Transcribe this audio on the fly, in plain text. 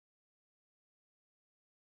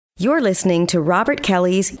You're listening to Robert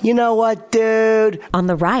Kelly's You Know What, Dude? On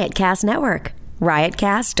the Riotcast Network.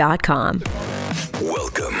 Riotcast.com.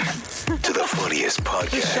 Welcome to the funniest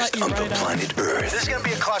podcast on the planet Earth. This is going to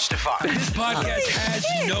be a clusterfuck. This podcast has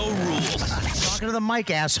no rules. Talking to the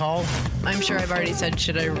mic, asshole. I'm sure I've already said,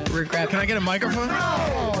 should I regret? Can I get a microphone?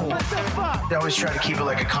 What the fuck? I always try to keep it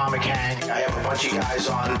like a comic hang. I have a bunch of guys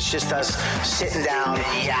on. It's just us sitting down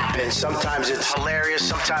and yapping. Sometimes it's hilarious.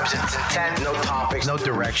 Sometimes it's intent. No topics, no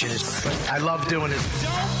directions. But I love doing it.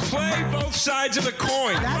 Don't play both sides of the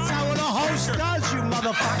coin. That's how a host does, you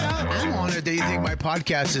motherfucker. I'm honored that you think my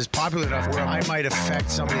podcast is popular enough where I might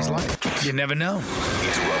affect somebody's life. You never know.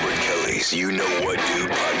 It's Robert Kelly's You Know What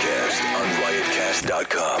Dude podcast on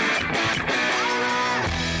riotcast.com.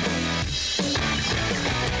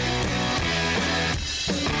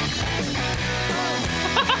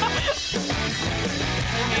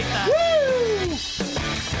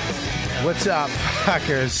 What's up,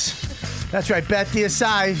 fuckers? That's right,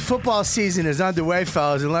 BetDSI. Football season is underway,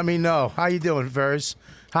 fellas, and let me know. How you doing, Verz?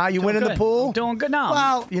 How you winning the pool? I'm doing good now.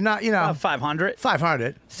 Well, you're not, About 500.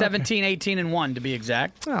 500. 17, 18, and 1 to be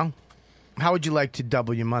exact. Well, how would you like to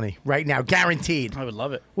double your money right now? Guaranteed. I would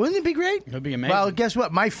love it. Wouldn't it be great? It would be amazing. Well, guess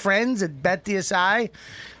what? My friends at BetDSI,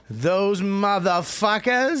 those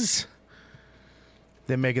motherfuckers,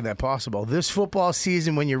 they're making that possible. This football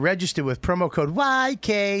season, when you register with promo code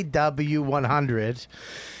YKW100,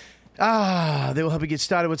 they will help you get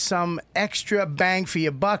started with some extra bang for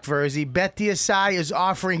your buck, Verzi. BetDSI is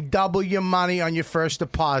offering double your money on your first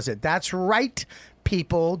deposit. That's right,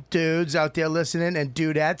 people, dudes out there listening, and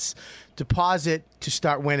dudettes. Deposit to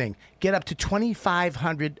start winning. Get up to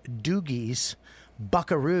 2,500 doogies,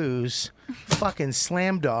 buckaroos, fucking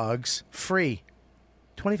slam dogs, free.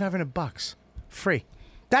 2,500 bucks, free.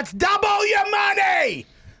 That's double your money! It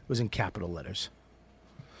was in capital letters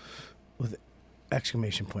with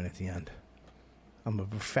exclamation point at the end. I'm a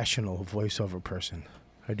professional voiceover person.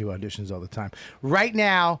 I do auditions all the time. Right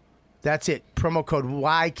now, that's it. Promo code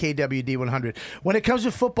YKWD100. When it comes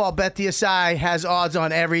to football, BetDSI has odds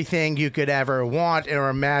on everything you could ever want or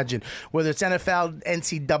imagine. Whether it's NFL,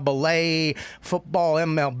 NCAA, football,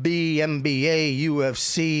 MLB, NBA,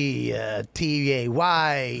 UFC,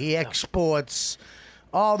 TAY, exports,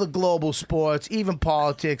 all the global sports, even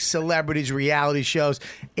politics, celebrities, reality shows.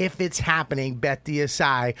 If it's happening,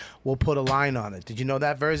 BetDSI will put a line on it. Did you know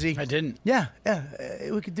that, Verzi? I didn't. Yeah.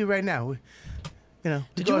 We could do right now.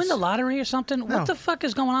 Did you win the lottery or something? No. What the fuck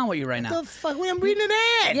is going on with you right now? The fuck? I'm reading an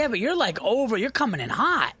ad. Yeah, but you're like over. You're coming in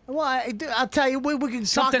hot. Well, I'll tell you, we can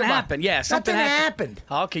Something talk about. happened. Yeah, something happened.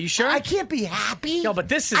 Okay, you sure? I can't be happy. No, but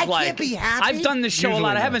this is I like. can't be happy. I've done this show Usually a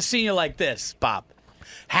lot. I not. haven't seen you like this, Bob.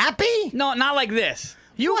 Happy? No, not like this.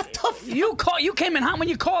 What the fuck? You came in hot when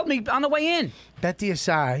you called me on the way in.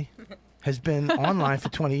 BetDSI has been online for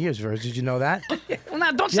 20 years, Verz. Did you know that? Well,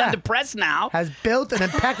 now don't sound depressed now. Has built an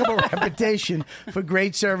impeccable reputation for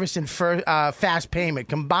great service and fast payment,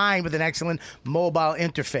 combined with an excellent mobile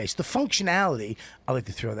interface. The functionality, I like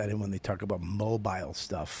to throw that in when they talk about mobile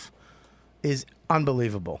stuff, is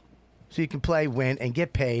unbelievable. So you can play, win, and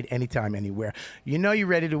get paid anytime, anywhere. You know you're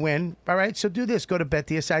ready to win. All right, so do this. Go to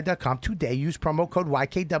BetDSI.com today. Use promo code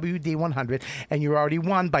YKWD100, and you already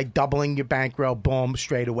won by doubling your bankroll. Boom,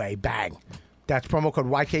 straight away. Bang. That's promo code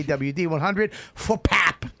YKWD100 for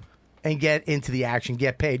PAP. And get into the action.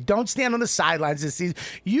 Get paid. Don't stand on the sidelines this season.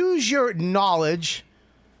 Use your knowledge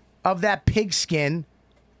of that pigskin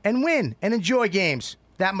and win and enjoy games.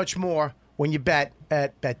 That much more when you bet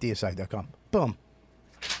at BetDSI.com. Boom.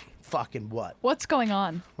 Fucking what? What's going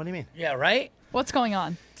on? What do you mean? Yeah, right? What's going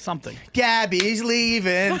on? Something. Gabby's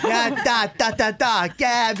leaving. Da.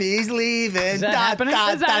 Gabby's leaving. Is that happening?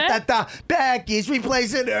 Is that it? Becky's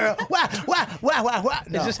replacing her. Wah.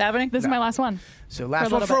 No. Is this happening? This is my last one. So last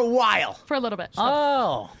For a one for a little while. For a little bit.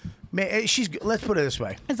 Oh. Man, let's put it this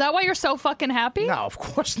way. Is that why you're so fucking happy? No, of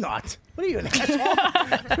course not. What are you, an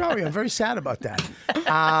asshole? Sorry, I'm very sad about that.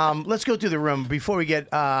 Let's go through the room before we get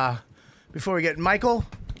Michael.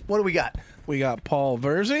 What do we got? We got Paul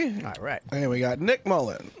Verzi. All right. And we got Nick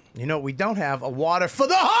Mullen. You know what we don't have? A water for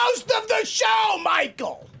the host of the show,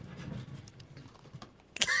 Michael.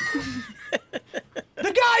 The guy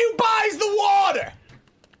who buys the water.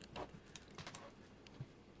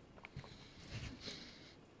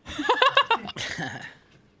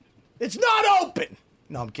 It's not open.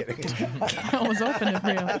 No, I'm kidding. I was open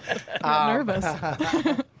for you. I'm nervous.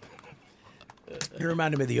 You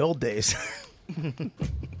reminded me of the old days.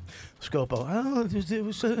 Scopo. Oh,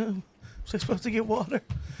 was I supposed to get water?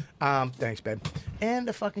 Thanks, babe. And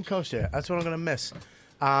the fucking coaster. That's what I'm going to miss.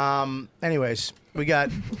 Anyways, we got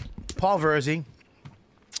Paul Verzi,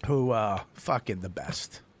 who fucking the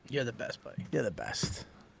best. You're the best, buddy. You're the best.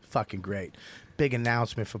 Fucking great. Big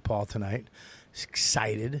announcement for Paul tonight. He's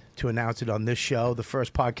excited to announce it on this show, the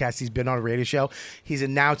first podcast he's been on a radio show. He's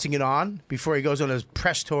announcing it on before he goes on his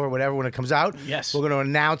press tour or whatever when it comes out. Yes. We're going to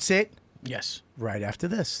announce it Yes. right after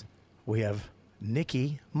this. We have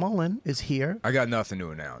Nicky Mullen is here. I got nothing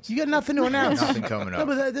to announce. You got nothing to announce. Nothing coming No, up.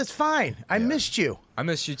 but that's fine. I missed you. I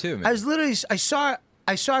missed you too, man. I was literally, I saw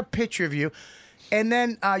a picture of you, and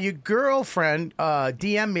then your girlfriend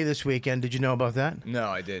DM'd me this weekend. Did you know about that? No,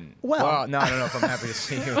 I didn't. Well- no, I don't know if I'm happy to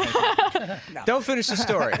see you. Don't finish the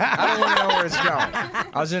story. I don't want to know where it's going.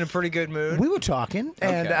 I was in a pretty good mood. We were talking,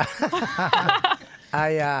 and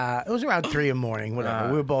it was around 3 in the morning, whatever.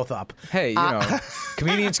 We were both up. Hey, you know,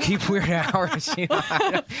 comedians keep weird hours. You know,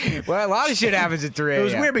 well, a lot of shit happens at 3 a.m. It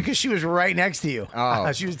was weird because she was right next to you.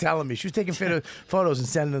 Oh. She was telling me. She was taking photos and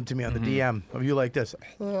sending them to me on the DM of you like this.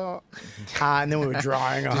 And then we were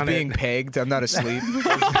drawing Just on being it. pegged. I'm not asleep.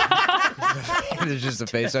 There's just a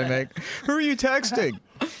face I make. Who are you texting?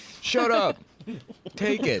 Shut up.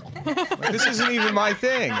 Take it. Like, this isn't even my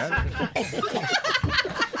thing.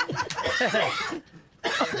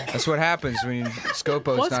 That's what happens when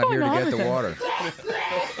Scopo's What's not here to going get on the water.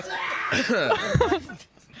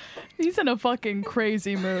 He's in a fucking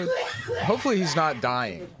crazy mood. Hopefully he's not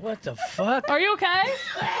dying. What the fuck? Are you okay?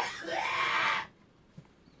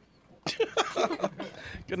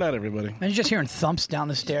 Good night, everybody. Are you just hearing thumps down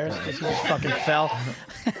the stairs because he just fucking fell?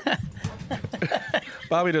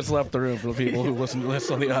 Bobby just left the room for the people who listen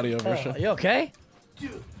on the audio version. Are you okay?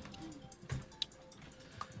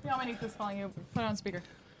 Dominique calling you. Put it on speaker.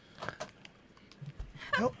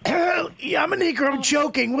 Yamanika, I'm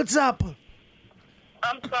choking. What's up?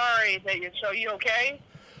 I'm sorry that you're so. You okay?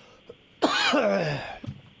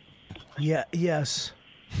 Yeah. Yes.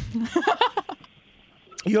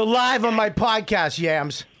 You're live on my podcast,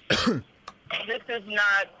 Yams. This is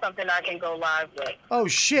not something I can go live with. Oh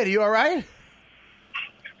shit! Are you all right?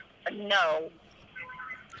 No.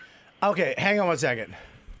 Okay, hang on one second.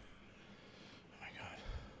 Oh my god!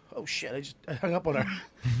 Oh shit! I hung up on her.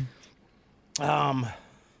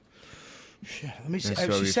 Shit. Let me see. That's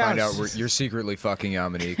why we find out you're secretly fucking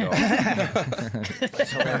Yamanika.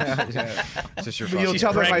 Just your You'll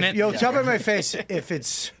fucking- tell me in my face if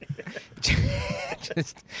it's.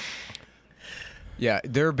 Yeah,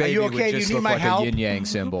 their baby you okay? would Do you just need look my like help? a yin yang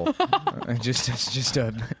symbol.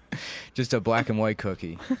 just a black and white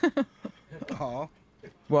cookie. Aw.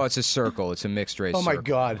 Well, it's a circle. It's a mixed race. Oh my circle.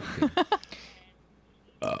 god.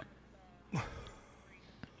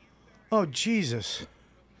 Oh Jesus.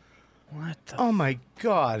 What the? Oh my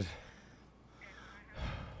god.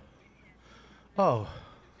 Oh.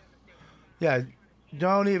 Yeah.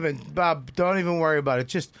 Don't even, Bob. Don't even worry about it.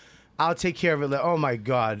 Just, I'll take care of it. Oh my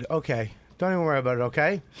god. Okay. Don't even worry about it.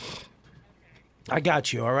 Okay. I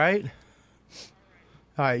got you. All right.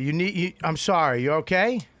 All right. I'm sorry. You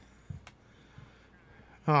okay?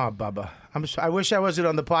 Oh, Bubba. I wish I wasn't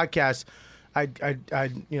on the podcast.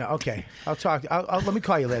 Okay. I'll talk. Let me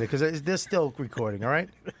call you later because they're still recording. All right.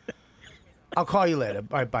 I'll call you later.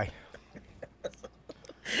 All right. Bye.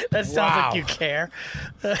 That sounds Wow. like you care.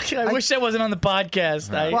 I wish that wasn't on the podcast.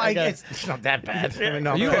 It's not that bad. I mean,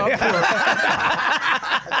 no, Are you no. up for?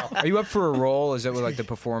 Are you up for a role? Is that with like the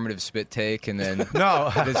performative spit take and then?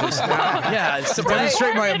 No. Does this, Yeah, it's to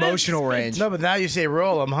demonstrate my emotional range. No, but now you say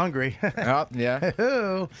roll. I'm hungry. Oh, yeah.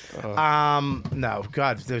 No,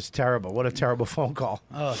 God, that was terrible. What a terrible phone call.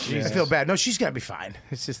 Oh, I Jesus. feel bad. No, she's got to be fine.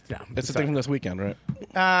 It's just, no. It's the thing from this weekend, right?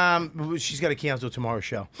 She's got to cancel tomorrow's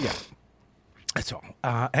show. Yeah. That's all.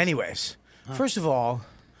 Anyways, first of all,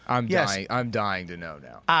 I'm Yes. dying. I'm dying to know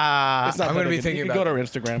now. It's not I'm that gonna be big a- thinking you can about go to her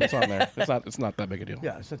Instagram. It's on there. It's not that big a deal.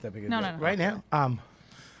 yeah, it's not that big a No, deal. no, no. Right now, I'm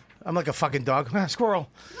like a fucking dog. Squirrel.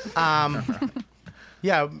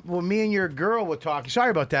 Yeah, well, me and your girl were talking. Sorry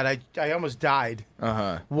about that. I almost died.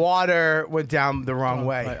 Water went down the wrong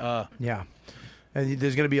way. Yeah. And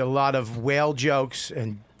there's going to be a lot of whale jokes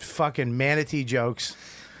and fucking manatee jokes.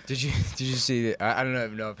 Did you see? I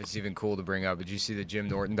don't know if it's even cool to bring up. But did you see the Jim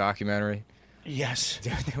Norton documentary? Yes.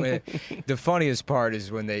 The funniest part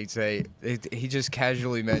is when they say he just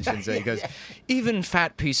casually mentions that he goes, even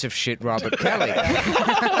fat piece of shit Robert Kelly.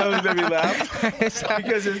 That made me laugh.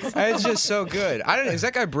 Because it's just so good. I don't know. Is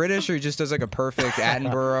that guy British or he just does like a perfect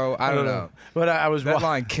Attenborough? I don't know. But I was That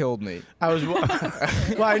line killed me. I was well.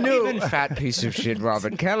 I knew. Even fat piece of shit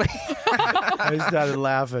Robert Kelly. I started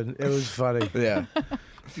laughing. It was funny. Yeah.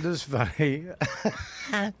 This is funny.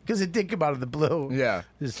 Because it did come out of the blue. Yeah.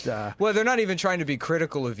 Just, well, they're not even trying to be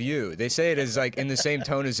critical of you. They say it as like in the same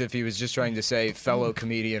tone as if he was just trying to say fellow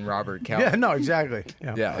comedian Robert Kelly. Yeah, no, exactly.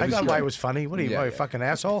 Yeah, Yeah, it I was got why good. it was funny. What are you, Yeah, are you yeah. fucking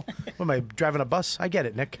asshole? What am I driving a bus? I get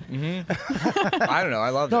it, Nick. I don't know. I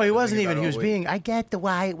love that. No, he I've been wasn't thinking even. about He it was all being. I get the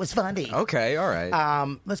why it was funny. Okay, all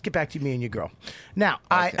right. Let's get back to me and your girl. Now,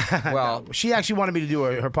 Well- she actually wanted me to do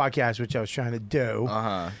her podcast, which I was trying to do.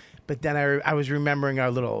 But then I was remembering our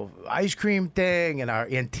little ice cream thing and our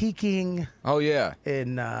antiquing Oh yeah.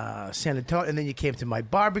 in San Antonio, and then you came to my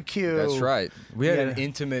barbecue. That's right. We had Yeah. an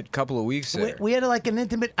intimate couple of weeks We, there. we had like an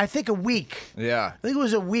intimate. I think a week. Yeah. I think it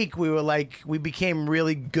was a week. We were like we became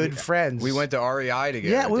really good friends. We went to REI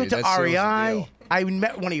together. Yeah, we went dude. to That seals the REI. deal. I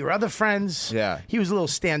met one of your other friends. Yeah. He was a little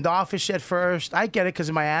standoffish at first. I get it because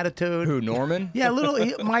of my attitude. Who, Norman? Yeah, a little.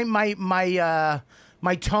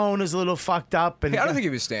 My tone is a little fucked up, and Hey, I don't think he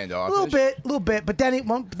was a standoffish. little bit. But then it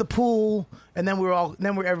went to the pool, and then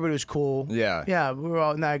everybody was cool. Yeah. yeah. We were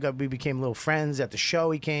all. We became little friends at the show.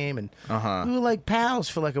 He came, and we were like pals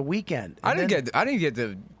for like a weekend. I And didn't then- get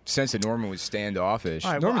the sense that Norman was standoffish.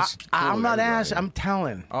 All right, well, Norman's I'm cool not with everybody. asking. I'm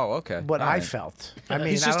telling. Oh, okay. What All I right. felt. I mean,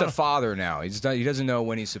 he's I just don't a father now. He doesn't know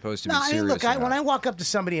when he's supposed to be No, I serious. mean, look, or not. when I walk up to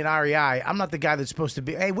somebody in REI, I'm not the guy that's supposed to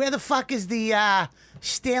be, hey, where the fuck is the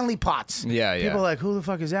Stanley Pots? Yeah, yeah. People are like, who the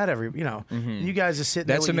fuck is that? You guys are sitting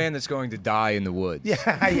That's there. a man that's going to die in the woods.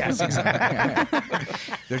 Yeah, yes, exactly.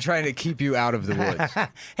 They're trying to keep you out of the woods.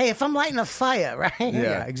 Hey, if I'm lighting a fire, right?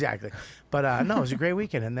 Yeah. Exactly. But no, it was a great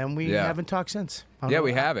weekend, and then we Yeah. haven't talked since. I don't Yeah, know-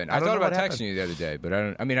 we haven't. I don't thought know about what texting happened. you the other day, but I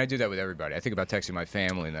don't. I mean, I do that with everybody. I think about texting my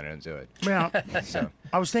family, and then I don't do it. Yeah. So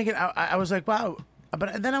I was thinking, I was like, wow.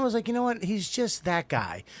 But then I was like, you know what? He's just that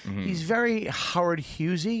guy. Mm-hmm. He's very Howard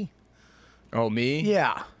Hughesy. oh, me?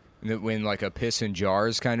 Yeah. In like a piss in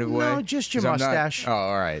jars kind of way? No, just your 'Cause I'm not- mustache. Oh,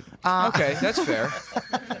 all right. Okay, that's fair.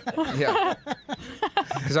 Yeah.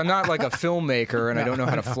 Because I'm not like a filmmaker and I don't know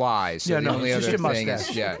how to fly. So Yeah, the no, only it's just other your thing mustache.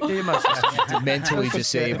 is, yeah, Yeah, your mustache. mentally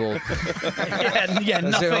disabled. yeah, That's the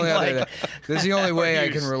nothing only like. other, that's the only way I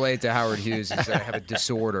Hughes. can relate to Howard Hughes is that I have a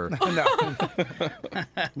disorder.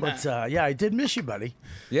 But yeah, I did miss you, buddy.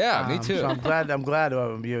 Yeah, me too. So I'm glad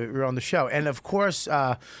you're on the show, and of course,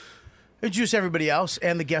 introduce everybody else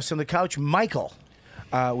and the guests on the couch. Michael,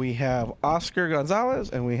 We have Oscar Gonzalez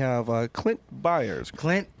and we have Clint Byers.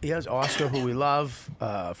 Clint, yes, Oscar, who we love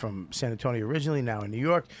from San Antonio originally, now in New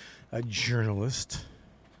York, a journalist.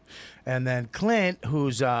 And then Clint,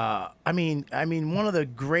 who's I mean, one of the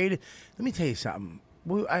great. Let me tell you something.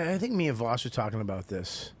 I think me and Voss were talking about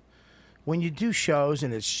this. When you do shows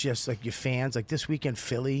and it's just like your fans, like this weekend,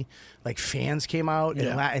 Philly, like fans came out,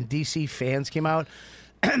 and DC fans came out.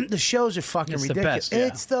 The shows are fucking It's the ridiculous. best, yeah.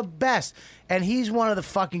 It's the best. And he's one of the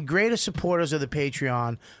fucking greatest supporters of the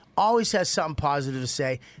Patreon. Always has something positive to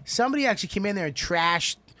say. Somebody actually came in there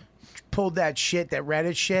and pulled that shit, that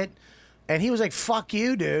Reddit shit. And he was like, fuck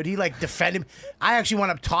you, dude. He like defended him. I actually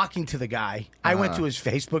went up talking to the guy. I went to his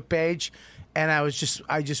Facebook page and I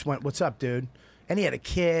just went, what's up, dude? And he had a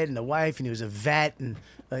kid and a wife and he was a vet and,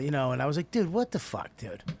 and I was like, dude, what the fuck,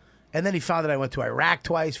 dude? And then he found that I went to Iraq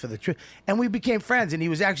twice for the trip, and we became friends. And he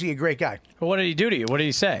was actually a great guy. Well, what did he do to you? What did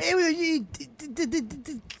he say?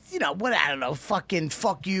 What I don't know, fucking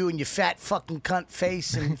fuck you and your fat fucking cunt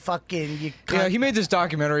face and fucking you. Cunt. Yeah, he made this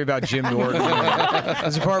documentary about Jim Norton.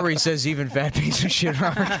 There's a part where he says even fat piece of shit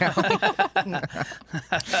Robert Kelly.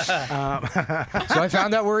 So I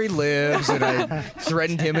found out where he lives, and I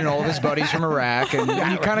threatened him and all of his buddies from Iraq, and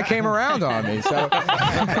he kind of came around on me. So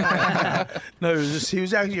No, he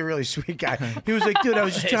was actually a really sweet guy. He was like, dude, I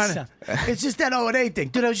was just trying to. It's just that 0-8 thing,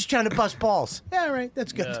 dude. I was just trying to bust balls. Yeah, all right,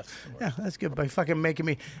 that's good. Yeah, that's good. By fucking making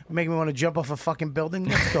me want to jump off a fucking building.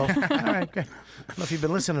 Let's go. All right, great. I don't know if you've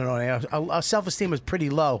been listening on it. Our self-esteem is pretty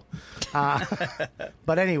low.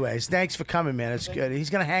 But anyways, thanks for coming, man. It's good. He's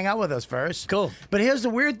gonna hang out with us first. Cool. But here's the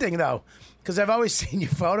weird thing, though, because I've always seen your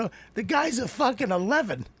photo. The guy's a fucking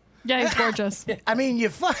 11. Yeah, he's gorgeous. I mean,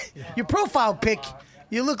 your profile pic,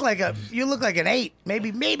 you look like an 8,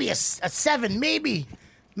 maybe a 7, maybe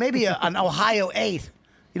an Ohio 8.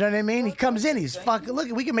 You know what I mean? He comes in, he's fucking. Look,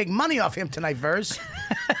 we can make money off him tonight, Verse.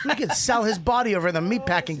 We could sell his body over in the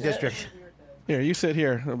meatpacking district. Here, you sit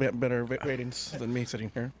here. A bit better ratings than me sitting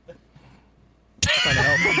here. Trying to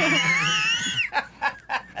help.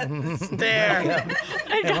 There.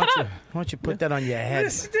 Hey, why don't you put that on your head?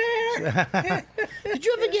 Did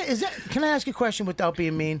you ever get? Can I ask a question without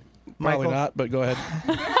being mean, Probably Michael? not, but go ahead.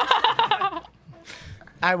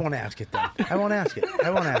 I won't ask it then. I won't ask it.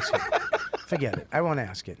 Forget it. I won't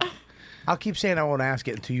ask it. I'll keep saying I won't ask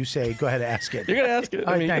it until you say, go ahead and ask it. You're gonna ask it.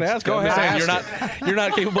 All I mean, right, you can thanks. ask Go it. I'm ahead. saying you're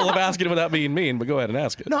not capable of asking it without being mean, but go ahead and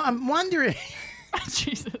ask it. No, I'm wondering.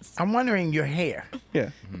 Jesus. I'm wondering your hair. Yeah,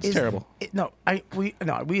 it's terrible.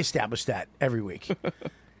 We established that every week.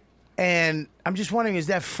 And I'm just wondering, is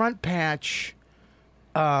that front patch?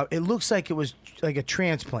 It looks like it was like a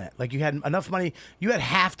transplant. Like you had enough money. You had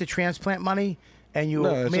half the transplant money, and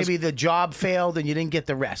maybe the job failed, and you didn't get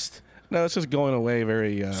the rest. No, it's just going away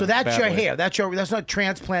very. So that's badly. your hair. That's not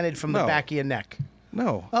transplanted from the No. back of your neck.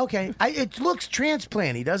 No. Okay, it looks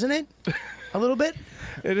transplanty, doesn't it? A little bit.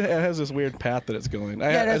 It has this weird path that it's going. Yeah,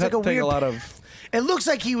 it I has have like to a take weird. a lot of. It looks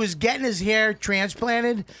like he was getting his hair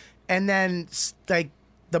transplanted, and then like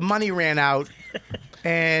the money ran out,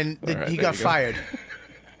 and All right, he there got you go. fired.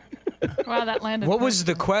 Wow, that landed. What was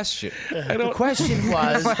the question? The question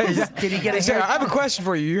was, did he get a Say, hair? I have a question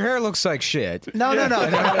for you. Your hair looks like shit. No.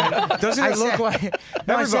 Doesn't it look like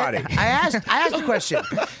everybody? I asked the question.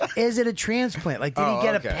 Is it a transplant? Like, did he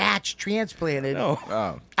get okay. a patch transplanted? No.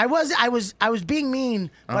 Oh. I was being mean,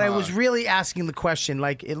 but I was really asking the question.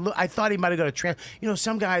 Like, I thought he might have got a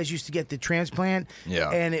some guys used to get the transplant, Yeah.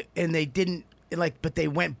 and they didn't but they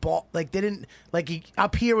went bald. Like they didn't he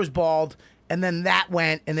up here was bald. And then that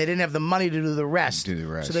went, and they didn't have the money to do the rest.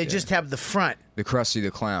 So they just have the front. The Krusty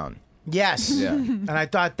the Clown. Yes. Yeah. And I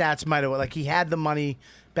thought that's might have he had the money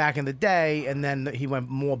back in the day, and then he went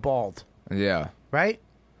more bald. Yeah. Right?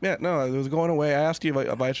 Yeah, no, it was going away. I asked you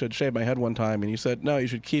if I should shave my head one time, and you said no, you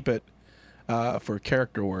should keep it for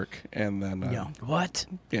character work. And then What?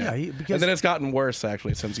 Yeah, because and then it's gotten worse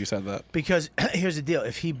actually since you said that. Because here's the deal: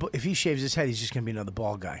 if he shaves his head, he's just gonna be another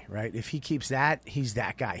bald guy, right? If he keeps that, he's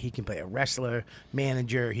that guy. He can play a wrestler,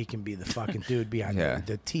 manager. He can be the fucking dude behind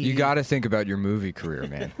the TV. You got to think about your movie career,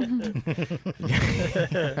 man.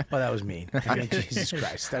 Well, that was mean. I mean, Jesus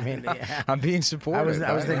Christ. I mean, yeah. I'm being supportive.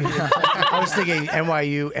 I was thinking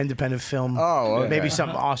NYU independent film. Oh, okay. Maybe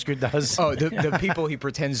something Oscar does. Oh, the people he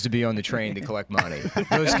pretends to be on the train to collect money.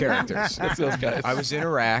 Those characters. That's those guys. I was in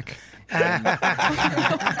Iraq. And I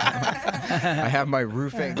have my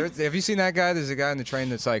roofing. Have you seen that guy? There's a guy on the train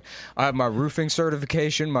that's like, I have my roofing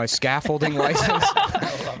certification, my scaffolding license.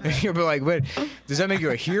 And you'll be like, wait, does that make you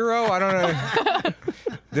a hero? I don't know.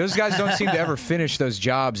 Those guys don't seem to ever finish those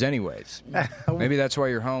jobs anyways. Maybe that's why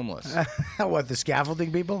you're homeless. What, the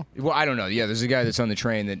scaffolding people? Well, I don't know. Yeah, there's a guy that's on the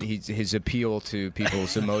train that his appeal to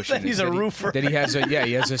people's emotions. He's a roofer. That he has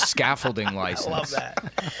a scaffolding license. I love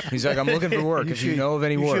that. He's like, I'm looking for work. If you know of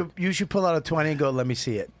any work. You should pull out a 20 and go, let me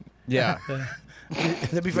see it. Yeah.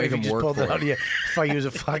 That'd be funny if you him just work pulled it for out it. of you. If I use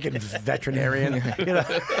a fucking veterinarian.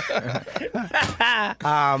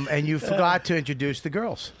 And you forgot to introduce the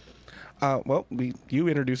girls. Well, you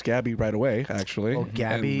introduced Gabby right away, actually. Oh,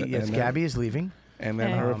 Gabby. And Yes, then- Gabby is leaving. And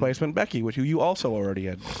then her replacement, Becky, which you also already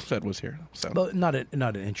had said was here. So Well, not an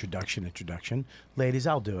introduction. Ladies,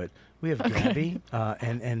 I'll do it. We have Gabby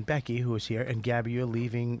and Becky, who is here. And Gabby, you're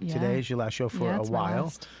leaving today is your last show for Yeah, a it's my while.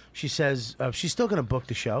 last. She says she's still going to book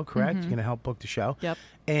the show, correct? You're going to help book the show. Yep.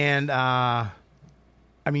 And, I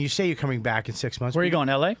mean, you say you're coming back in 6 months. Where are you going,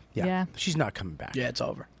 L.A.? Yeah. She's not coming back. Yeah, it's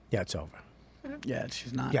over. Yeah, it's over. Yeah,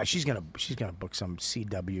 she's not. Yeah, she's gonna book some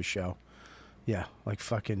CW show. Yeah, like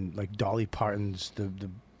fucking like Dolly Parton's the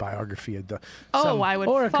biography of I would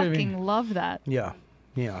or it could be- fucking love that. Yeah,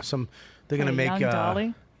 some they're gonna Hey, make young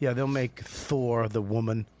Dolly? yeah, they'll make Thor the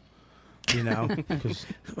woman, you know, 'cause,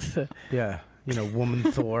 yeah, woman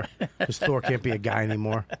Thor, because Thor can't be a guy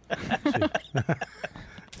anymore.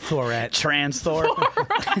 Thorette. Trans Thor.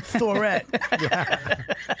 Thorette.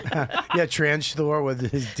 Yeah, trans Thor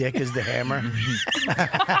with his dick as the hammer.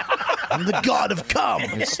 I'm the god of cum.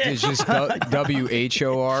 It's just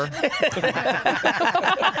WHOR.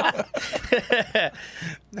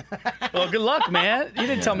 Well, good luck, man. You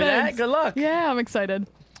didn't tell me that. Thanks. Good luck. Yeah, I'm excited.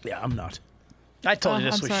 Yeah, I'm not. I told you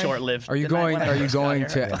Oh, this I'm was sorry. short-lived. Are you Didn't I, going? when I Are you first got going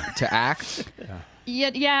here? to act?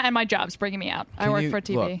 Yeah, and my job's bringing me out. I Can work you- for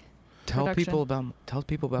TV. look, Tell production.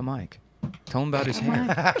 people about Mike. Tell him about his hair.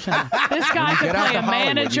 This guy could Get out play to a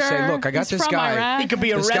Hollywood. manager. You say, look, I got He's this from guy. Iraq. He could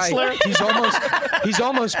be a This guy, wrestler. he's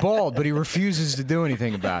almost bald, but he refuses to do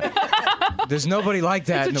anything about it. There's nobody like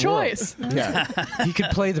that It's in a the choice. world. Yeah, he could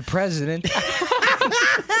play the president.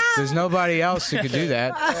 There's nobody else who could do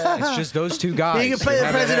that. It's just those two guys. He can play who the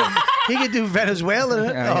have it. president. He can do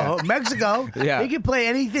Venezuela, Yeah. Mexico. Yeah. He can play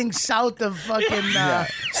anything south of fucking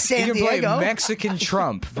San He can play Diego. Mexican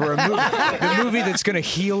Trump for a movie, the movie that's going to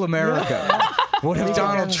heal America. What if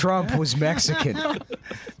Donald Trump was Mexican?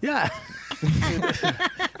 Yeah.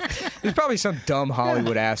 There's probably some dumb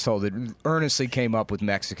Hollywood asshole that earnestly came up with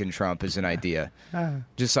Mexican Trump as an idea.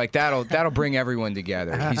 Just like that'll bring everyone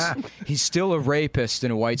together. He's still a rapist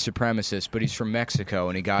and a white supremacist, but he's from Mexico,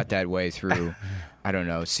 and he got that way through, I don't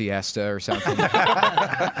know, siesta or something.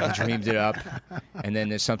 I dreamed it up. And then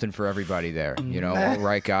there's something for everybody there. You know, all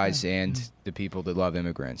right guys and the people that love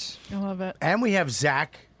immigrants. I love it. And we have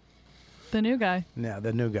Zach. The new guy. Yeah,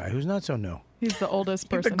 the new guy who's not so new. He's the oldest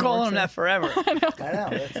You've person. been calling him who that forever. I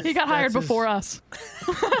know. He got hired before us.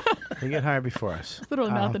 He got hired before us.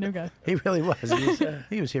 Literally not the new guy. He really was.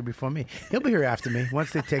 He was here before me. He'll be here after me.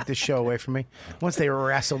 Once they take this show away from me. Once they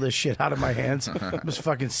wrestle this shit out of my hands. I'm just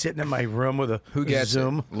fucking sitting in my room with a Who gets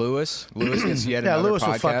Zoom. it? Lewis? Lewis gets yet Yeah, another Lewis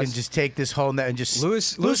will podcast? fucking just take this whole net and just...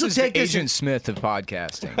 Lewis will is take the this Agent Smith of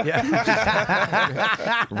podcasting. Yeah.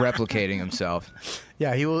 Replicating himself.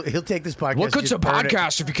 Yeah, he'll take this podcast. What good's just a burn it.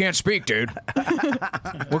 podcast if you can't speak, dude?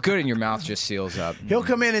 What good in your mouth just seals up. He'll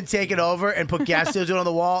come in and take it over and put gas stations on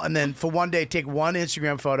the wall, and then for one day take one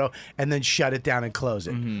Instagram photo and then shut it down and close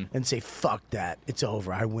it and say, "Fuck that, it's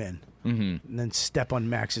over, I win." And then step on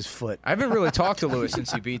Max's foot. I haven't really talked to Lewis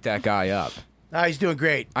since he beat that guy up. He's doing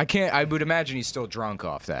great. I would imagine he's still drunk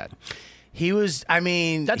off that. He was. I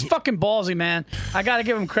mean, That's fucking ballsy, man. I got to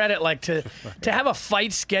give him credit. Like to have a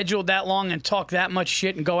fight scheduled that long and talk that much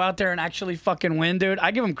shit and go out there and actually fucking win, dude.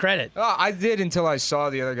 I give him credit. Oh, I did until I saw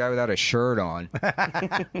the other guy without a shirt on. Can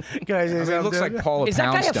I say it looks something? like Paula Is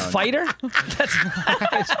that guy a Poundstone. fighter?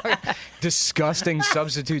 Disgusting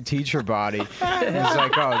substitute teacher body. He's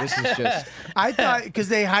like, oh, this is just. I thought because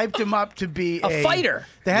they hyped him up to be A fighter.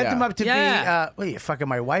 They hyped Yeah. him up to be. Wait, you fucking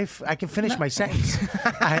my wife? I can finish my sentence.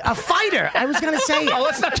 A fighter. I was gonna say it. Oh,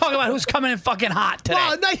 let's not talk about who's coming in fucking hot today.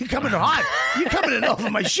 Well, no, you're coming in hot. You're coming in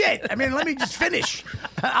over my shit. I mean, let me just finish.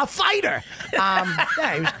 A fighter.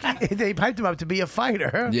 They hyped him up to be a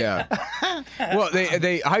fighter. Yeah. Well,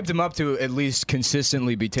 they hyped him up to at least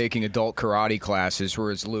consistently be taking adult karate classes,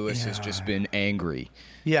 whereas Lewis has just been angry.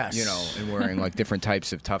 Yes. You know, and wearing like different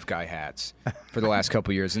types of tough guy hats for the last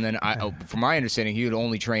couple of years. And then, from my understanding, he had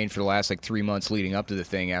only trained for the last like 3 months leading up to the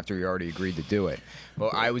thing after he already agreed to do it.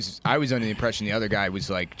 Well, I was under the impression the other guy was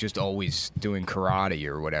like just always doing karate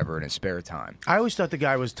or whatever in his spare time. I always thought the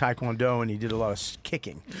guy was Taekwondo and he did a lot of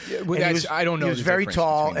kicking. well, And I don't know He was the very difference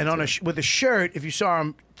tall between and the on two. with a shirt. If you saw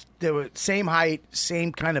him, they were same height,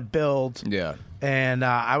 same kind of build. Yeah. And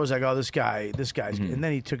I was like, oh, this guy's. And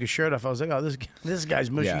then he took his shirt off. I was like, oh, this guy's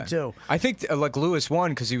mushy too. I think like Lewis won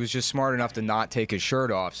because he was just smart enough to not take his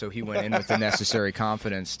shirt off, so he went in with the necessary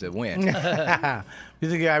confidence to win. You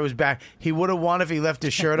think the guy was back? He would have won if he left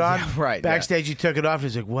his shirt on. Right. Backstage, he took it off.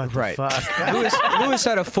 He's like, what the fuck? Lewis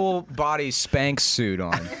had a full body Spanx suit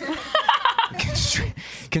on.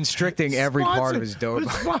 Constricting every part of his dope.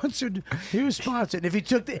 He was sponsored. If he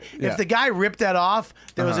took Yeah. if the guy ripped that off,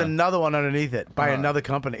 there was another one underneath it by another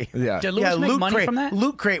company. Yeah. Did Lewis make money Crate, from that?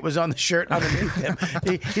 Loot Crate was on the shirt underneath him.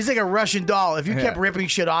 He's like a Russian doll. If you kept ripping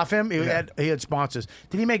shit off him, he had sponsors.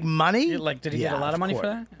 Did he make money? Did he get a lot of money for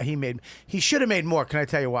course. that? He should have made more. Can I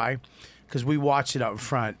tell you why? Because we watched it out in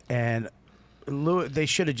front, and they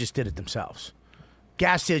should have just did it themselves.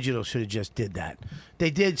 Gas Digital should have just did that. They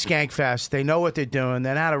did Skankfest. They know what they're doing.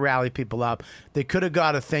 They know how to rally people up. They could have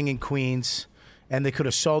got a thing in Queens, and they could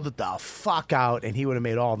have sold it the fuck out, and he would have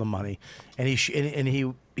made all the money. And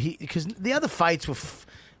he because the other fights were.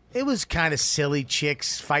 It was kind of silly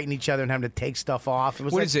chicks fighting each other and having to take stuff off. It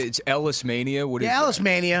was What is it? It's Ellis Mania? What is Ellis that?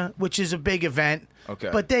 Mania, which is a big event. Okay.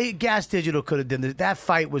 But Gas Digital could have done this. That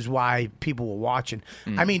fight was why people were watching.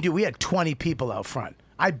 I mean, dude, we had 20 people out front.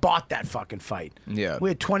 I bought that fucking fight. Yeah. We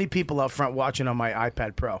had 20 people out front watching on my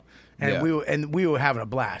iPad Pro. And Yeah. we were having a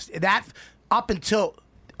blast. That up until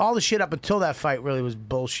all the shit up until that fight really was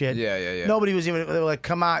bullshit. Yeah. Nobody was even they were like,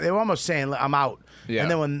 come on. They were almost saying, I'm out. Yeah.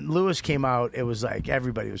 And then when Lewis came out, it was like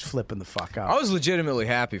everybody was flipping the fuck out. I was legitimately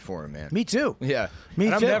happy for him, man. Me too. Yeah. Me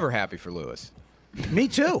and too. I'm never happy for Lewis. Me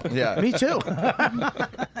too. Yeah. Me too.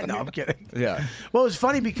 No, I'm kidding. Yeah. Well, it's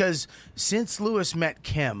funny because since Lewis met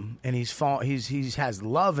Kim and he has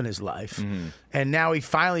love in his life, and now he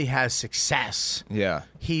finally has success. Yeah.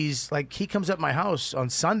 He's like he comes up to my house on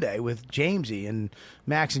Sunday with Jamesy and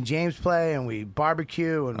Max and James play, and we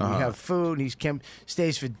barbecue and we have food. And Kim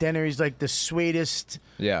stays for dinner. He's like the sweetest.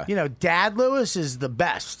 Yeah. You know, Dad Lewis is the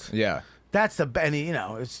best. Yeah. That's the and you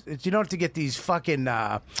know it's you don't have to get these fucking.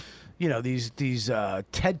 These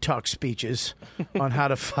TED Talk speeches on how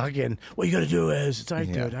to fucking what you got to do is it's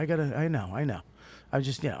like, dude, I know. I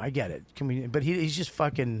just I get it. But he's just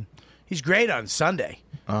fucking. He's great on Sunday.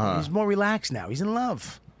 He's more relaxed now. He's in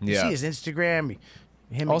love. You Yeah. see his Instagram.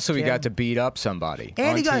 Him Also, and he Kim. got to beat up somebody and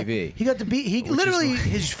on he got TV. he got to beat. He literally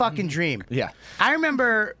his fucking dream. Yeah. I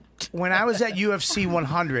remember when I was at UFC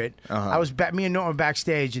 100, I was me and Norton were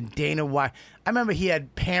backstage, and Dana White. I remember he had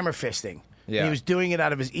hammer fisting. Yeah. He was doing it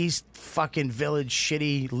out of his East fucking Village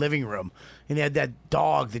shitty living room. And he had that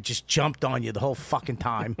dog that just jumped on you the whole fucking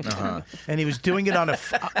time. And he was doing it on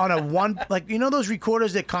a one, like, you know those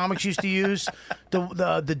recorders that comics used to use?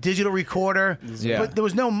 The digital recorder? Yeah. But there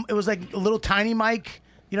was no, it was like a little tiny mic.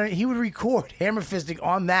 You know, he would record hammer fisting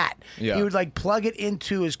on that. Yeah. He would like plug it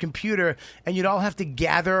into his computer, and you'd all have to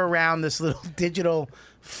gather around this little digital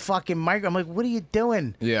fucking mic. I'm like, what are you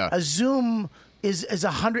doing? Yeah. A Zoom is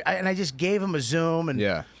 100, and I just gave him a Zoom, and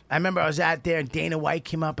Yeah. I remember I was out there, and Dana White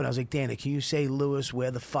came up, and I was like, Dana, can you say, Lewis, where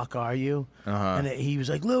the fuck are you? And he was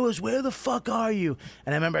like, Lewis, where the fuck are you?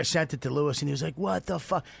 And I remember I sent it to Lewis, and he was like, what the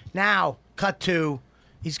fuck? Now, cut to,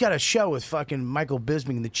 he's got a show with fucking Michael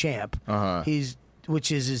Bisping, the champ.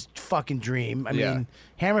 Which is his fucking dream. I Yeah. mean,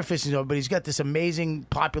 hammer fisting, but he's got this amazing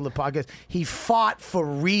popular podcast. He fought for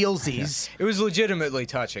realsies. It was legitimately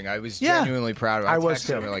touching. I was Yeah. genuinely proud of it. I was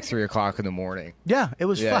texted him too. at like 3 o'clock in the morning. Yeah, it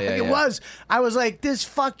was Yeah, fucking. yeah, It yeah. was. I was like, this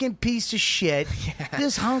fucking piece of shit,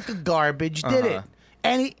 this hunk of garbage did it.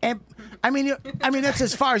 And I mean, that's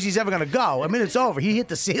as far as he's ever gonna go. I mean, it's over. He hit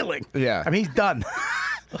the ceiling. Yeah. I mean, he's done.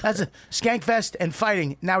 That's a Skankfest and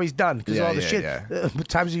fighting. Now he's done because Yeah, all the yeah, shit. yeah.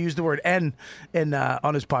 Times he used the word "n" in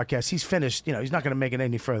on his podcast. He's finished. You know, he's not going to make it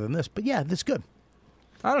any further than this. But yeah, that's good.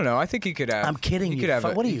 I don't know. I think he could have. I'm kidding He you. could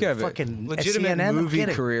have. What are he you, could have fucking a legitimate SCNN? I'm movie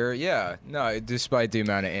kidding. career? Yeah. No, despite the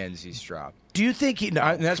amount of ends he's dropped. Do you think he? No,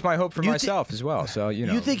 And that's my hope for You thi- myself as well. So you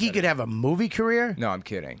know. you think he could have a movie career? No, I'm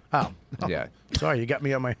kidding. Oh, Yeah. Sorry, you got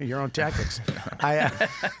me on your own tactics.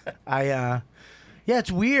 Yeah,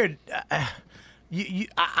 it's weird.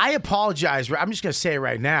 I apologize. I'm just gonna say it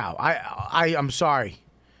right now. I'm sorry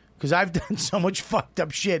because I've done so much fucked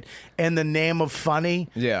up shit in the name of funny.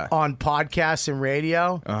 Yeah. On podcasts and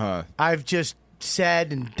radio. I've just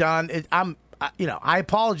said and done it. I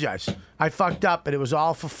apologize. I fucked up, and it was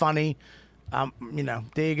all for funny. There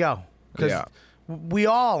you go. 'Cause Yeah. we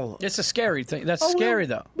all. It's a scary thing. That's Oh, scary,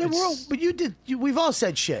 though. Yeah, but you did. We've all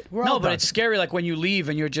said shit. We're all No, but done. it's scary. Like when you leave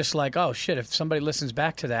and you're just like, oh shit! If somebody listens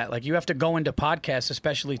back to that, like you have to go into podcasts,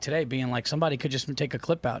 especially today, being like somebody could just take a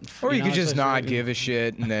clip out. Or you know, could just it's not like- give a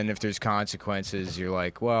shit, and then if there's consequences, you're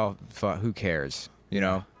like, well, who cares? You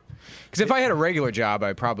know? Because if I had a regular job,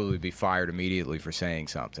 I'd probably be fired immediately for saying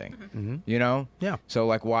something. You know? Yeah. So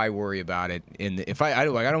like, why worry about it? If I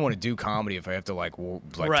don't want to do comedy if I have to like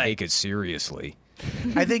Right. take it seriously.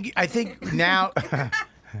 I think now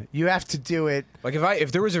you have to do it. Like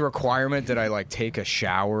if there was a requirement that I like take a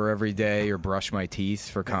shower every day or brush my teeth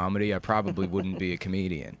for comedy, I probably wouldn't be a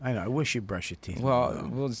comedian. I know. I wish you brush your teeth. Well,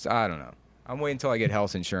 I don't know. I'm waiting until I get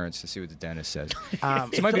health insurance to see what the dentist says.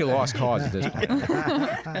 It might be a lost cause at this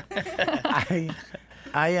point.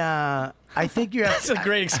 I think you have. That's a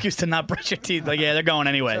great excuse to not brush your teeth. Like, yeah, they're going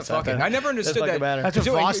anyway. So Fucking, I never understood that. That's what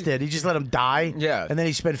Voss did. He just let him die. Yeah. And then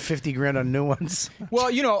he spent $50,000 on new ones. Well,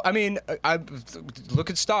 you know, I mean, I look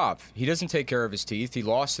at Stav. He doesn't take care of his teeth. He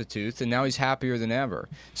lost the tooth, and now he's happier than ever.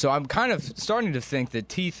 So I'm kind of starting to think that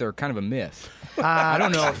teeth are kind of a myth. I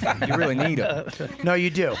don't know if you really need them. No, you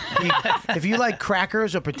do. If you like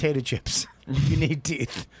crackers or potato chips, you need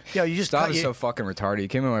teeth. Yo, you just Stav cut is your- so fucking retarded. He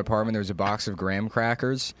came in my apartment. There was a box of graham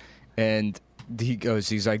crackers, and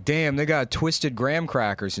he's like, damn, they got twisted graham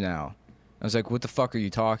crackers now. I was like, what the fuck are you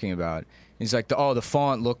talking about? He's like, the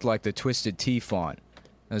font looked like the Twisted Tea font.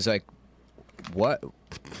 I was like, what?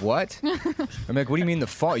 I'm like, what do you mean the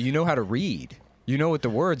font? You know how to read. You know what the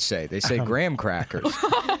words say. They say graham crackers.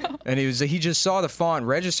 And he just saw the font,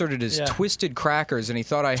 registered it as Twisted Crackers, and he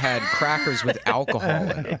thought I had crackers with alcohol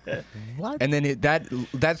in it. What? And then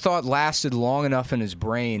that thought lasted long enough in his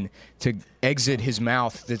brain to exit his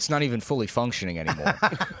mouth that's not even fully functioning anymore.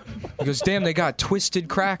 He goes, damn, they got Twisted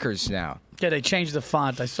Crackers now. Yeah, they changed the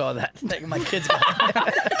font. I saw that. My kids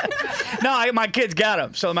got No, my kids got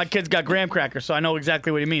them. So my kids got graham crackers, so I know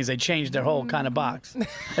exactly what he means. They changed their whole kind of box.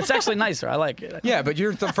 It's actually nicer. I like it. Yeah, but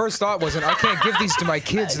the first thought wasn't, I can't give these to my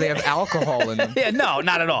kids. They have alcohol in them. Yeah, no,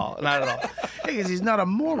 not at all. Not at all. Because he's not a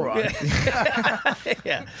moron.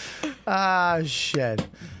 Yeah. Shit.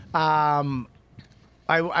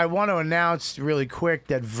 I want to announce really quick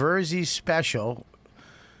that Verzi's special,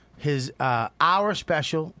 our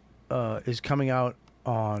special, is coming out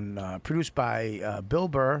on produced by Bill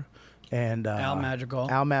Burr and Al Magical.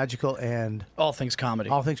 Al Magical and All Things Comedy.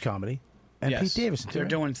 All Things Comedy. And Yes. Pete Davidson, too, They're right?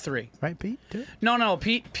 doing 3. Right, Pete? Too? No.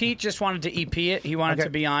 Pete just wanted to EP it. He wanted Okay. to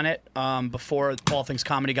be on it before All Things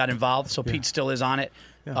Comedy got involved. So Pete still is on it.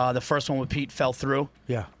 Yeah. The first one with Pete fell through.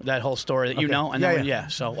 Yeah. That whole story that you Okay. know. And Yeah, then, yeah.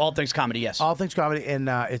 So All Things Comedy, yes. All Things Comedy, and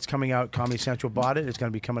it's coming out. Comedy Central bought it. It's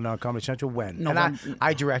going to be coming out Comedy Central when? November- And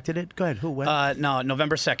I directed it. Go ahead. Who? When? No,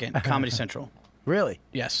 November 2nd, Comedy Central. Really?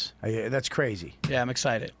 Yes. That's crazy. Yeah, I'm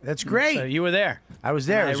excited. That's great. So you were there. I was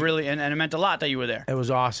there. And It was- and it meant a lot that you were there. It was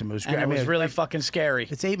awesome. It was great. And it I mean, was really fucking scary.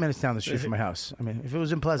 It's 8 minutes down the street from my house. I mean, if it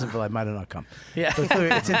was in Pleasantville, I might have not come. Yeah. But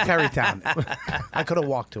it's in Terrytown. I could have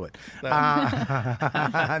walked to it. No,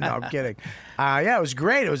 I'm kidding. Yeah, it was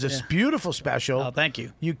great. It was a beautiful special. Oh, thank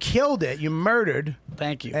you. You killed it. You murdered.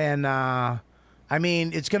 Thank you. And I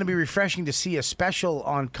mean, it's going to be refreshing to see a special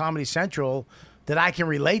on Comedy Central that I can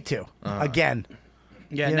relate to again.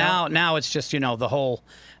 Yeah, You know? now it's just, the whole,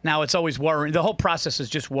 now it's always worrying. The whole process is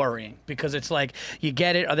just worrying because it's like, you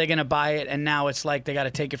get it, are they going to buy it? And now it's like they got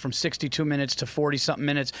to take it from 62 minutes to 40-something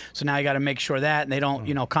minutes. So now you got to make sure that, and they don't,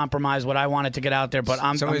 compromise what I wanted to get out there. But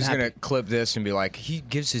Somebody's I'm going happy. to clip this and be like, he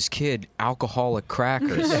gives his kid alcoholic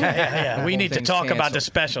crackers. Yeah. We Whole need to thing's talk about canceled. the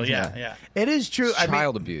special. Yeah. It is true. I mean,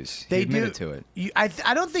 Child abuse. They He admitted do, to it.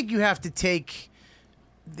 I don't think you have to take.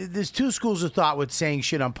 There's two schools of thought with saying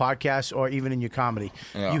shit on podcasts or even in your comedy.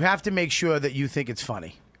 Yeah. You have to make sure that you think it's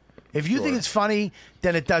funny. If you think Sure. it's funny,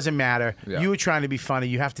 then it doesn't matter. Yeah. You were trying to be funny.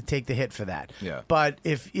 You have to take the hit for that. Yeah. But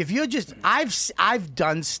if you're just, I've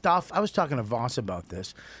done stuff. I was talking to Voss about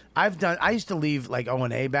this. I used to leave like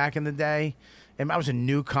O&A back in the day, and I was a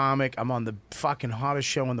new comic. I'm on the fucking hottest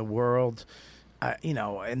show in the world,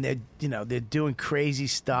 and they're doing crazy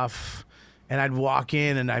stuff, and I'd walk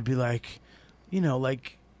in and I'd be like,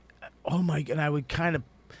 oh my, and I would kind of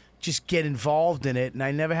just get involved in it, and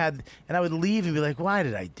I never had, and I would leave and be like, why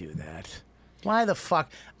did I do that? Why the fuck?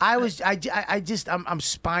 I'm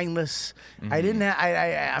spineless. I didn't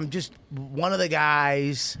I'm just one of the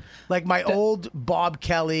guys, like my old Bob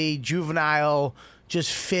Kelly, juvenile,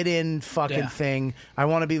 just fit in fucking thing. I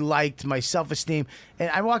want to be liked, my self-esteem. And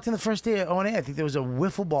I walked in the first day at O&A, I think there was a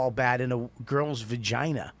wiffle ball bat in a girl's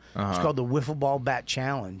vagina. It's called the Wiffle Ball Bat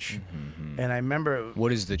Challenge. And I remember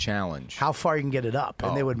What is the challenge? how far you can get it up,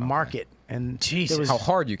 and they would mark it. And Jesus. there was, How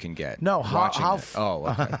hard you can get. No, watching how it. Oh,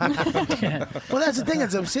 okay. well, that's the thing.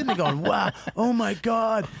 Is I'm sitting there going, "Wow, oh my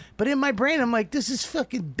god!" But in my brain, I'm like, "This is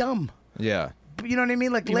fucking dumb." Yeah. You know what I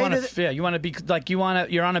mean? Like You later, want to, you want to be like you're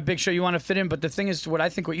on a big show. You want to fit in, but the thing is, what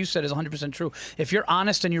you said is 100% true. If you're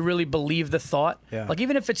honest and you really believe the thought, like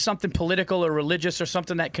even if it's something political or religious or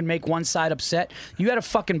something that can make one side upset, you got to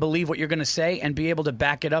fucking believe what you're going to say and be able to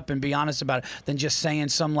back it up and be honest about it. Than just saying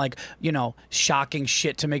some shocking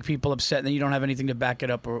shit to make people upset, and then you don't have anything to back it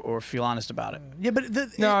up or feel honest about it. yeah, but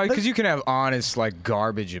No, because you can have honest, like,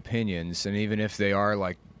 garbage opinions, and even if they are,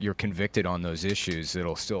 like, you're convicted on those issues,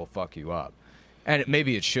 it'll still fuck you up. And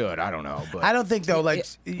maybe it should. I don't know. But I don't think though. Like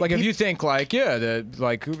if you think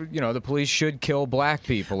the police should kill black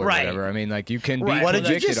people or Right. whatever. I mean, like you can be Right. what did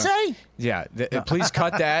you convicted just on- say? Yeah, please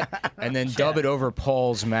cut that and then dub it over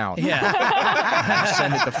Paul's mouth. Yeah.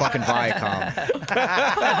 Send it to fucking Viacom.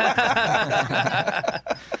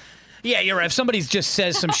 Yeah, you're right. If somebody just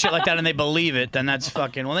says some shit like that and they believe it, then that's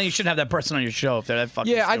fucking. Well, then you shouldn't have that person on your show if they're that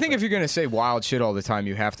fucking. Yeah, I stupid. think if you're gonna say wild shit all the time,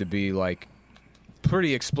 you have to be like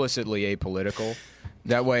pretty explicitly apolitical.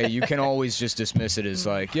 That way, you can always just dismiss it as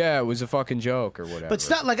like, yeah, it was a fucking joke or whatever. But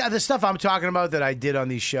stuff like the stuff I'm talking about that I did on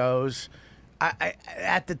these shows, I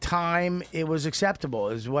at the time it was acceptable,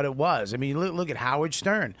 is what it was. I mean, look at Howard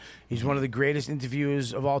Stern. He's one of the greatest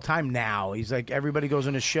interviewers of all time. Now he's like everybody goes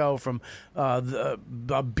on his show, from the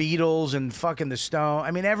Beatles and fucking the Stone. I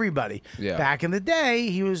mean, everybody. Yeah. Back in the day,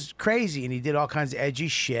 he was crazy and he did all kinds of edgy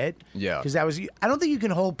shit. Yeah. Because that was. I don't think you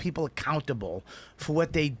can hold people accountable for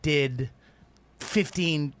what they did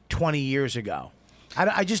 15, 20 years ago.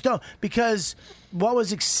 I just don't, because what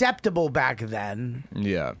was acceptable back then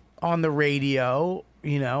yeah. on the radio,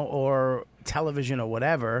 or television or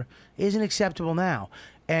whatever, isn't acceptable now.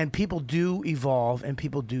 And people do evolve and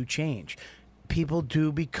people do change. People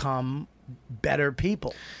do become better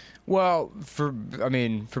people. Well, for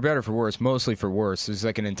better or for worse, mostly for worse, there's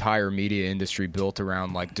like an entire media industry built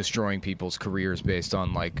around like destroying people's careers based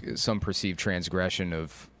on like some perceived transgression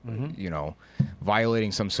of,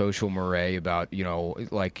 violating some social mores about,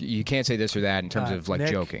 like you can't say this or that in terms of like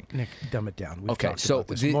Nick, joking. Nick, dumb it down. We've Okay, talked so about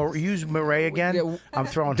this. the- Use Murray again. Yeah, I'm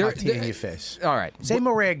throwing hot tea in your face. All right. Say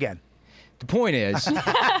Murray again. The point is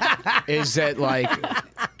that like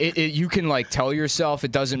you can like tell yourself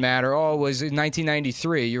it doesn't matter. Oh, it was in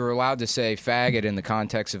 1993. You were allowed to say faggot in the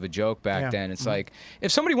context of a joke back then. It's like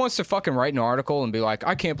if somebody wants to fucking write an article and be like,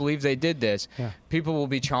 I can't believe they did this. People will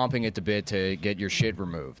be chomping at the bit to get your shit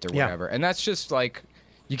removed or whatever. And that's just like.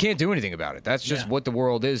 You can't do anything about it. That's just what the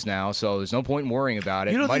world is now, so there's no point in worrying about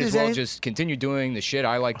it. Might as well just continue doing the shit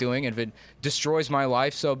I like doing, and if it destroys my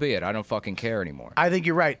life, so be it. I don't fucking care anymore. I think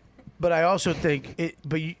you're right, but I also think it.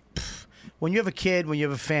 But when you have a kid, when you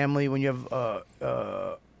have a family, when you have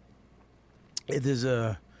there's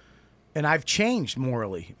a. And I've changed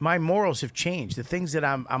morally. My morals have changed. The things that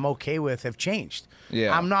I'm okay with have changed.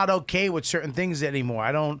 Yeah. I'm not okay with certain things anymore.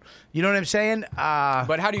 I don't. You know what I'm saying?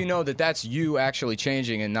 But how do you know that that's you actually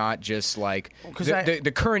changing and not just like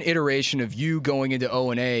the current iteration of you going into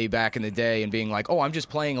O&A back in the day and being like, oh, I'm just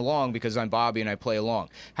playing along because I'm Bobby and I play along.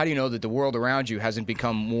 How do you know that the world around you hasn't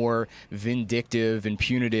become more vindictive and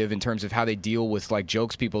punitive in terms of how they deal with like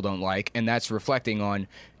jokes people don't like, and that's reflecting on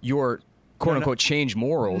your quote-unquote change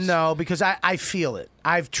morals? No, because I feel it.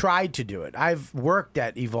 I've tried to do it. I've worked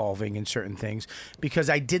at evolving in certain things because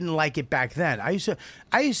I didn't like it back then. I used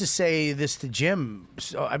to say this to Jim.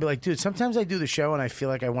 So I'd be like, dude, sometimes I do the show and I feel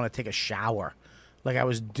like I want to take a shower.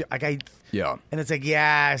 And it's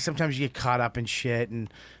like, sometimes you get caught up in shit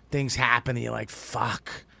and things happen and you're like, fuck.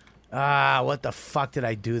 What the fuck did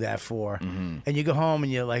I do that for? And you go home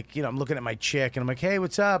and you're like, I'm looking at my chick and I'm like, hey,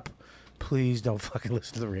 what's up? Please don't fucking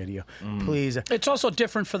listen to the radio. Please. It's also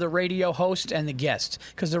different for the radio host and the guest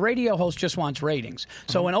because the radio host just wants ratings.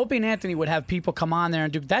 So when Opie and Anthony would have people come on there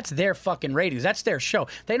and do, that's their fucking ratings. That's their show.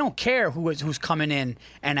 They don't care who's coming in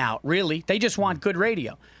and out, really. They just want good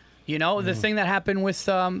radio. You know, the thing that happened with,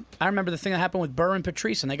 I remember the thing that happened with Burr and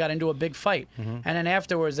Patrice, and they got into a big fight. And then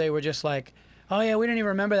afterwards, they were just like, oh, yeah, we didn't even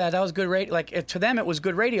remember that. That was good radio. Like, to them, it was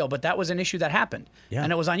good radio, but that was an issue that happened. And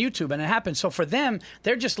it was on YouTube, and it happened. So for them,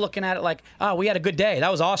 they're just looking at it like, oh, we had a good day. That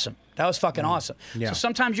was awesome. That was fucking awesome. So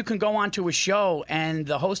sometimes you can go on to a show, and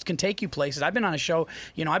the host can take you places. I've been on a show,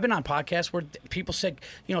 I've been on podcasts where people said,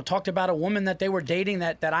 talked about a woman that they were dating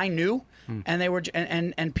that I knew, and they were,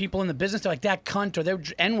 and people in the business, they're like, that cunt, or their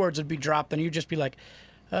N-words would be dropped, and you'd just be like,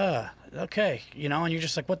 okay, and you're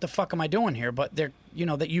just like, what the fuck am I doing here? But they're,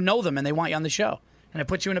 that you know them and they want you on the show, and it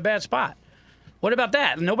puts you in a bad spot. What about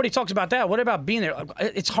that? Nobody talks about that. What about being there?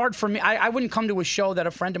 It's hard for me. I wouldn't come to a show that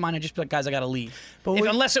a friend of mine would just be like, guys, I gotta leave.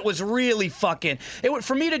 Unless it was really fucking,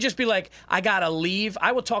 for me to just be like, I gotta leave,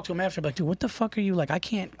 I would talk to him after, be like, dude, what the fuck are you like? I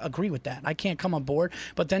can't agree with that. I can't come on board.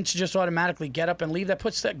 But then to just automatically get up and leave, that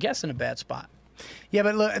puts that guest in a bad spot. Yeah,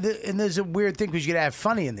 but look, and there's a weird thing because you gotta have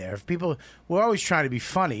funny in there. If people, we're always trying to be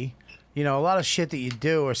funny. A lot of shit that you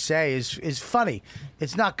do or say is funny.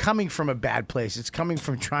 It's not coming from a bad place. It's coming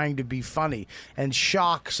from trying to be funny. And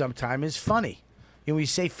shock sometimes is funny. We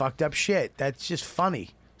say fucked up shit. That's just funny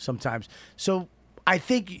sometimes. So I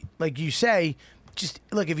think, like you say, just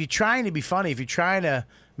look, if you're trying to be funny, if you're trying to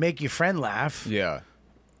make your friend laugh. Yeah.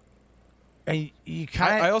 And you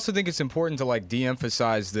kind of, I also think it's important to like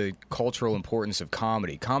de-emphasize the cultural importance of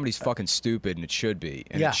comedy. Comedy's fucking stupid, and it should be,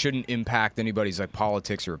 and it shouldn't impact anybody's like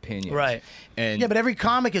politics or opinions. Right. And but every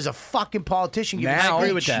comic is a fucking politician. Now, I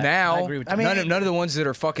agree with that. Now, I agree with that. None of the ones that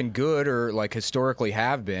are fucking good or like historically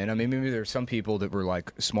have been. I mean, maybe there's some people that were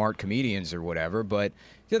like smart comedians or whatever, but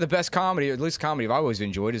the best comedy, or at least comedy I've always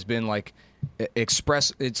enjoyed, has been like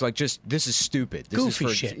it's like just, this is stupid. This Goofy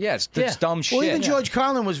is for, shit. Yeah, it's dumb shit. Well, even George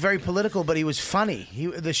Carlin was very political, but he was funny.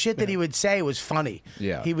 The shit that he would say was funny.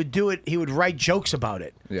 Yeah. He would do it. He would write jokes about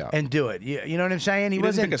it. Yeah. And do it. You know what I'm saying? He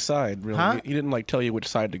didn't pick a side, really. Huh? He didn't like tell you which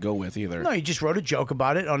side to go with either. No, he just wrote a joke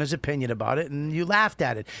about it, on his opinion about it, and you laughed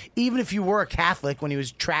at it. Even if you were a Catholic when he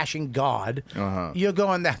was trashing God, you're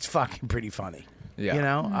going, that's fucking pretty funny.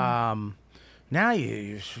 Yeah. Now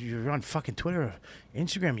you're on fucking Twitter,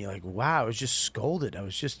 Instagram. You're like, wow, I was just scolded. I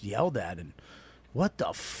was just yelled at, and what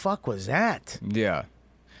the fuck was that? Yeah.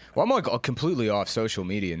 Well, I'm like completely off social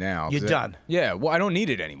media now. You're done. Yeah. Well, I don't need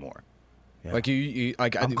it anymore. Yeah. Like you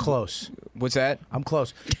like I'm close. What's that? I'm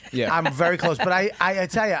close. Yeah. I'm very close. But I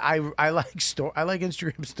tell you, I like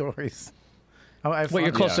Instagram stories. Wait,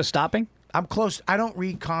 you're close to stopping? I'm close. I don't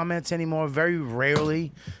read comments anymore. Very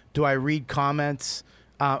rarely do I read comments.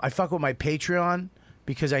 I fuck with my Patreon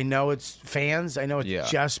because I know it's fans. I know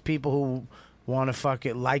it's just people who want to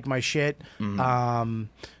fucking like my shit. Mm-hmm.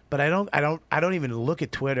 But I don't even look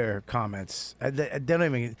at Twitter comments. I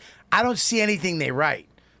don't see anything they write.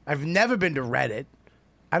 I've never been to Reddit.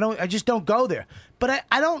 I just don't go there. But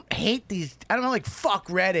I don't hate these. I don't know, like, fuck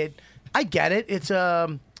Reddit. I get it.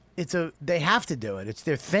 They have to do it. It's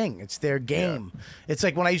their thing. It's their game. Yeah. It's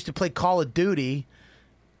like when I used to play Call of Duty.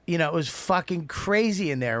 you know, it was fucking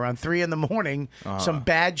crazy in there. Around 3 a.m, some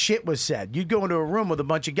bad shit was said. You'd go into a room with a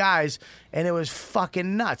bunch of guys, and it was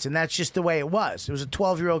fucking nuts. And that's just the way it was. It was a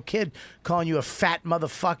 12-year-old kid calling you a fat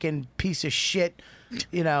motherfucking piece of shit.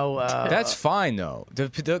 You know, that's fine though.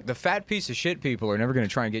 The fat piece of shit people are never going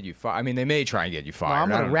to try and get you fired. I mean, they may try and get you fired. I'm I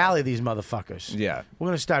going to don't rally these motherfuckers. Yeah. We're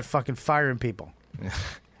going to start fucking firing people.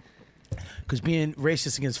 Because being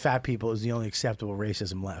racist against fat people is the only acceptable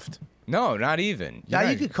racism left. No, not even. Now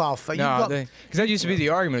you could call. No, because that used to be the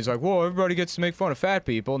argument. It's like, well, everybody gets to make fun of fat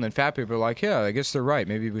people, and then fat people are like, yeah, I guess they're right.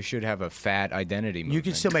 Maybe we should have a fat identity movement. You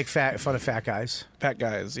can still make fun of fat guys. Fat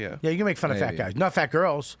guys, yeah. Yeah, you can make fun of fat Maybe. guys. Not fat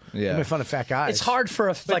girls. You Yeah. can make fun of fat guys. It's hard for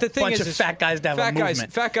a But the thing bunch is, of fat guys to have a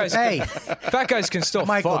movement. Fat guys. Hey. Fat guys can still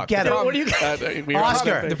Michael, fuck. get The it. problem- What do you?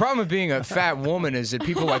 Oscar. The problem with being a fat woman is that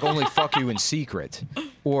people like only fuck you in secret,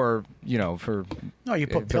 or you know, for No, you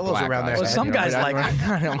put for pillows black around their guys. head. some You know, guys I like don't-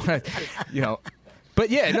 I don't wanna- you know. But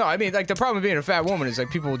yeah, no, I mean, like the problem with being a fat woman is like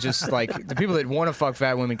people just like the people that want to fuck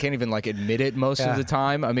fat women can't even like admit it most Yeah. of the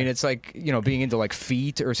time. I mean, it's like you know being into like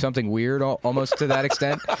feet or something weird, almost to that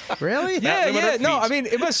extent. Really? Yeah. No, I mean,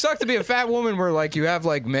 it must suck to be a fat woman where like you have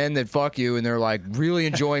like men that fuck you and they're like really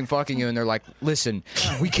enjoying fucking you and they're like, listen,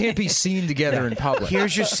 we can't be seen together in public.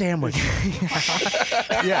 Here's your sandwich.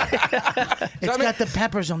 Yeah. It's got the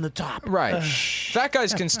peppers on the top. Right. Fat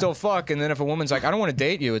guys can still fuck, and then if a woman's like, I don't want to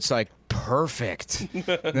date you, it's like, perfect.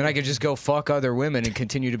 Then I can just go fuck other women and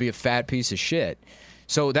continue to be a fat piece of shit.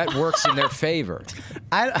 So that works in their favor.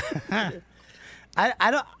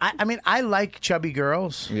 I mean, I like chubby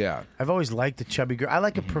girls. Yeah. I've always liked a chubby girl. I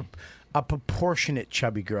like a proportionate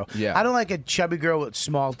chubby girl. Yeah. I don't like a chubby girl with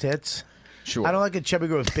small tits. Sure. I don't like a chubby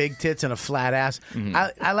girl with big tits and a flat ass.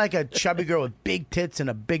 I like a chubby girl with big tits and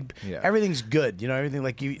a big. Yeah. Everything's good. You know, everything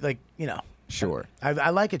like you know. Sure. I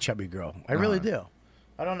like a chubby girl. I really do.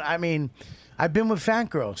 I mean, I've been with fat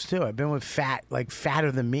girls too. I've been with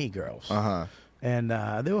fatter than me girls. And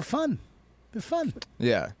they were fun. They're fun.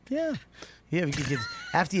 Yeah. Yeah. Yeah, you could get,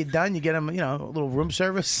 after you're done, you get them, you know, a little room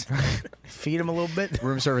service. Feed them a little bit.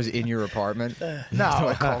 Room service in your apartment? No,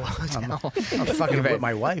 I'm fucking with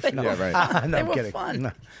my wife. No, Yeah, right. no, They I'm were kidding. fun.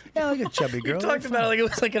 No. Yeah, like a chubby girl. You talked about it like it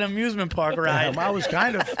was like an amusement park ride. I was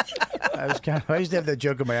kind of. I used to have that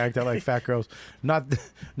joke in my act. I like fat girls, not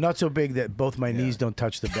so big that both my knees don't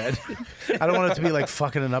touch the bed. I don't want it to be like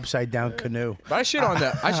fucking an upside down canoe. But I shit on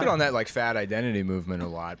that. I shit on that like fat identity movement a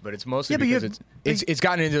lot, but it's mostly Yeah, but because it's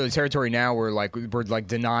gotten into the territory now where like we're like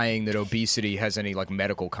denying that obesity has any like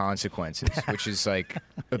medical consequences, which is like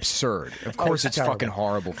absurd. Of course, it's terrible. fucking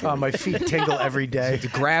horrible for you. My feet tingle every day. The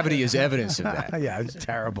gravity is evidence of that. Yeah, it's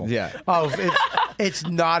terrible. Yeah. Oh, it's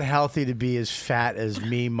not healthy to be as fat as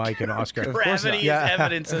me, Mike, and Oscar. Gravity is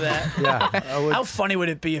evidence of that. Yeah. How funny would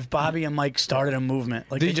it be if Bobby and Mike started a movement?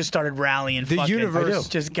 Like they just started rallying. The fucking, universe-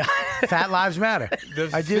 just got. Fat lives matter.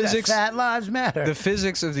 I do physics- that. Fat lives matter. The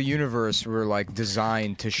physics of the universe were like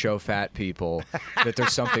designed to show fat people that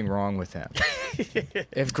there's something wrong with them.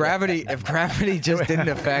 If gravity just didn't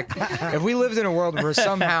affect, if we lived in a world where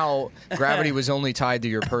somehow gravity was only tied to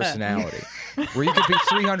your personality, where you could be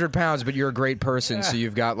 300 pounds but you're a great person, so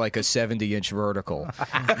you've got like a 70-inch vertical,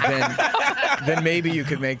 then maybe you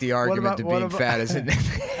could make the argument that being fat isn't.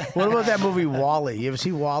 What about that movie Wall-E? You ever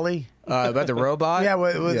see Wall-E? About the robot? Yeah,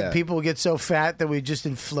 where people get so fat that we just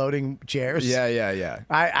in floating chairs. Yeah.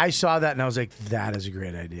 I saw that and I was like, that is a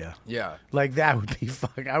great idea. Yeah. Like that would be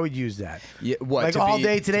fuck. I would use that. Yeah, what, like to all be-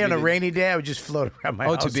 day to today be on a the- rainy day, I would just float around my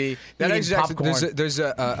house. to be that eating exactly. popcorn. There's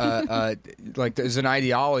there's an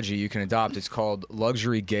ideology you can adopt. It's called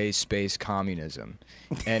luxury gay space communism,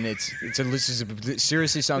 and this is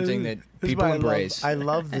seriously something that This is people why embrace. I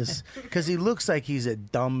love this because he looks like he's a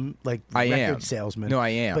dumb I record am. salesman. No, I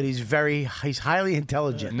am. But he's highly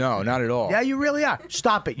intelligent. No, not at all. Yeah, you really are.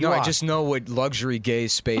 Stop it. You No, are. I just know what luxury gay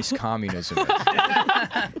space communism is,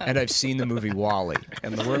 and I've seen the movie Wall-E,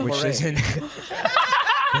 And the word which hooray. isn't.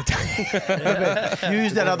 You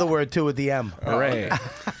use that other word too with the M. Hooray.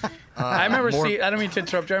 I remember seeing. I don't mean to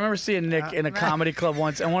interrupt you. I remember seeing Nick in a comedy club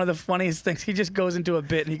once, and one of the funniest things, he just goes into a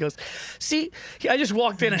bit and he goes, "See, I just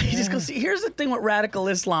walked in and he just goes, see, here's the thing with radical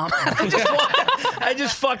Islam." I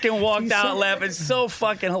just fucking walked out laughing. So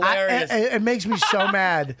fucking hilarious. It makes me so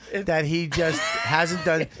mad that he just hasn't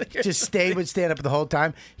done, just stayed with stand up the whole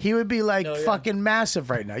time. He would be like fucking massive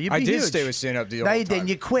right now. You'd be I did huge. stay with stand up the No, whole you didn't. time.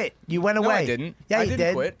 You quit. You went away. No, I didn't. Yeah, I you didn't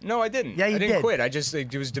did. quit. No, I didn't. Yeah, you I didn't did. quit. I just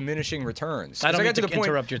it was diminishing returns. I don't 'Cause mean got to to the point.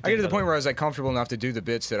 interrupt your I get to thing, the by point the where I was like comfortable enough to do the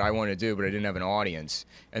bits that I wanted to do, but I didn't have an audience,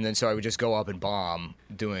 and then so I would just go up and bomb,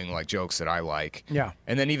 doing like jokes that I like. Yeah.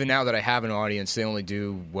 And then even now that I have an audience, they only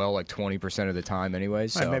do well like 20% of the time anyway.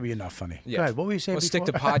 So maybe you're not funny. Yeah. Go ahead. What were you saying Let's stick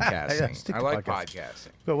to before? podcasting. Yeah, stick I to like podcasting. podcasting.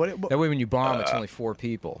 But what, That way when you bomb, it's only 4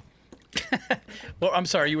 people. Well, I'm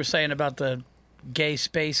sorry, you were saying about the gay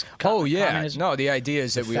space. Oh yeah, communism? no. The idea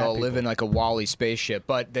is that we fat all live people. in like a Wall-E spaceship,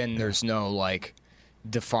 but then there's no like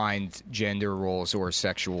defined gender roles or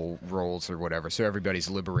sexual roles or whatever. So everybody's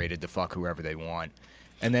liberated to fuck whoever they want.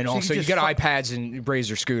 And then So you also you just get fuck- iPads and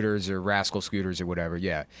Razor scooters or Rascal scooters or whatever.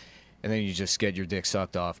 Yeah, and then you just get your dick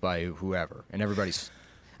sucked off by whoever. And everybody's.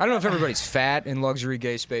 I don't know if everybody's fat in luxury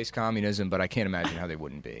gay space communism, but I can't imagine how they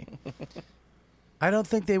wouldn't be. I don't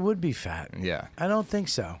think they would be fat. Yeah. I don't think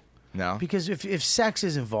so. No. Because if sex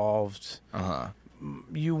is involved,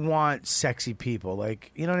 you want sexy people.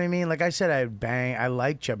 Like, you know what I mean? Like I said, I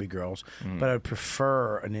like chubby girls, but I would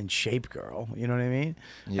prefer an in shape girl. You know what I mean?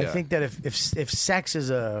 I Yeah. think that if sex is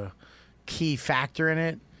a key factor in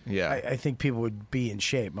it, Yeah. I think people would be in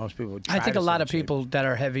shape. Most people would. I think try a to lot stay of in shape. people that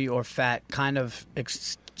are heavy or fat kind of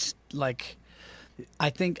like.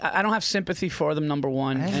 I think I don't have sympathy for them. Number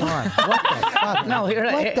one. Hang And- on. What the fuck? No, here,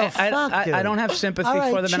 What the fuck, dude? I don't have sympathy All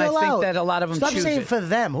right, for them, and I chill think out. that a lot of them Stop choose saying it. for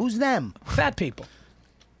them. Who's them? Fat people.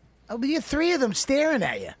 Oh, but you're 3 of them staring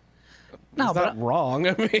at you. No, It's not wrong.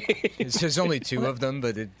 I mean, There's only 2 of them,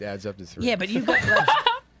 but it adds up to 3. yeah, but you got. Like,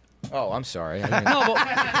 Oh, I'm sorry. I didn't- no,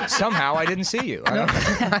 but Somehow I didn't see you. I don't know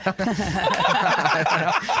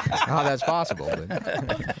how that's possible.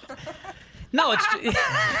 But. no, it's.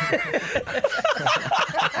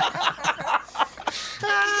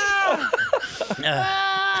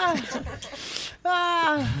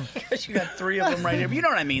 Because you got 3 of them right here. You know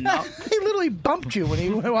what I mean, though. He literally bumped you when he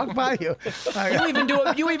walked by you.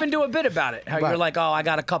 You even do a bit about it. How Right. you're like, oh, I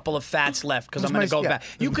got a couple of fats left because I'm Who's going to my- go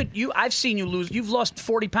yeah. back. I've seen you lose. You've lost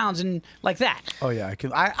 40 pounds in like that. Oh yeah,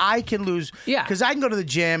 I can lose. Yeah. because I can go to the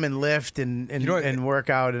gym and lift and know what? and work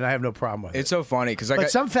out, and I have no problem with it. It's so funny because But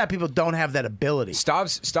some fat people don't have that ability.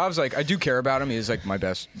 Stav's like I do care about him. He's like my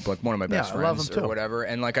best, like one of my best Yeah, I love friends him, too. or whatever.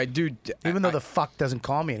 And like I do, Even though the fuck doesn't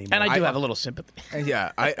call me anymore. And I do I- have a little sympathy.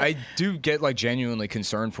 yeah, I do get like genuinely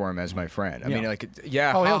concerned for him as my friend. I mean, Yeah. like,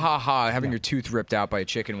 yeah, Oh, ha he'll- ha ha, having your tooth ripped out by a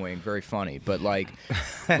chicken wing, very funny. But like,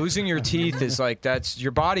 losing your teeth is like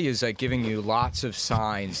your body is like giving you lots of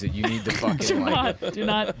signs that you need to fucking Do like not. Do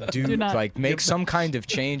not. do Do not. like make some kind of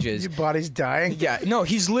changes. Your body's dying. Yeah, no,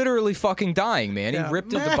 he's literally fucking dying, man. Yeah. He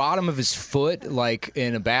ripped at the bottom of his foot like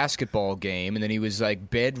in a basketball game, and then he was like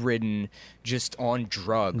bedridden, just on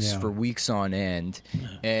drugs Yeah. for weeks on end.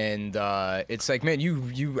 And it's like, man,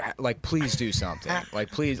 you like please do something.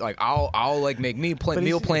 Like please, like I'll like make meal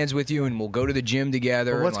he's- plans with you, and we'll go to the gym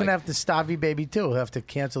together. But what's and, gonna like, have to stop you, baby? Too. He'll have to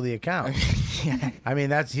cancel the account. I mean,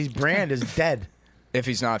 his brand is dead. if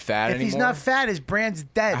he's not fat If anymore? he's not fat, his brand's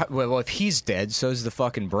dead. Well, if he's dead, so's the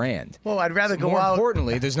fucking brand. Well, I'd rather go More out.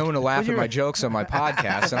 importantly, there's no one to laugh When at you're- my jokes on my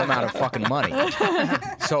podcast, and I'm out of fucking money.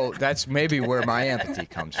 So that's maybe where my empathy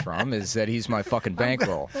comes from, is that he's my fucking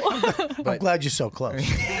bankroll. I'm glad you're so close.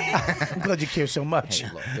 I'm glad you care so much. Hey,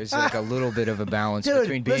 look, there's like a little bit of a balance Dude,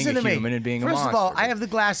 between being listen a to me. human and being a First monster. of all, I have the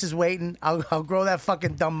glasses waiting. I'll grow that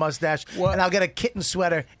fucking dumb mustache, and I'll get a kitten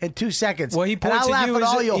sweater in 2 seconds. Well, he and points I'll at laugh you. at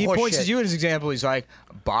all your He horse points shit. at you as an example. He's like,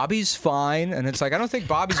 "Bobby's fine," and it's like, I don't think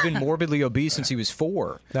Bobby's been morbidly obese since he was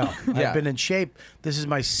 4. No, Yeah. I've been in shape. This is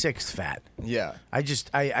my 6th fat. Yeah.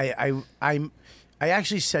 I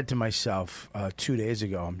actually said to myself 2 days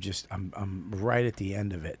ago, I'm right at the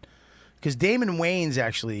end of it, because Damon Wayans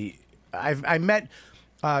actually, I met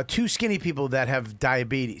 2 skinny people that have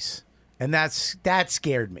diabetes, and that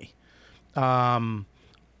scared me. There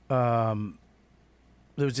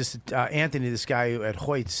was this Anthony, this guy at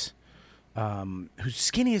Hoyt's, who's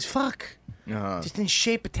skinny as fuck. Just in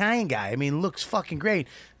shape Italian guy. I mean, looks fucking great.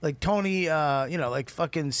 Like Tony, like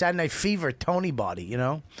fucking Saturday Night Fever, Tony body,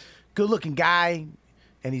 Good looking guy,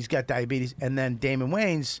 and he's got diabetes. And then Damon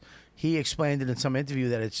Wayans, he explained it in some interview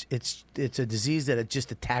that it's a disease that it just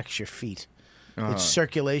attacks your feet. It's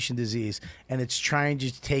circulation disease, and it's trying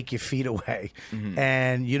to take your feet away.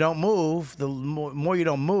 And you don't move. The more you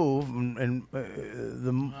don't move, and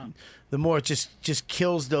the more it just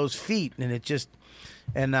kills those feet, and it just.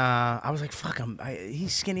 And I was like, "Fuck him!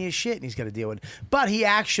 He's skinny as shit, and he's got to deal with it." But he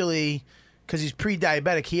actually, because he's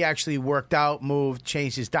pre-diabetic, he actually worked out, moved,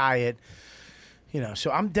 changed his diet.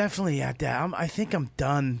 So I'm definitely at that. I think I'm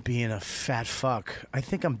done being a fat fuck. I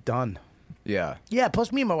think I'm done. Yeah. Yeah.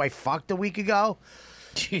 Plus, me and my wife fucked a week ago.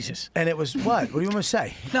 Jesus. And it was what? What do you want me to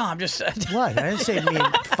say? No, I'm just. What? I didn't say me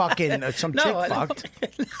and fucking some No, chick I know. fucked.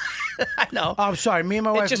 I know. Oh, I'm sorry. Me and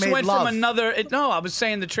my It wife just made went love. from another. No, I was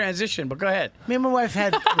saying the transition, but go ahead. Me and my wife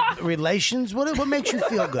had relations. What makes you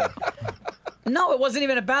feel good? No, it wasn't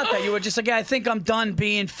even about that. You were just like, yeah, I think I'm done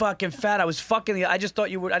being fucking fat. I was fucking. I just thought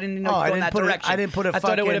you would. I didn't know Oh, you I were going didn't that put it- direction. I didn't put a I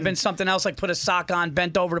thought it would have fucking- been something else, like put a sock on,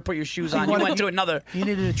 bent over to put your shoes on. You went to another. You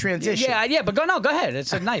needed a transition. Yeah, but go ahead.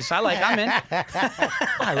 It's nice. I'm in.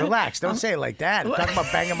 Relax. Don't say it like that. I'm talking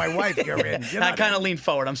about banging my wife. You're in. You're I not kind of in. leaned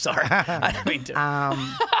forward. I'm sorry. I didn't mean to.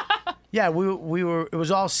 Yeah, we were. It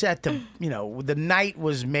was all set to. The night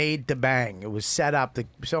was made to bang. It was set up.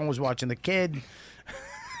 Someone was watching the kid.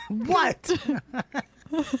 What?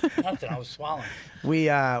 Nothing. I was swallowing. We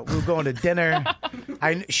were going to dinner.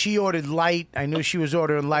 She ordered light. I knew she was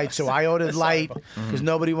ordering light, so I ordered light because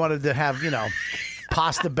nobody wanted to have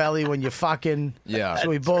pasta belly when you're fucking. Yeah. So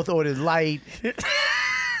we both ordered light.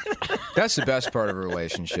 That's the best part of a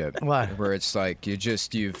relationship. What? Where it's like you've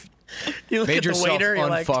You look made at the yourself waiter. You're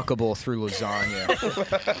like, unfuckable through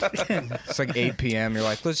lasagna. It's like 8 p.m. You're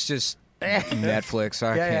like, let's just Netflix.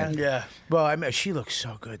 I can't. yeah. Well, she looks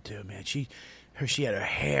so good too, man. She had her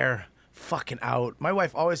hair fucking out. My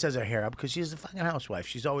wife always has her hair up because she's a fucking housewife.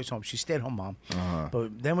 She's always home. She's a stay-at-home mom.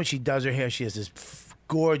 But then when she does her hair, she has this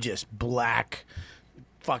gorgeous black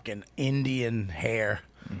fucking Indian hair.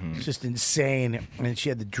 It's just insane. And she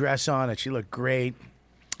had the dress on and she looked great.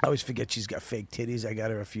 I always forget she's got fake titties. I got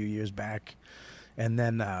her a few years back. And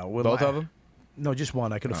then Both of them? No, just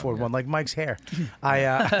one. I could afford okay. one, like Mike's hair.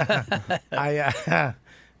 Yeah,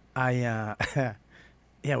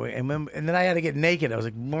 and then I had to get naked. I was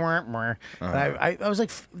like, mwah, mwah. And I was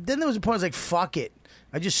like, then there was a point I was like, fuck it.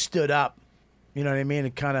 I just stood up. You know what I mean?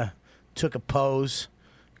 And kind of took a pose.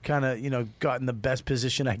 Kind of, got in the best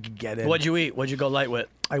position I could get in. What'd you eat? What'd you go light with?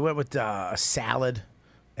 I went with a salad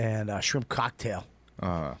and a shrimp cocktail.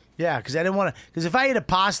 Uh-huh. Yeah, because I didn't want to. Because if I eat a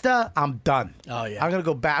pasta, I'm done. Oh, yeah. I'm gonna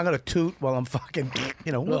go back. I'm gonna toot while I'm fucking.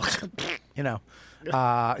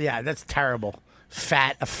 Yeah, that's terrible.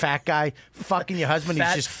 A fat guy fucking your husband.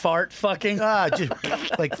 Fat He's just fart fucking.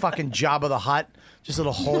 just like fucking Jabba the Hutt. Just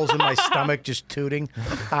little holes in my stomach, just tooting.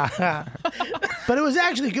 But it was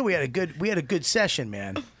actually good. We had a good session,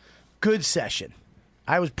 man. Good session.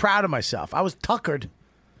 I was proud of myself. I was tuckered.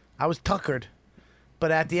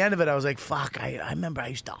 But at the end of it, I was like, fuck. I remember I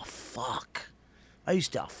used to fuck. I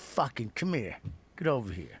used to fucking come here. Get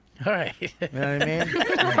over here. All right. You know what I mean?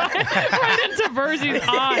 Right into Verzi's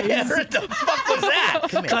eyes. What the fuck was that?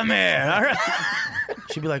 Come here. All right.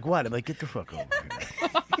 She'd be like, what? I'm like, get the fuck over here.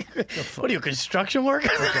 What are you, construction worker?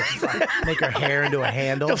 Make her hair into a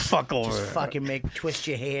handle. The fuck over. Just fucking twist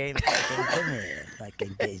your hair. And fucking come here.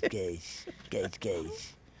 Fucking gaze.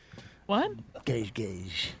 What?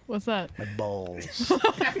 Gaze. What's that? My balls.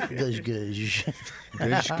 Gush. Gush,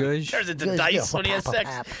 gush. Turns into Gush, dice yeah. when he has sex.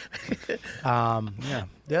 Yeah.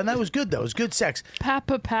 Yeah, that was good though. It was good sex.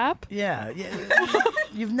 Pap? Yeah.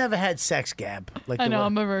 You've never had sex, Gab. Like I the know, one-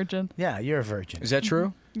 I'm a virgin. Yeah, you're a virgin. Is that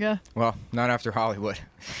true? Yeah. Well, not after Hollywood.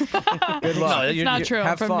 Good No, luck. It's not true. I'm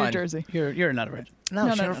have from New fun. Jersey. You're not a virgin. No,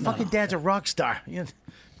 No, her no, fucking dad's a rock star. She's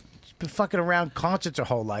been fucking around concerts her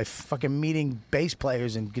whole life, fucking meeting bass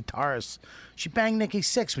players and guitarists. She banged Nikki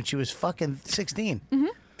Sixx when she was fucking 16.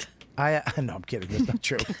 Mm-hmm. No, I'm kidding. That's not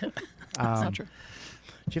true. It's not true.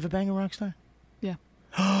 Did you ever bang a rock star? Yeah.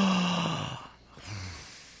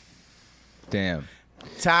 Damn.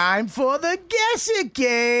 Time for the guess it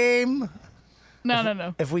game.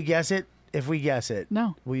 No. If we guess it,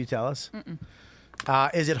 No. will you tell us?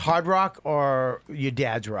 Is it hard rock or your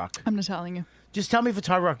dad's rock? I'm not telling you. Just tell me if it's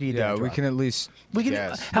hard rock or your Yeah, dad's we rock. can at least. We can.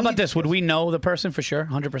 guess. How about this? Would we know the person for sure?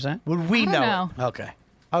 100%? Would we I don't know? know. Okay.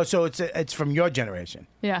 Oh, so it's from your generation.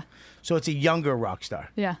 Yeah. So it's a younger rock star.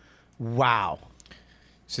 Yeah. Wow.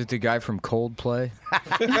 Is it the guy from Coldplay?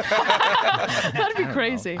 That'd be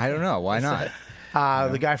crazy. I don't know. Why not?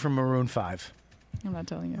 The guy from Maroon 5. I'm not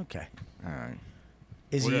telling you. Okay. All right.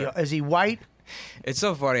 Is he white? It's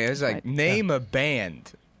so funny. It's like Right. name a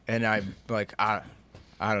band, and I'm like, I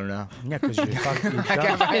don't know. Yeah, because you're fucking you're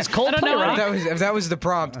dumb. Is I don't know Coldplay any. If that was the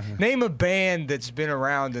prompt, name a band that's been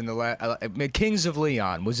around in the Kings of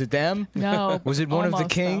Leon. Was it them? No. Was it one of the Almost,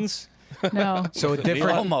 though. Kings? No. So a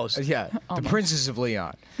different. Almost. Yeah, the Princes of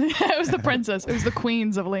Leon, It was the princess. It was the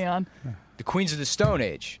queens of Leon. the Queens of the Stone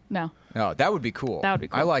Age. No. Oh, that would be cool. That would be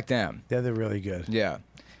cool. I like them. They're really good. Yeah,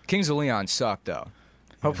 Kings of Leon suck though.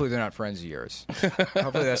 Hopefully they're not friends of yours.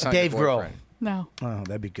 Hopefully that's not Dave your Grohl. boyfriend. No. Oh,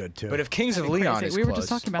 that'd be good too. But if Kings of That'd be Leon crazy. is We were close, just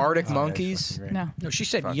talking about Arctic this. Monkeys. Great. No. No, she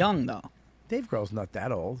said young, though. Dave Grohl's not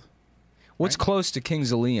that old. What's close to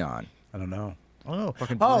Kings of Leon? I don't know. Oh,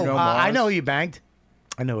 Fucking Bruno I Mars. know who you banged.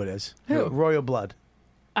 I know who it is. Who? Royal Blood.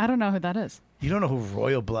 I don't know who that is. You don't know who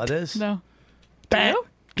Royal Blood is? No. Bat. You?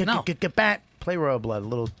 Get, No. get bat. Play Royal Blood a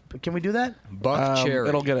little. Can we do that? Buck Cherry.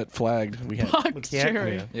 It'll get it flagged. We can't. Buck can't?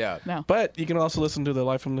 Cherry. Yeah. No. But you can also listen to the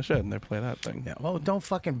Live from the Shed and they play that thing. Yeah. Well, don't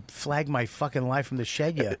fucking flag my fucking Live from the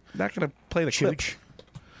Shed yet. Not gonna play the clip. Chooch.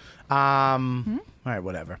 All right,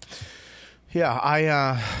 whatever. Yeah,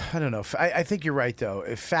 I don't know. I think you're right though.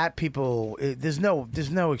 If fat people, there's no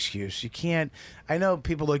excuse. You can't. I know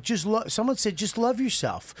people like someone said just love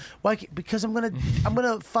yourself. Why? Because I'm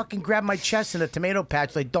gonna fucking grab my chest in a tomato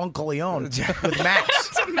patch like Don Corleone with Max.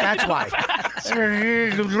 That's why.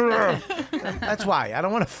 That's why. I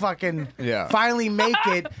don't want to fucking finally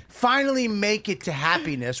make it to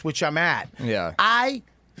happiness, which I'm at. Yeah. I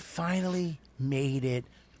finally made it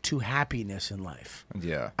to happiness in life.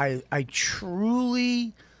 Yeah. I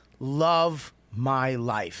truly love my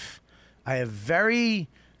life. I have very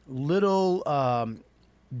little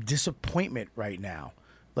disappointment right now.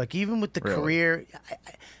 Like even with the career,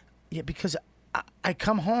 because I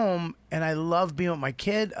come home and I love being with my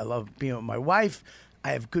kid. I love being with my wife.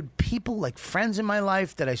 I have good people, like friends in my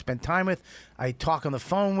life that I spend time with. I talk on the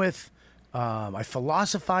phone with. I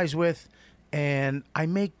philosophize with, and I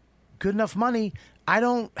make good enough money. I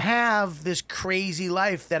don't have this crazy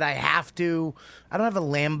life that I have to. I don't have a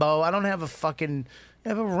Lambo. I don't have a fucking. I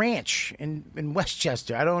have a ranch in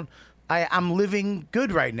Westchester. I'm living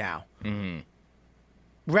good right now. Mm-hmm.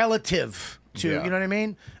 Relative to, you know what I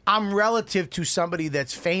mean? I'm relative to somebody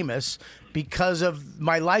that's famous because of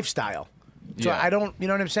my lifestyle. So I don't, you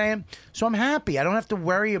know what I'm saying? So I'm happy. I don't have to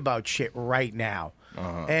worry about shit right now.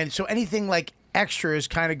 And so anything like extra is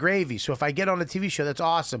kind of gravy. So if I get on a TV show, that's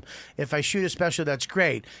awesome. If I shoot a special, that's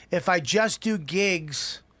great. If I just do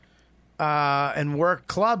gigs and work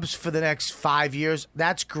clubs for the next 5 years,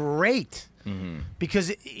 that's great.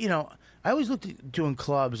 Because, you know, I always looked at doing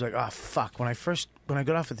clubs like, oh, fuck. When I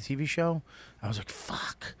got off of the TV show, I was like,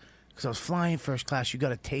 fuck. Because I was flying first class. You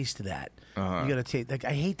got a taste of that. You got to taste. Like,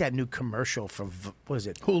 I hate that new commercial from, what is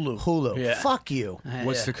it? Hulu. Yeah. Fuck you.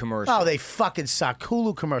 What's the commercial? Oh, they fucking suck.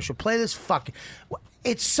 Hulu commercial. Play this fucking.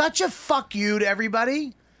 It's such a fuck you to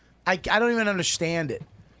everybody. I don't even understand it.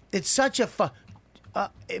 It's such a fuck.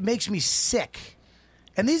 It makes me sick.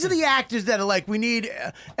 And these are the actors that are like, we need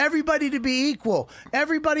everybody to be equal.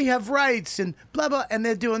 Everybody have rights and blah, blah. And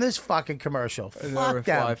they're doing this fucking commercial. Fuck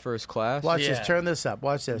them. Fly first class. Watch this. Turn this up.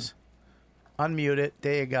 Watch this. Unmute it.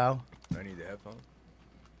 There you go. I need the headphones.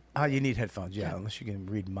 Oh, you need headphones, yeah, unless you can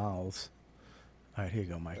read mouths. All right, here you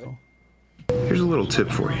go, Michael. Here's a little tip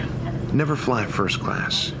for you. Never fly first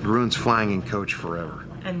class. It ruins flying in coach forever.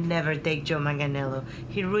 And never take Joe Manganiello.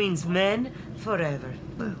 He ruins men forever.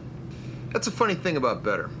 Well, that's a funny thing about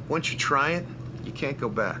Better. Once you try it, you can't go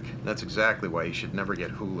back. That's exactly why you should never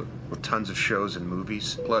get Hulu. With tons of shows and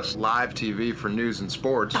movies, plus live TV for news and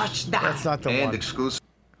sports. Touch that. That's not the one. And exclusive.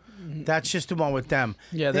 That's just the one with them.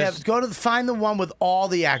 Yeah, they have, find the one with all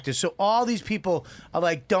the actors. So all these people are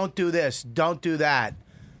like, don't do this, don't do that,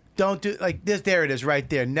 don't do like this. There it is, right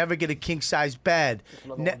there. Never get a king size bed.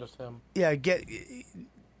 Yeah,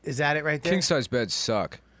 is that it right there? King size beds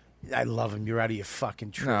suck. I love him. You're out of your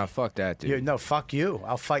fucking tree. Nah, fuck that, dude. No, fuck you.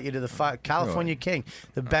 I'll fight you to the California King.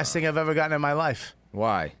 The best thing I've ever gotten in my life.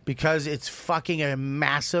 Why? Because it's fucking a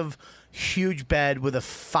massive, huge bed with a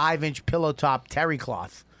 5-inch pillow top terry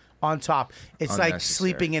cloth on top. It's like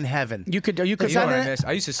sleeping in heaven. You could. You know what I miss?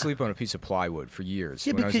 I used to sleep on a piece of plywood for years.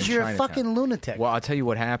 Yeah, when I was because in you're a Chinatown. fucking lunatic. Well, I'll tell you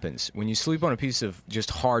what happens when you sleep on a piece of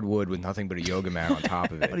just hardwood with nothing but a yoga mat on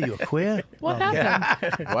top of it. What are you, a queer? What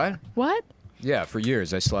happened? What? What? Yeah, for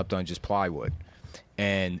years I slept on just plywood.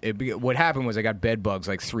 And what happened was I got bed bugs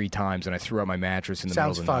like 3 times, and I threw out my mattress in the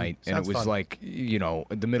middle of the night. And it was like, you know,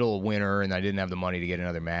 in the middle of winter, and I didn't have the money to get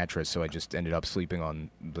another mattress, so I just ended up sleeping on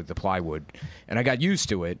the plywood. And I got used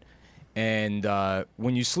to it. And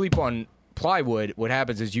when you sleep on plywood, what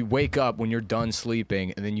happens is you wake up when you're done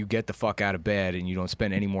sleeping, and then you get the fuck out of bed, and you don't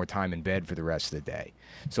spend any more time in bed for the rest of the day.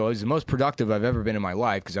 So it was the most productive I've ever been in my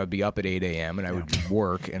life, because I would be up at 8 a.m. and I would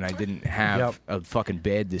work, and I didn't have a fucking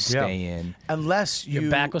bed to stay in. Unless your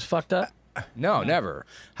back was fucked up? No, never.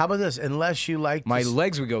 How about this? Unless you like my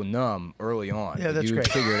legs would go numb early on. Yeah, that's you great.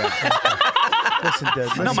 would figure it out. Listen,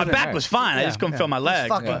 dude. No, my back was fine. I just couldn't feel my legs.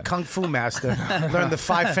 Fucking kung fu master. Learned the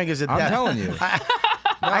 5 fingers of death. I'm telling you.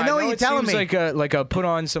 I know what you're telling me. It seems like a put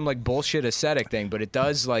on some like bullshit ascetic thing, but it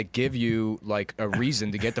does like give you like a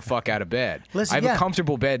reason to get the fuck out of bed. Listen, I have a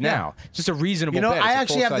comfortable bed now. It's just a reasonable bed. You know, It's I a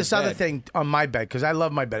actually have full-size this other bed. thing on my bed because I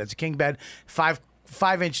love my bed. It's a king bed, 5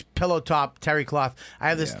 5-inch pillow top terry cloth. I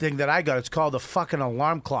have this thing that I got. It's called a fucking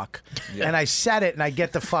alarm clock, and I set it and I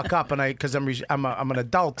get the fuck up, and because I'm an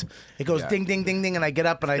adult. It goes ding ding ding ding, and I get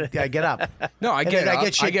up and I get up. No, I And get then up. I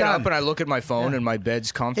get shit done. up and I look at my phone, and my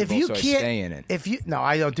bed's comfortable, so I stay in it. No,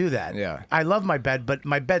 I don't do that. Yeah. I love my bed, but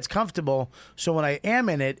my bed's comfortable. So when I am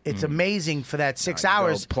in it, it's amazing for that 6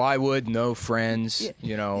 hours. Plywood, no friends.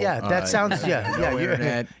 You know. Yeah, that sounds. No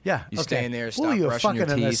internet. Yeah, You okay. stay in there. Who Stop are you, brushing your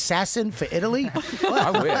fucking an teeth. assassin for Italy?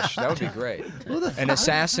 I wish that would be great. An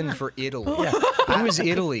assassin for Italy. Who is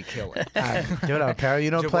Italy killing? Perry,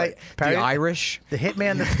 you don't play Perry, the Irish. The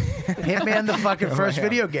Hitman, the fucking first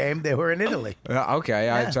video game. They were in Italy. Okay,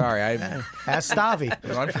 I'm sorry. Ask Stavi.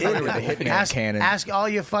 I'm unfamiliar with the Hitman canon. Ask all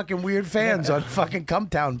your fucking weird fans on fucking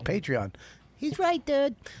Cumtown Patreon. He's right,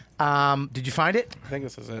 dude. Did you find it? I think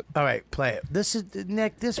this is it. All right, play it. This is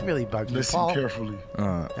Nick. This really bugs me. Listen Paul. carefully.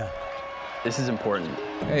 This is important.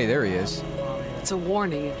 Hey, there he is. It's a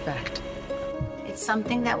warning, in fact. It's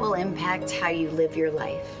something that will impact how you live your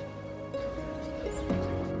life.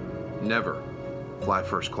 Never fly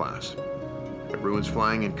first class. It ruins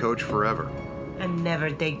flying and coach forever. And never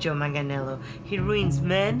take Joe Manganiello. He ruins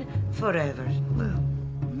men forever.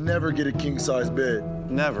 Never get a king-size bed.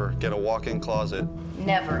 Never get a walk-in closet.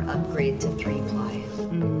 Never upgrade to 3-ply.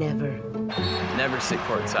 Never. Never sit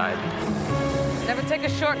courtside. Never take a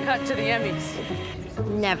shortcut to the Emmys.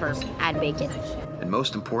 Never add bacon. And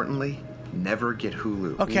most importantly, never get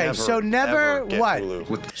Hulu. Okay, so never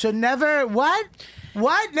what? So never what?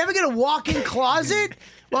 What? Never get a walk-in closet?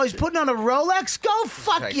 Well, he's putting on a Rolex? Go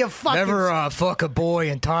fuck your fucking... Never fuck a boy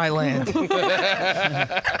in Thailand.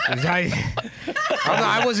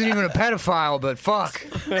 I wasn't even a pedophile, but fuck.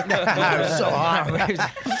 That was so hard.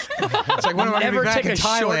 It's like, when am I gonna Never be back take in a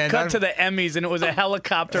Thailand? shortcut to the Emmys, and it was a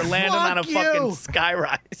helicopter landing on a Fuck fucking you.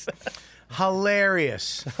 skyrise.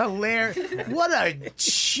 Hilarious. What a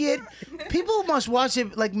shit. People must watch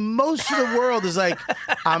it. Like, most of the world is like,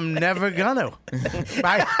 I'm never gonna.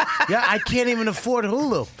 Right? Yeah, I can't even afford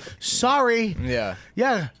Hulu. Sorry. Yeah.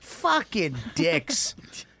 Yeah. Fucking dicks.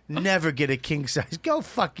 Never get a king size. Go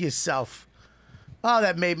fuck yourself. Oh,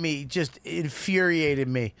 that made me just infuriated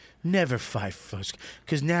me. Never fight first.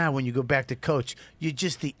 Because now when you go back to coach, you're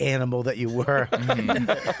just the animal that you were.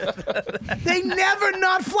 They never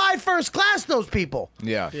not fly first class, those people.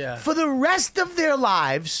 Yeah. For the rest of their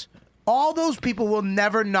lives, all those people will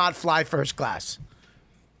never not fly first class.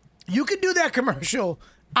 You could do that commercial.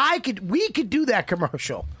 We could do that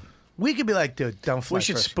commercial. We could be like, dude, don't fly We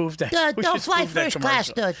should first. spoof that. Dude, we don't should fly spoof that first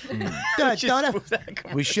class, commercial. dude. We Dude, should don't. spoof that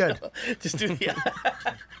commercial. We should. Just do the.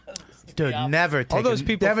 Dude, never take those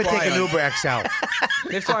people never fly take an on- Uber XL.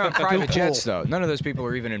 They fly on private Do jets, pool. though. None of those people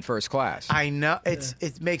are even in first class. I know it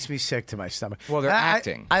makes me sick to my stomach. Well, they're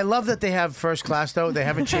acting. I love that they have first class though. They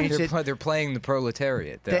haven't changed it. They're playing the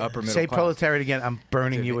proletariat, the upper middle say class. proletariat again. I'm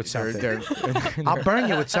burning you with something. I'll burn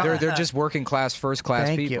you with something. They're just working class, first class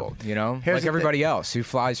Thank you. people. You know, Here's like the everybody else who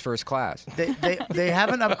flies first class. They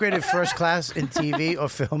haven't upgraded first class in TV or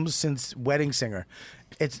films since Wedding Singer.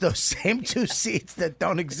 It's those same two seats that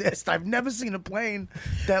don't exist. I've never seen a plane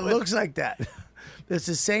that looks like that. It's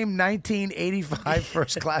the same 1985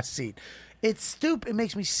 first class seat. It's stupid. It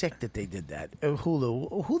makes me sick that they did that.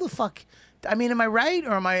 Hulu. Who the fuck? I mean, am I right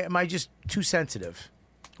or am I just too sensitive?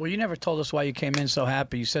 Well, you never told us why you came in so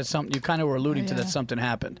happy. You said something. You kind of were alluding to that something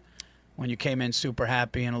happened when you came in super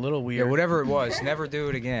happy and a little weird. Yeah, whatever it was, never do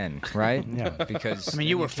it again, right? Yeah. Because I mean,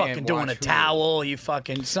 you were can't fucking doing a watch Hulu. towel. You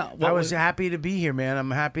fucking. I was happy to be here, man.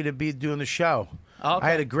 I'm happy to be doing the show. Okay.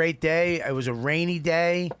 I had a great day. It was a rainy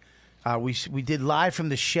day. We did live from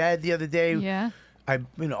the shed the other day. Yeah.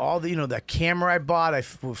 That camera I bought, I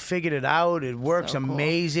figured it out. It works So cool.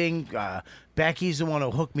 amazing. Becky's the one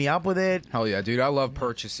who hooked me up with it. Hell yeah, dude! I love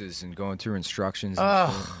purchases and going through instructions. And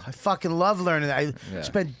Oh, I fucking love learning that. I Yeah.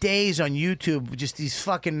 spent days on YouTube with just these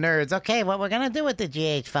fucking nerds. Okay, what we're going to do with the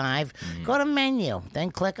GH5, go to menu,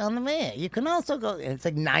 then click on the menu. You can also go, it's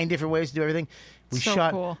like 9 different ways to do everything. We So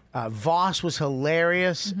shot, cool. Voss was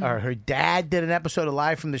hilarious. Her dad did an episode of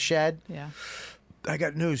Live from the Shed. Yeah. I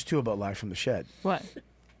got news, too, about Live from the Shed. What?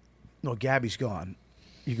 No, Gabby's gone.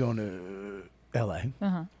 You're going to L.A.,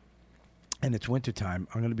 Uh-huh. and it's wintertime.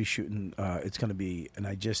 I'm going to be shooting. It's going to be, and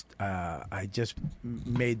I just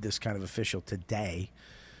made this kind of official today.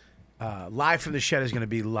 Live from the Shed is going to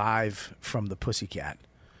be live from the Pussycat.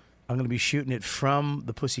 I'm going to be shooting it from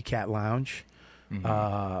the Pussycat Lounge.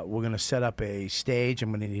 We're going to set up a stage. I'm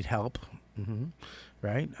going to need help,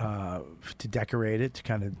 right, to decorate it, to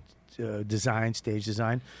kind of stage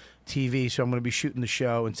design, TV. So I'm going to be shooting the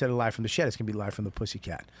show instead of Live from the Shed. It's going to be Live from the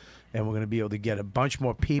Pussycat. and we're going to be able to get a bunch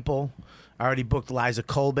more people. I already booked Liza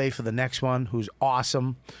Kolbe for the next one, who's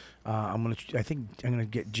awesome. I think I'm gonna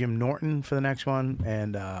get Jim Norton for the next one,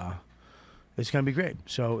 and it's gonna be great.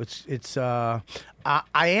 So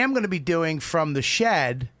I am gonna be doing from the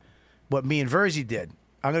shed what me and Verzi did.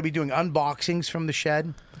 I'm gonna be doing unboxings from the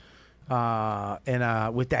shed,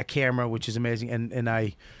 and with that camera, which is amazing. And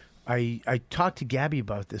I talked to Gabby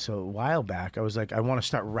about this a while back. I was like, I want to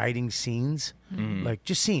start writing scenes, like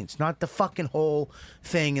just scenes, not the fucking whole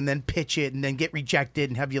thing, and then pitch it and then get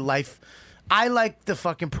rejected and have your life. I like the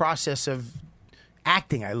fucking process of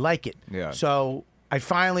acting. I like it. Yeah. So I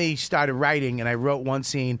finally started writing, and I wrote one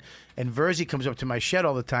scene. And Verzi comes up to my shed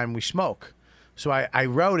all the time. And we smoke. So I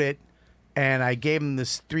wrote it, and I gave him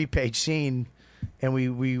this 3-page scene, and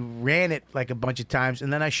we ran it like a bunch of times,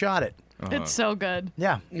 and then I shot it. It's so good.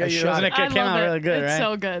 Yeah, Yeah, I shot it. I came love out it. really good, It's right?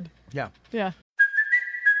 so good. Yeah. Yeah.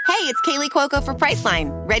 Hey, it's Kaylee Cuoco for Priceline.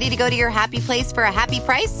 Ready to go to your happy place for a happy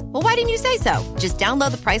price? Well, why didn't you say so? Just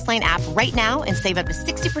download the Priceline app right now and save up to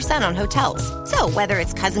 60% on hotels. So whether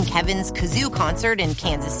it's Cousin Kevin's Kazoo Concert in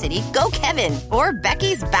Kansas City, go Kevin, or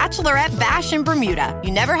Becky's Bachelorette Bash in Bermuda,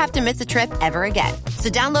 you never have to miss a trip ever again. So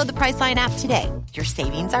download the Priceline app today. Your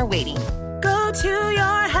savings are waiting. Go to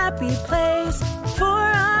your happy place for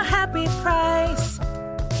a happy price.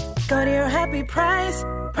 Go to your happy price,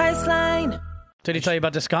 Priceline. Did he tell you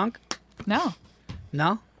about the skunk? No.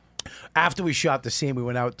 No? After we shot the scene, we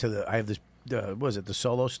went out to I have this, what was it, the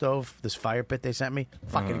Solo Stove, this fire pit they sent me?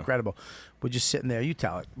 Fucking incredible. We're just sitting there. You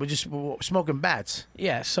tell it. We're smoking bats.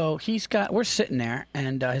 Yeah, so we're sitting there,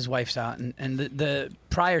 and his wife's out, and the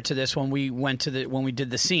prior to this, when we did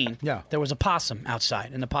the scene, there was a possum outside,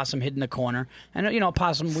 and the possum hid in the corner, and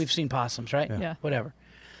possum, we've seen possums, right? Yeah. Whatever.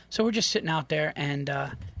 So we're just sitting out there, and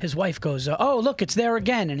his wife goes, "Oh, look, it's there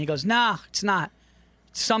again," and he goes, "Nah, it's not.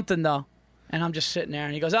 It's something though," and I'm just sitting there,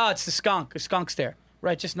 and he goes, "Oh, it's the skunk. The skunk's there,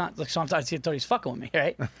 right? Just not like sometimes he thought he's fucking with me,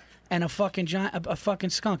 right?" And a fucking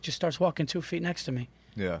skunk just starts walking 2 feet next to me.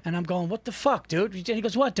 Yeah. And I'm going, what the fuck, dude? And he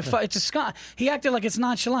goes, what the fuck? It's a skunk. He acted like it's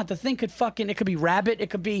nonchalant. The thing it could be rabbit.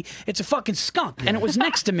 It's a fucking skunk. And it was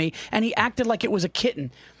next to me, and he acted like it was a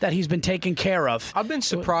kitten that he's been taking care of. I've been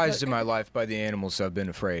surprised in my life by the animals I've been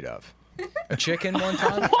afraid of. A chicken one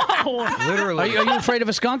time. Whoa! Literally. Are you afraid of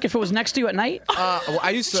a skunk if it was next to you at night? Well,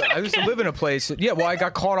 I used to live in a place. I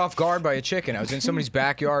got caught off guard by a chicken. I was in somebody's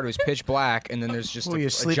backyard. It was pitch black, and then there's just a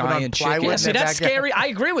giant chicken. Yeah, see, that's scary. I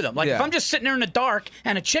agree with him. Like, Yeah. if I'm just sitting there in the dark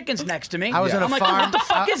and a chicken's next to me, I was in a I'm like, farm. what the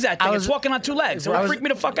fuck is that thing? It's walking on 2 legs. It would freak me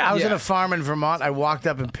the fuck out. I was in a farm in Vermont. I walked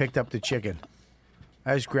up and picked up the chicken.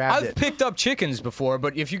 I just grabbed I've it. picked up chickens before,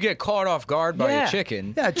 but if you get caught off guard by a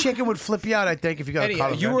chicken, Yeah, a chicken would flip you out, I think, if you got Eddie,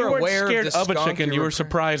 caught off you guard. were aware scared of the of a skunk, chicken. You were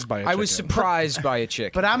surprised by a I chicken. was surprised by a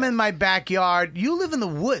chicken. But I'm in my backyard. You live in the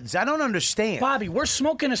woods. I don't understand. Bobby, we're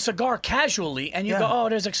smoking a cigar casually, and you go, "Oh,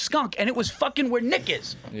 there's a skunk," and it was fucking where Nick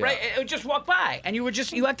is, Yeah. right? It would just walk by, and you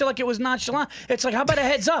acted like it was nonchalant. It's like, how about a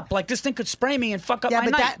heads up? Like, this thing could spray me and fuck up my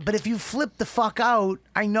night. But if you flip the fuck out,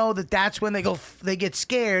 I know that's when they get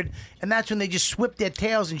scared, and that's when they just whip their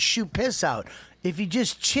tails and shoot piss out. If you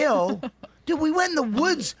just chill, dude, we went in the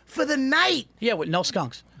woods for the night. Yeah, with no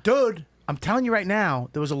skunks. Dude, I'm telling you right now,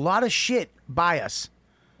 there was a lot of shit by us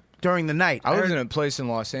during the night. I lived in a place in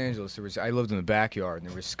Los Angeles. I lived in the backyard, and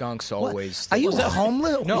there were skunks always. Are you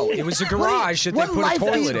homeless? No, it was a garage that they put a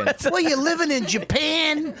toilet in. Well, you're living in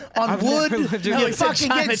Japan on I've wood. never lived in- You're It's in fucking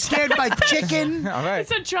getting scared by chicken. All right.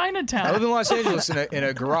 It's a Chinatown. I live in Los Angeles in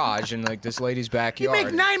a garage in like this lady's You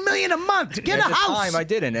backyard. make $9 million a month. Get At a the house. time, I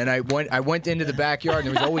didn't, and I went into the backyard,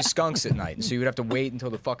 and there was always skunks at night, and so you would have to wait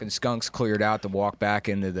until the fucking skunks cleared out to walk back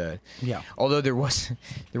into the. Yeah. Although there was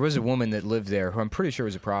a woman that lived there who I'm pretty sure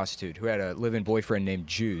was a prostitute who had a live-in boyfriend named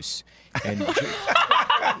Juice, and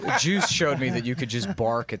Juice showed me that you could just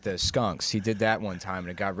bark at the skunks. He did that one time, and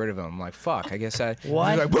it got rid of them. I'm like, fuck. I guess I.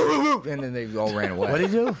 What? He was like, woo, woo, woo, and then they all ran away. What'd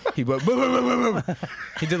he do? He went. Woo, woo, woo, woo, woo.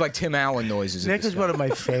 He did like Tim Allen noises. at Nick the is one of my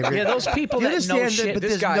favorites. Yeah, those people You that know understand shit. but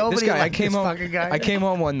This there's guy, nobody I like came this home. fucking guy. I came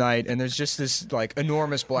home one night, and there's just this like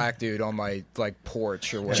enormous black dude on my like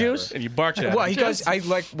porch or whatever. Juice? And you barked at Well, him. he goes.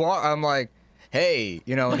 I'm like, hey,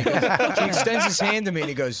 and he extends his hand to me, and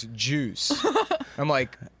he goes, Juice. I'm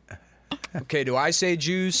like, okay, do I say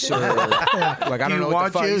Juice or like I Do don't you know what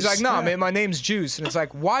want the fuck? He's juice? like, no, man, my name's Juice, and it's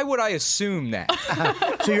like, why would I assume that?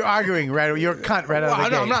 So you're arguing, right? You're a cunt right out of the Well,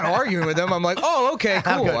 gate. I'm not arguing with him. I'm like, oh, okay,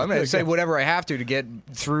 cool. Good, I'm going to good, say good. whatever I have to get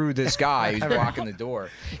through this guy who's blocking the door.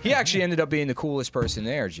 He actually ended up being the coolest person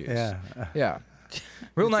there, Juice. Yeah. Yeah.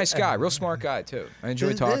 Real nice guy, real smart guy too. I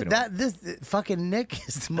enjoy talking to him. This fucking Nick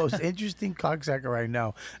is the most interesting cocksucker I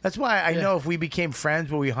know. That's why I know if we became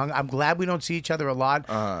friends when we hung, I'm glad we don't see each other a lot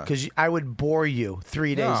because I would bore you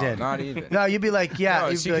 3 days in. Not even. No, you'd be like, yeah. No,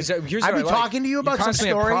 you'd see, be like, 'cause here's I'd what be I like. talking to you about You some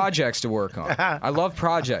constantly story. have projects to work on. I love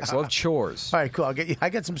projects. I love chores. All right, cool. I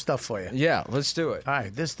got some stuff for you. Yeah, let's do it. All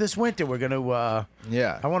right, this winter we're gonna.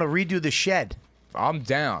 I want to redo the shed. I'm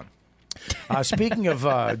down. Speaking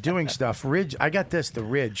of doing stuff, Ridge. I got this. The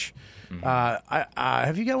Ridge.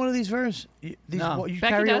 Have you got one of these, Vers? No. You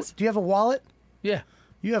Becky does. Do you have a wallet? Yeah.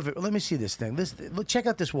 You have. Let me see this thing. Check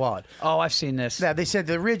out this wallet. Oh, I've seen this. Yeah, they said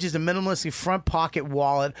the Ridge is a minimalistic front pocket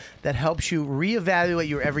wallet that helps you reevaluate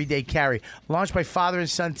your everyday carry. Launched by father and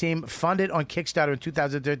son team, funded on Kickstarter in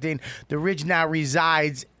 2013, the Ridge now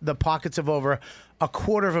resides the pockets of over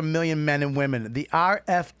 250,000 men and women. The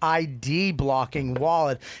RFID blocking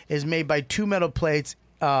wallet is made by 2 metal plates,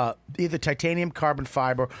 either titanium, carbon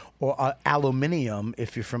fiber, or aluminium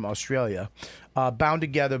if you're from Australia, bound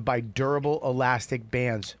together by durable elastic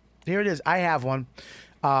bands. Here it is. I have one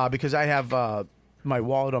because I have my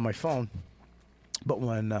wallet on my phone. But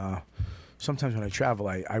sometimes when I travel,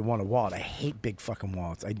 I want a wallet. I hate big fucking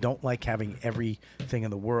wallets. I don't like having everything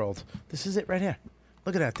in the world. This is it right here.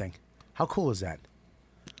 Look at that thing. How cool is that?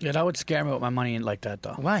 Yeah, that would scare me with my money in like that,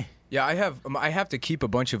 though. Why? Yeah, I have to keep a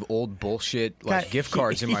bunch of old bullshit like God, gift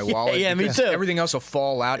cards in my wallet. Yeah, me because too. Everything else will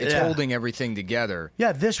fall out. It's Yeah. holding everything together.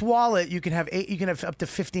 Yeah, this wallet you can have up to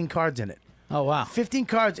 15 cards in it. Oh wow, 15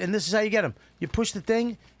 cards, and this is how you get them. You push the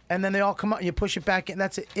thing, and then they all come out. And you push it back in.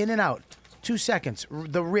 That's it, in and out. 2 seconds.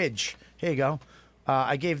 The Ridge. Here you go.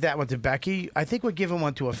 I gave that one to Becky. I think we're giving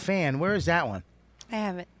one to a fan. Where is that one? I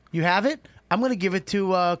have it. You have it? I'm going to give it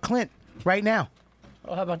to Clint right now.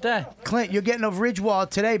 Oh, how about that? Clint, you're getting a Ridge wallet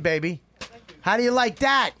today, baby. How do you like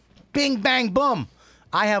that? Bing, bang, boom.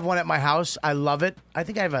 I have one at my house. I love it. I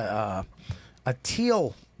think I have a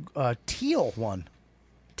teal one.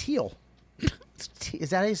 Teal. Is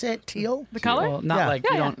that how you say it? Teal? The color? Well, not like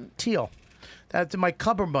you don't. Teal. That's my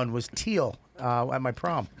cupboard one was teal at my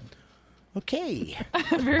prom. Okay.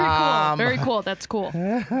 Very cool. Very cool. That's cool.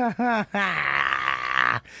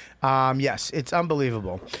 Yes, it's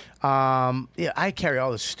unbelievable. Yeah, I carry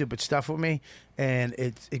all this stupid stuff with me, and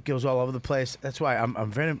it goes all over the place. That's why I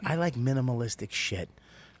like minimalistic shit.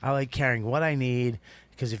 I like carrying what I need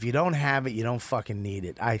because if you don't have it, you don't fucking need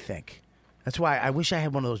it. I think. That's why I wish I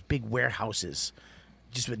had one of those big warehouses,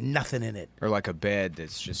 just with nothing in it. Or like a bed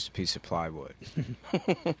that's just a piece of plywood.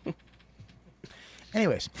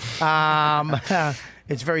 Anyways,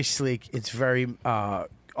 it's very sleek. It's very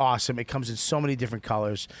awesome. It comes in so many different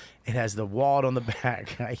colors. It has the wallet on the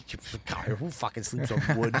back. God, who fucking sleeps on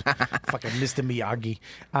wood? Fucking Mr. Miyagi.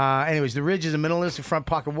 Anyways, the Ridge is a minimalistic front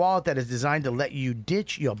pocket wallet that is designed to let you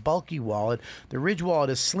ditch your bulky wallet. The Ridge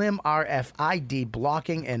wallet is slim RFID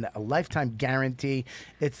blocking and a lifetime guarantee.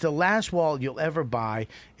 It's the last wallet you'll ever buy.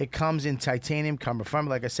 It comes in titanium, carbon fiber,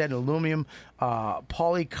 like I said, aluminum,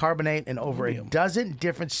 polycarbonate, and over a dozen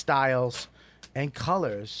different styles and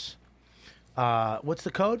colors. What's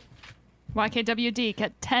the code? YKWD.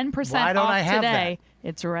 Get 10% Why don't off I have today.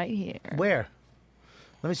 It's right here. Where?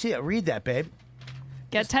 Let me see it. Read that, babe.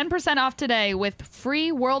 Get 10% off today with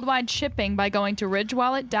free worldwide shipping by going to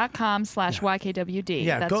ridgewallet.com/YKWD.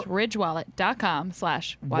 Yeah, That's go-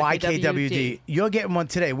 ridgewallet.com/YKWD. YKWD. You're getting one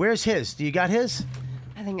today. Where's his? Do you got his?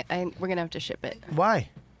 I think we're gonna have to ship it Why?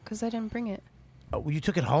 because I didn't bring it. Oh, you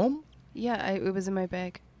took it home? Yeah, it was in my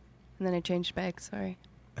bag, and then I changed bags. Sorry.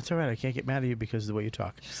 That's all right. I can't get mad at you because of the way you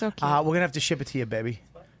talk. So cute. We're gonna have to ship it to you, baby.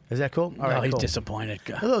 Is that cool? All No, right, he's cool. disappointed.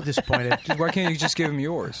 A little disappointed. Why can't you just give them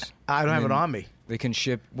yours? I don't have it on me. They can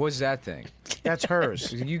ship. What's that thing? That's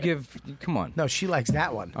hers. You give. Come on. No, she likes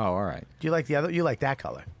that one. Oh, all right. Do you like the other? You like that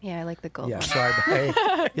color? Yeah, I like the gold. Yeah, one. sorry. But hey,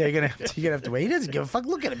 yeah, you're gonna have to wait. He doesn't give a fuck.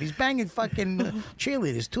 Look at him. He's banging fucking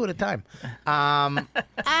cheerleaders 2 at a time.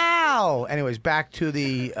 Ow. Anyways, back to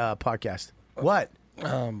the podcast. What?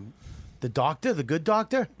 The doctor, the good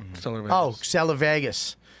doctor. Stellar Vegas. Oh, Stellar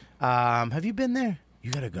Vegas. Have you been there?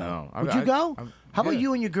 You gotta go. No, Would you go? How about yeah.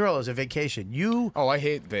 you and your girl as a vacation? You. Oh, I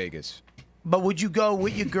hate Vegas. But would you go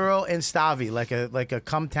with your girl and Stavi, like a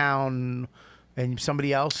come town, and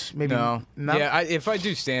somebody else? Maybe No. No? Yeah, if I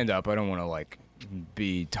do stand up, I don't want to like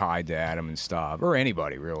be tied to Adam and Stav or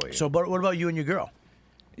anybody really. So, but what about you and your girl?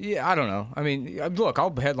 Yeah, I don't know. I mean, look,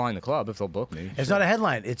 I'll headline the club if they'll book me. It's not a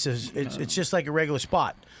headline. It's just like a regular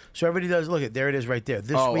spot. So everybody does look at there. It is right there.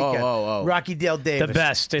 This weekend, Rocky Dale Davis, The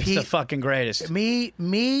best. It's the fucking greatest. Me,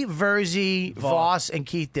 Verzi, Voss, and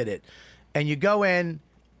Keith did it. And you go in,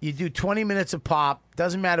 you do 20 minutes of pop.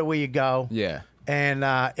 Doesn't matter where you go. Yeah. And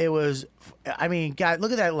it was, I mean, God,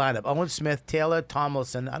 look at that lineup. Owen Smith, Taylor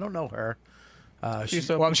Tomlinson. I don't know her.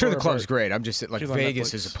 Well, I'm sure the club's great. I'm just like She's on Vegas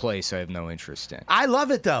Netflix. is a place I have no interest in. I love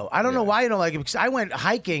it though. I don't know why you don't like it because I went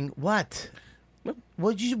hiking. What?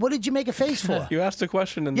 What did you make a face for? You asked a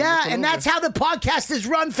question and Yeah, and that's how the podcast is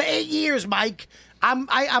run for 8 years, Mike. I'm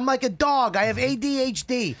like a dog. I have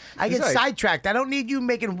ADHD. I get It's like- sidetracked. I don't need you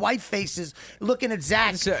making white faces looking at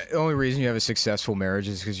Zach. It's the only reason you have a successful marriage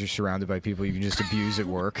is because you're surrounded by people you can just abuse at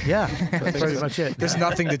work. Yeah, that's pretty much it. There's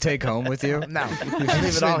nothing to take home with you. No, I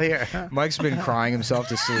leave it all here. Mike's been crying himself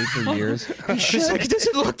to sleep for years. should. It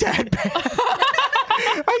doesn't look that bad.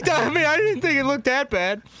 I didn't think it looked that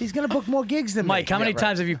bad. He's gonna book more gigs than Mike, me. how many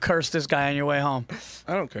times have you cursed this guy on your way home?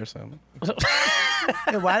 I don't curse him.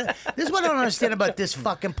 Yeah, what? This is what I don't understand about this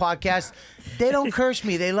fucking podcast. They don't curse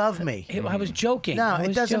me. They love me. I was joking. No, I it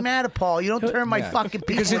was doesn't joking. matter, Paul. You don't turn my Yeah. fucking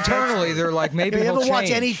people. Because internally they're like, maybe You he'll ever watch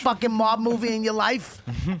change. any fucking mob movie in your life?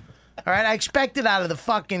 All right, I expect it out of the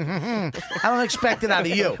fucking. I don't expect it out of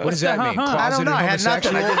you. What does that mean? I don't know. I had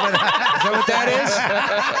nothing. I just went, Is that what that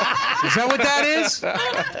is? Is that what that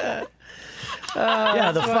is?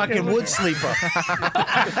 yeah, the fucking wood sleeper.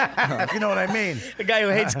 If you know what I mean. The guy who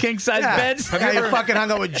hates king size Yeah. beds. The guy who fucking hung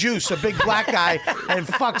out with Juice, a big black guy, and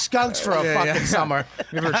fucked skunks for a fucking summer.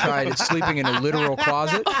 You ever tried sleeping in a literal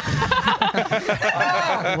closet?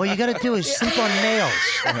 What you got to do is sleep on nails.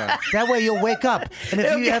 That way you'll wake up. And if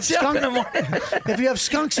It'll you get have you up in the if you have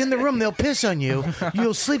skunks in the room, they'll piss on you.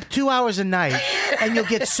 You'll sleep 2 hours a night, and you'll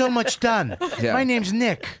get so much done. Yeah. My name's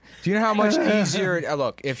Nick. Do you know how much easier?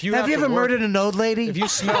 Look, if you Have you to ever work- murdered an old lady? If you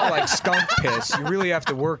smell like skunk piss, you really have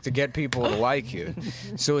to work to get people to like you.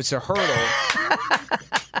 So it's a hurdle.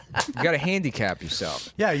 You got to handicap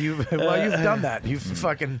yourself. Yeah, you've done that. You've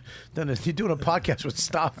fucking done it. You're doing a podcast with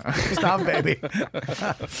Stuff, baby.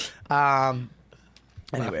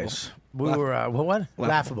 Anyways, we were what?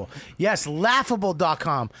 Laughable. Yes,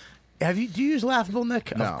 laughable.com. Do you use Laughable,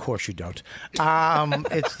 Nick? No. Of course you don't.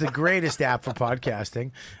 It's the greatest app for podcasting.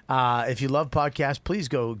 If you love podcasts, please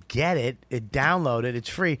go get it. Download it. It's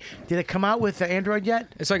free. Did it come out with Android yet?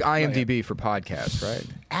 It's like IMDb for podcasts, right?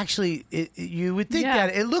 Actually, you would think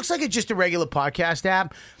that it looks like it's just a regular podcast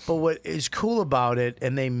app, but what is cool about it,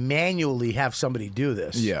 and they manually have somebody do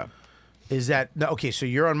this. Yeah. Is that okay? So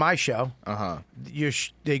you're on my show.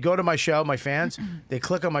 They go to my show, my fans. They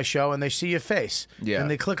click on my show and they see your face. Yeah. And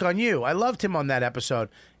they click on you. I loved him on that episode.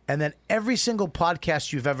 And then every single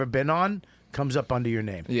podcast you've ever been on comes up under your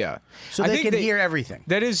name. Yeah. So I they think can hear everything.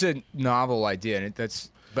 That is a novel idea, and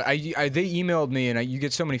But they emailed me, and you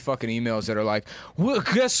get so many fucking emails that are like, well,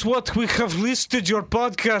 guess what? We have listed your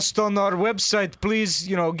podcast on our website. Please,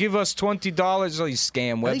 give us $20. All these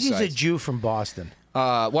scam websites. I think he's a Jew from Boston.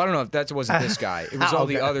 Well, I don't know if that wasn't this guy. It was all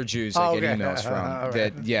the Okay. other Jews I get Okay. emails from. All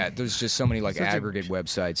That right. there's just so many like Such a- aggregate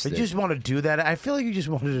websites. You that, just want to do that. I feel like you just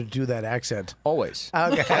wanted to do that accent. Always.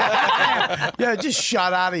 Okay. Yeah, just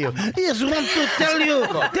shot out of you. I just want to tell you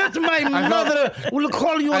that my mother will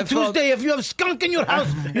call you on Tuesday if you have skunk in your house.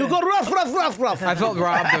 You go rough, rough, rough, rough. I felt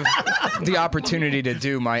robbed of the opportunity to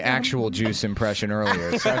do my actual Juice impression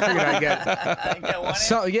earlier, so I figured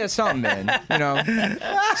I'd get something in,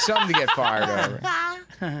 something to get fired over.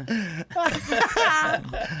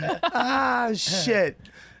 Shit.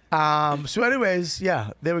 So anyways,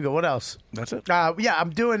 yeah, there we go. What else? That's it. Yeah,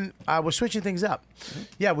 I'm doing, we're switching things up.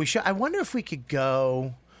 Yeah, we should. I wonder if we could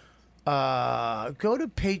go to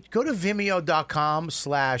vimeo.com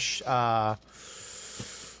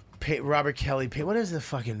 / Robert Kelly. What is the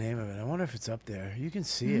fucking name of it? I wonder if it's up there. You can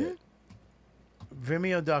see it.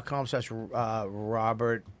 Vimeo.com /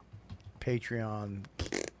 Robert Patreon.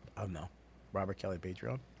 Oh no. Robert Kelly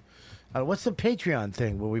Patreon. What's the Patreon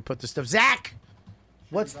thing where we put the stuff? Zach!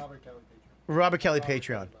 What's Robert Kelly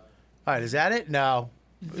Patreon? All right, is that it? No.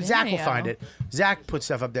 Zach will find it. Zach puts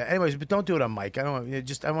stuff up there. Anyways, but don't do it on Mike. I want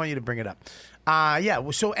you to bring it up.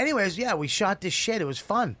 Yeah. So anyways, yeah, we shot this shit. It was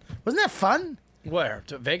fun. Wasn't that fun? Where?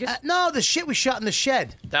 To Vegas? No, the shit we shot in the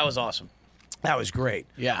shed. That was awesome. That was great.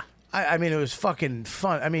 Yeah. I mean, it was fucking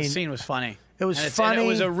fun. I mean, The scene was funny. It was And funny. And it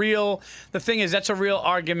was a real. The thing is, that's a real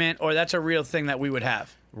argument, or that's a real thing that we would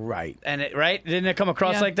have. Right. And didn't it come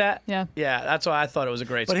across Yeah. like that? Yeah. Yeah. That's why I thought it was a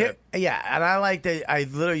great But here, script. yeah, and I like that. I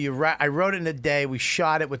wrote it in a day. We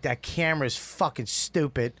shot it with that camera. Is fucking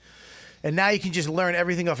stupid. And now you can just learn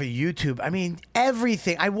everything off of YouTube. I mean,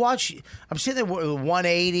 everything. I'm sitting there with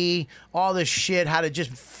 180, all this shit, how to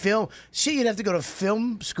just film. See, you'd have to go to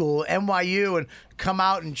film school, NYU, and come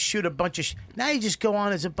out and shoot a bunch of now you just go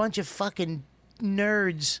on as a bunch of fucking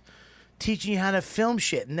nerds teaching you how to film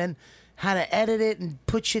shit. And then how to edit it and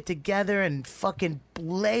put shit together and fucking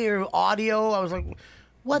layer audio. I was like,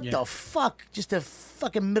 What the fuck? Just a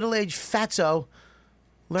fucking middle-aged fatso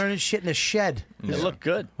learning shit in a shed. It looked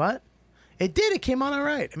good. What? It did. It came on all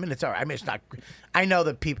right. I mean, it's all right. I mean, it's not. I know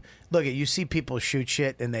that people look at you see people shoot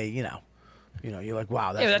shit and they, you're like,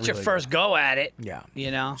 wow, that's That's really your first go at it. Yeah.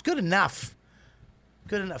 It's good enough.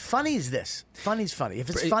 Good enough. Funny is this. Funny's funny. If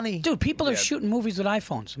it's funny, dude, people are shooting movies with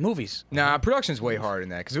iPhones. Movies. Nah, production's way harder than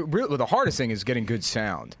that because the hardest thing is getting good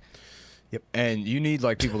sound. Yep. And you need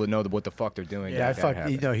like people to know what the fuck they're doing. Yeah, I to have fucked.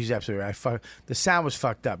 it. He's absolutely right. The sound was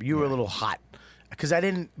fucked up. You were a little hot because I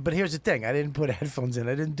didn't. But here's the thing: I didn't put headphones in.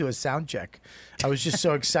 I didn't do a sound check. I was just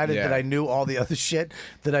so excited that I knew all the other shit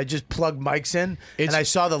that I just plugged mics in and I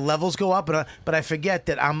saw the levels go up. But I forget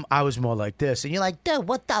that I was more like this. And you're like, dude,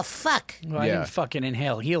 what the fuck? Well, I didn't fucking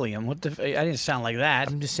inhale helium. What the? I didn't sound like that.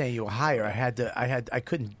 I'm just saying you were higher. I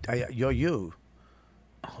couldn't. You're you.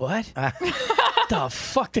 What? The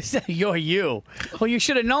fuck does that? You're you. Well, you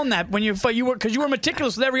should have known that when you were because you were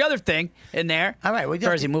meticulous with every other thing in there. All right,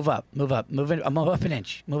 Jersey, move up, move up an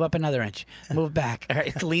inch, move up another inch, move back. All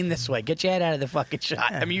right, lean this way. Get your head out of the fucking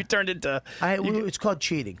shot. I mean, you turned into. It's called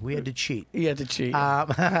cheating. We had to cheat. You had to cheat.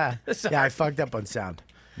 Yeah, I fucked up on sound.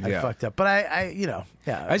 I fucked up, but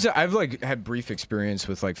I've like had brief experience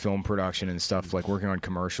with like film production and stuff, like working on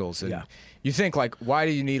commercials, and you think like, why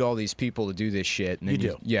do you need all these people to do this shit? And then You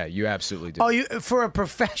do. Yeah, you absolutely do. Oh, you for a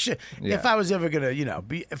profession. Yeah. If I was ever gonna,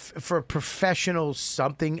 be for a professional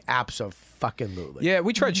something, abso-fucking-lutely. Yeah,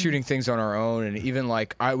 we tried shooting things on our own, and even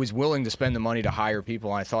like I was willing to spend the money to hire people.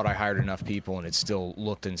 And I thought I hired enough people, and it still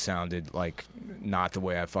looked and sounded like not the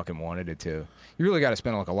way I fucking wanted it to. You really got to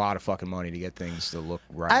spend like a lot of fucking money to get things to look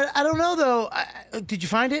right. I don't know though. Did you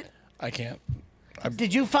find it? I can't.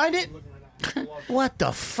 Did you find it? What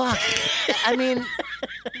the fuck? I mean,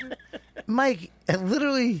 Mike,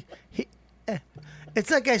 literally, it's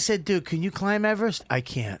like I said, dude, can you climb Everest? I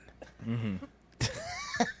can't. Mm-hmm.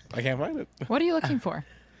 I can't find it. What are you looking for?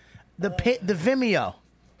 The Vimeo.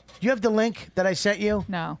 You have the link that I sent you?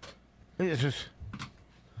 No. It's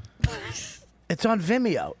on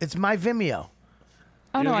Vimeo. It's my Vimeo.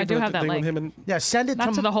 Oh, no, I do have that link. Yeah, send it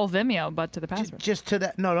Not to the whole Vimeo, but to the password. Just to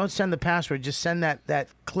that. No, don't send the password. Just send that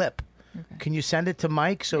clip. Okay. Can you send it to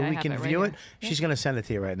Mike so Yeah, I we have can it right view here. it? She's going to send it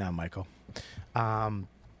to you right now, Michael.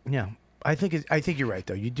 Yeah, I think you're right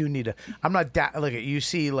though. You do need a. I'm not that. Look at you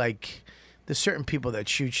see like there's certain people that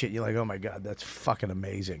shoot shit. You're like, oh my god, that's fucking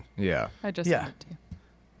amazing. Yeah. I just sent it to you.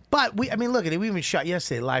 But I mean, look at it. We even shot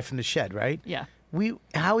yesterday live from the shed, right? Yeah. 3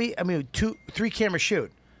 camera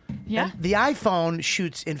shoot. Yeah. And the iPhone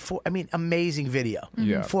shoots in amazing video.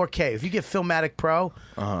 Yeah. 4K. If you get Filmatic Pro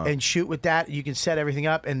and shoot with that, you can set everything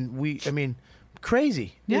up. And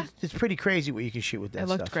crazy. Yeah. It's pretty crazy what you can shoot with that It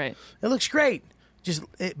looked stuff. great. It looks great.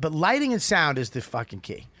 But lighting and sound is the fucking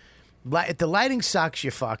key. If the lighting sucks,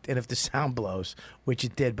 you're fucked. And if the sound blows, which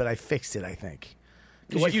it did, but I fixed it, I think.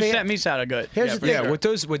 What you sent me sounded good. Here's the thing. Yeah, what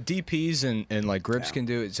DPs and like grips can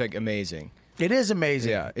do, it's like amazing. It is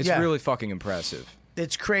amazing. Yeah, it's really fucking impressive.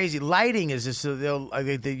 It's crazy. Lighting is just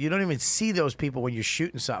you don't even see those people when you're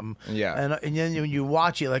shooting something. Yeah. And then when you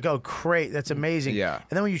watch it, like, oh, great, that's amazing. Yeah. And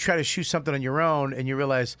then when you try to shoot something on your own and you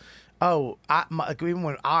realize, oh, even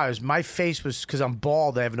when my face was, because I'm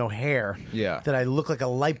bald, I have no hair. Yeah. That I look like a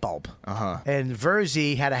light bulb. And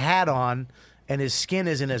Verzi had a hat on. And his skin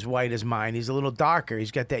isn't as white as mine. He's a little darker.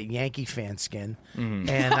 He's got that Yankee fan skin, and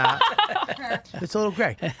it's a little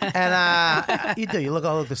gray. And you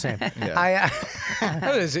all look the same. Yeah.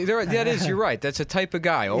 That is. You're right. That's a type of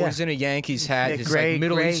guy. Always in a Yankees hat. Yeah, It's gray, like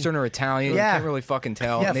Middle gray. Eastern or Italian. Yeah. You can't really fucking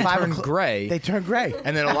tell. Yeah, And they 5 turn o'clock- gray. They turn gray.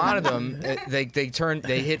 And then a lot of them,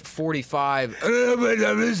 they hit 45.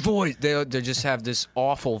 His voice. They just have this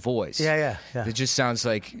awful voice. Yeah. It just sounds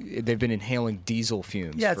like they've been inhaling diesel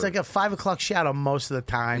fumes. Yeah, it's like a 5 o'clock shadow most of the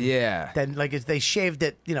time. Yeah. Then if they shaved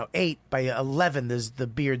at 8 by 11, the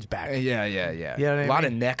beard's back. Yeah. You know what I A lot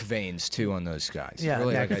mean? of neck veins too on those guys. Yeah,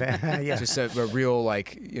 really neck vein. just a real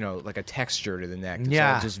like a texture to the neck. It's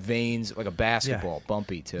Yeah. all just veins like a basketball,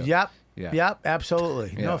 bumpy too. Yep. Yeah. Yep.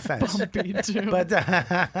 Absolutely. Yeah. No offense. Bumpy, too. But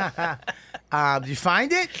did you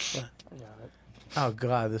find it? Oh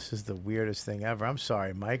God, this is the weirdest thing ever. I'm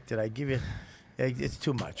sorry, Mike. Did I give you? It's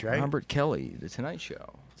too much, right? Robert Kelly, The Tonight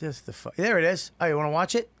Show. Just there it is. Oh, you want to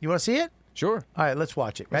watch it? You want to see it? Sure. All right, let's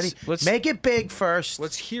watch it. Ready? Let's make it big first.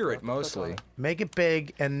 Let's hear it mostly. Make it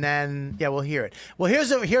big, and then we'll hear it. Well, here's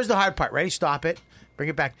the hard part. Ready? Stop it. Bring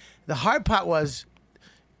it back. The hard part was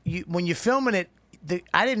when you're filming it.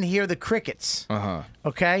 I didn't hear the crickets.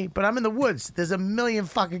 Okay, but I'm in the woods. There's a million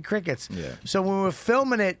fucking crickets. Yeah. So when we were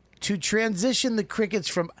filming it, to transition the crickets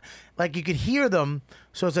from, like, you could hear them.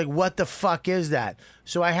 So it's like, what the fuck is that?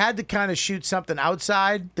 So I had to kind of shoot something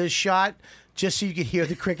outside this shot just so you could hear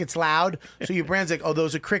the crickets loud. So your brain's like, oh,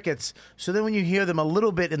 those are crickets. So then when you hear them a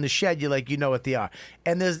little bit in the shed, you're like, you know what they are.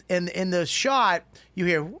 And there's in the shot, you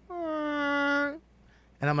hear, and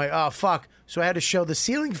I'm like, oh fuck. So I had to show the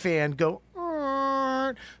ceiling fan go.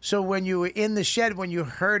 So when you were in the shed, when you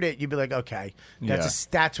heard it, you'd be like, okay,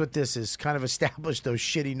 that's what this is. Kind of established those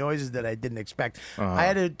shitty noises that I didn't expect. I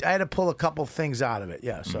had to pull a couple things out of it.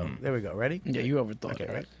 Yeah. So there we go. Ready? Yeah, you overthought it,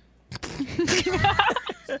 right?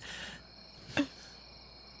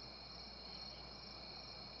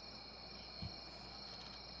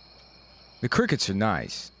 The crickets are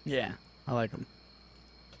nice. Yeah, I like them.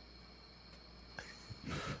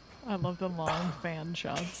 I love the long fan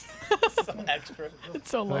shots. So expert. It's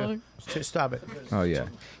so long. Just stop it. Oh yeah,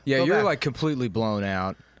 yeah. Go You're back. like completely blown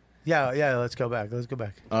out. Yeah. Let's go back. What? It's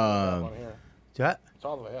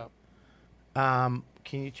all the way up.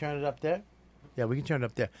 Can you turn it up there? Yeah, we can turn it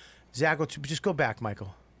up there. Zach, just go back,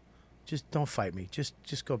 Michael. Just don't fight me.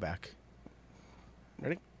 Just go back.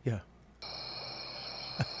 Ready? Yeah.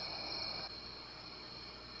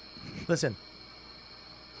 Listen.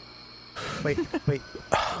 Wait. Do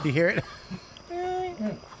you hear it?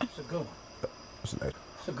 It's a good one. What's that?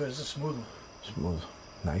 It's a good. It's a smooth one. Smooth.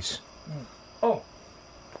 Nice. Oh,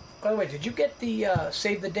 by the way, did you get the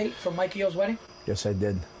save the date for Mikey O's wedding? Yes, I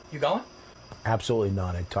did. You going? Absolutely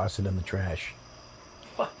not. I tossed it in the trash.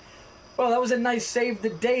 Well, that was a nice save the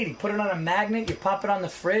date. He put it on a magnet. You pop it on the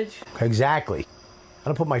fridge. Exactly. I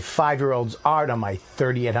don't put my 5-year-old's art on my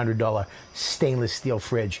 $3,800 stainless steel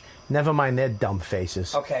fridge. Never mind their dumb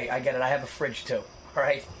faces. Okay, I get it. I have a fridge too. All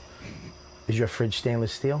right. Is your fridge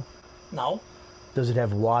stainless steel? No. Does it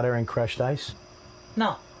have water and crushed ice?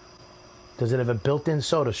 No. Does it have a built-in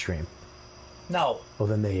soda stream? No. Well,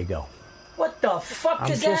 then there you go. What the fuck I'm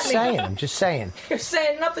does just that mean? saying. I'm just saying. You're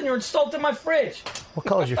saying nothing. You're insulting my fridge. What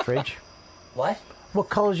color's your fridge? What? What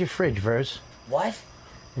color's your fridge, Verz? What?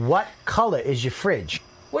 What color is your fridge?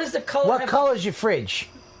 What is the color? What color is your fridge?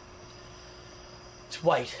 It's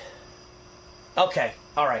white. Okay.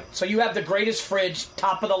 All right. So you have the greatest fridge,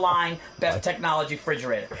 top of the line, best technology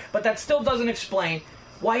refrigerator. But that still doesn't explain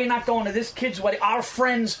why you're not going to this kid's wedding, our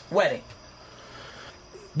friend's wedding.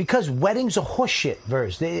 Because weddings are horseshit,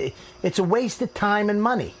 Verz. It's a waste of time and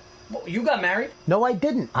money. Well, you got married? No, I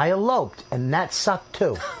didn't. I eloped, and that sucked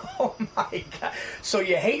too. Oh my God. So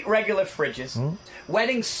you hate regular fridges.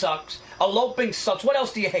 Wedding sucks. Eloping sucks. What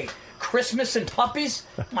else do you hate? Christmas and puppies?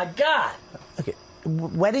 My God. Okay.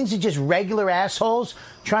 Weddings are just regular assholes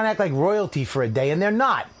trying to act like royalty for a day, and they're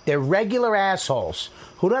not. They're regular assholes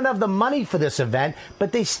who don't have the money for this event,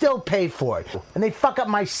 but they still pay for it. And they fuck up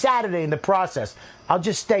my Saturday in the process. I'll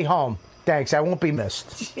just stay home. Thanks. I won't be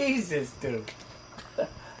missed. Jesus, dude.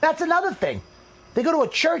 That's another thing. They go to a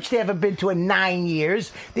church they haven't been to in 9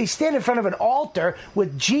 years. They stand in front of an altar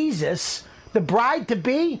with Jesus, the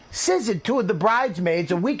bride-to-be, scissored 2 of the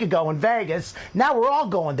bridesmaids a week ago in Vegas. Now we're all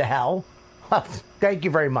going to hell. Thank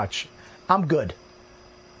you very much. I'm good.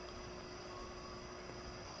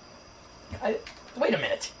 Wait a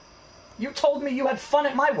minute. You told me you had fun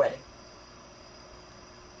at my wedding.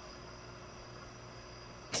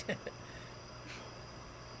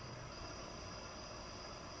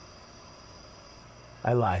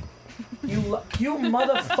 I lied. You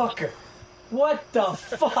motherfucker. What the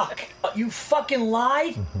fuck? You fucking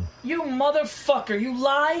lied? You motherfucker. You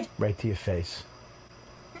lied? Right to your face.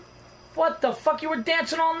 What the fuck? You were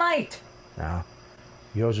dancing all night. No.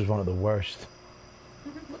 Yours was one of the worst.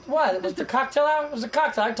 What? It was the cocktail hour? It was the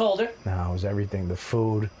cocktail. I told her. No, it was everything. The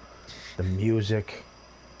food, the music.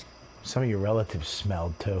 Some of your relatives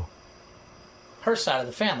smelled, too. Her side of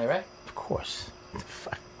the family, right? Of course. What the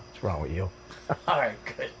fuck? What's wrong with you? All right,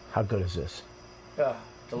 good. How good is this?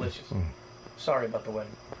 Delicious. Sorry about the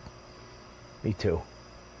wedding. Me too.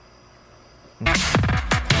 Yeah,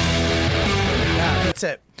 that's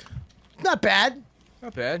it. Not bad.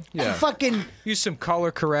 Not bad. Yeah. Fucking use some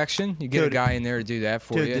color correction. You get a guy in there to do that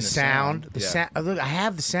for you. Dude, and the sound. Look, I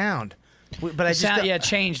have the sound. But I just sound, it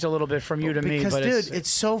changed a little bit from you to me. Because, but dude, it's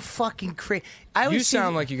so fucking crazy. You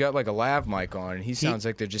sound like you got like a lav mic on, and he sounds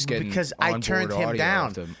like they're just getting because I turned him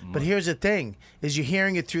down. But here's the thing: is you're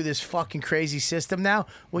hearing it through this fucking crazy system now.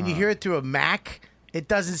 When you hear it through a Mac, it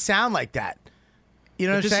doesn't sound like that. You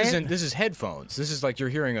know what I'm saying? This is headphones. This is like you're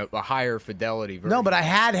hearing a higher fidelity version. No, but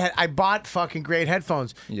I bought fucking great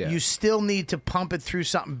headphones. Yeah. You still need to pump it through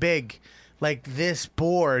something big, like this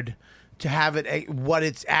board, to have it what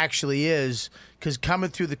it actually is. Because coming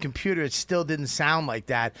through the computer, it still didn't sound like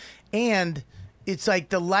that. And it's like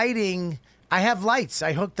the lighting, I have lights.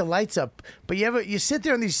 I hook the lights up. But you sit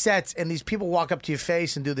there on these sets and these people walk up to your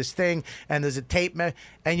face and do this thing and there's a tape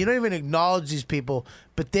and you don't even acknowledge these people,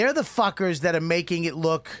 but they're the fuckers that are making it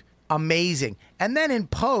look amazing. And then in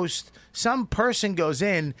post, some person goes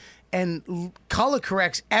in and color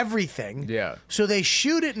corrects everything. Yeah. So they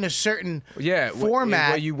shoot it in a certain Yeah,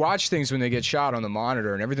 format. Well, you watch things when they get shot on the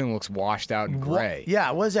monitor, and everything looks washed out and gray.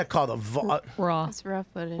 Yeah, what is that called? Raw. It's raw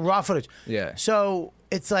footage. Raw footage. Yeah. So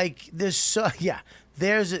it's like there's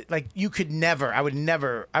like you could never.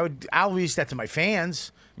 I'll release that to my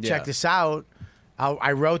fans. Yeah. Check this out.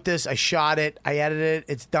 I wrote this. I shot it. I edited it.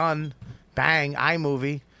 It's done. Bang.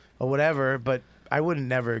 iMovie or whatever. But I wouldn't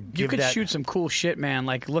never give You could that. shoot some cool shit, man.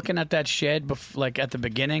 Like looking at that shed, like at the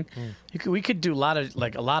beginning, we could do a lot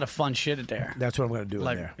of fun shit there. That's what I'm going to do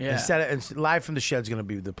Like, in there. yeah. Instead of Live from the Shed's going to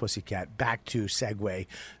be the Pussycat. Back to Segway,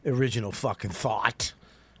 original fucking thought.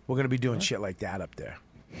 We're going to be doing shit like that up there.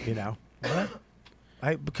 You know?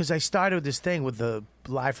 Because I started this thing with the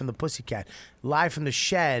Live from the Pussycat. Live from the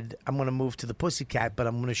Shed, I'm going to move to the Pussycat, but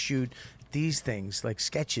I'm going to shoot these things, like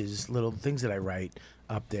sketches, little things that I write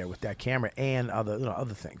up there with that camera and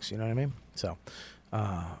other things. You know what I mean? So,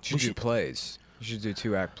 You should do plays. You should do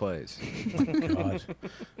 2-act plays. Oh my God.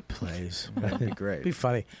 Plays. That'd be great. Be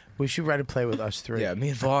funny. We should write a play with us three. Yeah, me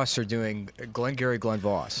and Voss are doing Glengarry Glen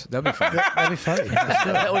Voss. That'd be fun. That'd be funny.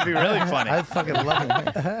 That would be really funny. I'd fucking love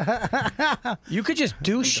it. You could just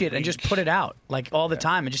do shit and just put it out like all the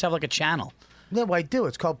time and just have like a channel. Yeah, well, I do.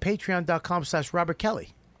 It's called patreon.com/Robert Kelly.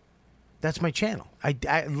 That's my channel. I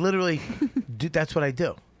literally do. That's what I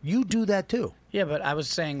do. You do that too. Yeah, but I was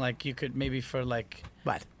saying like you could maybe for like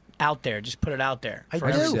what out there, just put it out there. I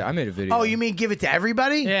for do. everyone. I made a video. Oh, you mean give it to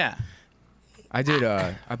everybody? Yeah. I did.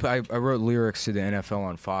 I wrote lyrics to the NFL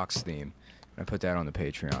on Fox theme. I put that on the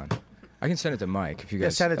Patreon. I can send it to Mike if you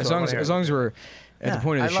guys. send it to as him. long as we're at the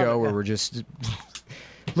point of the show where we're just.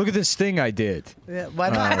 Look at this thing I did. Yeah, why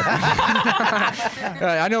not?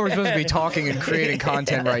 I know we're supposed to be talking and creating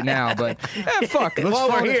content right now, but fuck. Let's While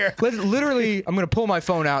we're phone it. here. Literally, I'm going to pull my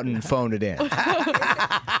phone out and phone it in. Is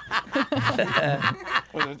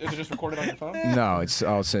it just recorded on your phone? No,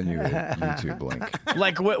 I'll send you a YouTube link.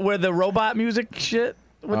 Like where the robot music shit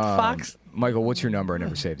with Fox. Michael, what's your number? I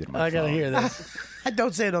never saved it in my I gotta phone. hear this.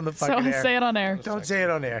 Don't say it on the fucking air. Say it on air. Don't say it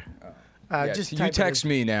on air. Yeah, just you type it text in.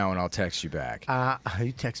 me now and I'll text you back.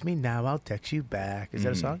 You text me now, I'll text you back. Is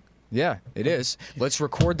that a song? Yeah, it is. Let's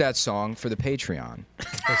record that song for the Patreon.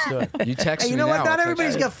 Let's do it. You text Hey, you me know now. what? Not I'll text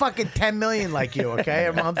everybody's you. got fucking 10 million like you, okay?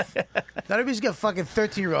 A month. Not everybody's got fucking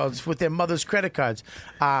 13-year-olds with their mother's credit cards.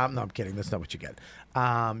 No, I'm kidding. That's not what you get. You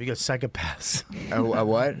got psychopaths. A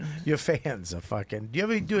what? Your fans are fucking. Do you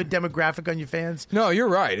ever do a demographic on your fans? No, you're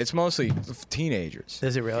right. It's mostly teenagers.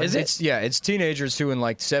 Is it really? It's teenagers who in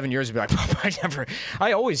like 7 years will be like,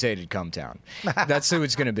 I always hated Cumtown. That's who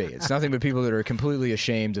it's going to be. It's nothing but people that are completely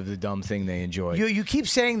ashamed of the dumb thing they enjoy. You keep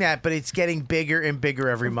saying that, but it's getting bigger and bigger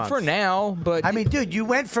every month. For now, but I mean, dude, you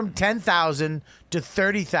went from 10,000 to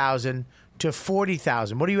 30,000 to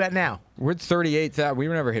 40,000. What are you at now? We're at 38,000. We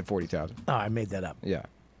never hit 40,000. Oh, I made that up. Yeah.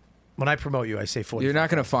 When I promote you, I say 40. You're not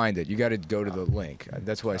going to find it. You got to go to the link.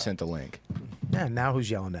 That's why I sent the link. Yeah, now who's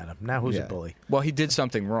yelling at him? Now who's Yeah. a bully? Well, he did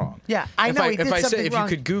something wrong. Yeah, I know he did if I something say, wrong.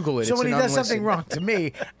 If you could Google it, so it's when he an does something unlisted- wrong to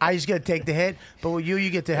me, I just got to take the hit. But with you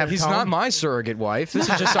get to have He's tone. not my surrogate wife. This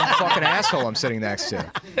is just some fucking asshole I'm sitting next to.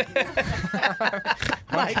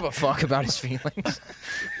 I don't give a fuck about his feelings.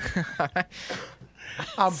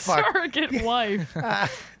 I'm fucked. Surrogate wife.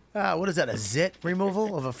 What is that? A zit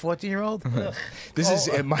removal of a 14-year-old? This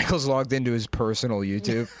is Michael's logged into his personal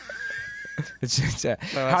YouTube. It's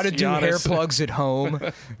how to do Giannis. hair plugs at home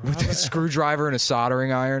with a screwdriver and a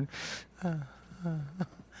soldering iron.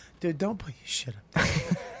 Dude, don't put your shit up.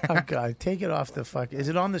 Oh, God. Take it off the fuck. Is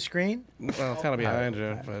it on the screen? Well, it's kind of behind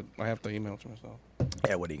you, but I have to email it to myself.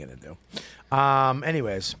 Yeah, what are you going to do?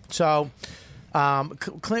 Anyways, so,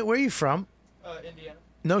 Clint, where are you from? Indiana.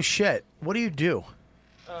 No shit. What do you do?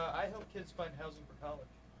 I help kids find housing for college.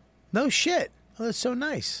 No shit. Oh, that's so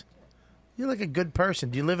nice. You're like a good person.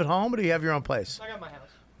 Do you live at home or do you have your own place? I got my house.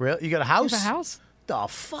 Really? You got a house? You have a house? The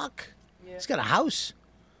fuck? He's got a house?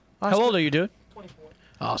 How old are you, dude? 24.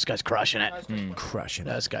 Oh, this guy's crushing it. Crushing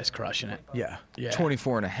This guy's crushing it. Yeah. Yeah.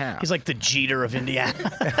 24 and a half. He's like the Jeter of Indiana.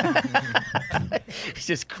 He's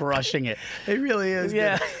just crushing it. It really is.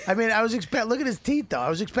 Yeah. dude. I mean, I was expecting. Look at his teeth, though. I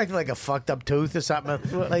was expecting like a fucked up tooth or something.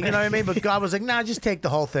 Like, you know what I mean? But God was like, nah, just take the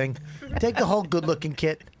whole thing. Take the whole good-looking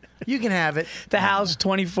kit. You can have it. The house,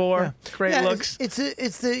 24, great Yeah, looks. It's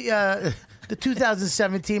the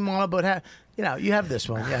 2017 model, but you have this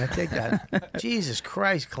one. Yeah, take that. Jesus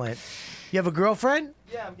Christ, Clint. You have a girlfriend?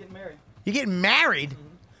 Yeah, I'm getting married. You getting married?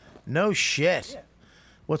 No shit.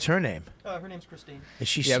 What's her name? Her name's Christine. Is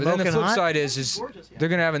she Yeah, but smoking then the flip hot? side is they're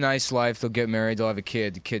gonna have a nice life. They'll get married. They'll have a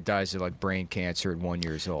kid. The kid dies of like brain cancer at 1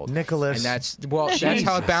 year old. Nicholas. And that's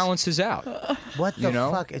how it balances out. What the You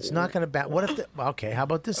know? fuck? It's not going to What if? Okay, how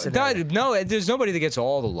about this scenario? No, there's nobody that gets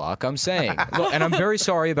all the luck. I'm saying, look, and I'm very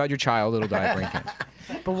sorry about your child that'll die of brain cancer.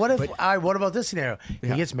 But what if? What about this scenario?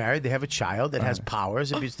 He gets married. They have a child that has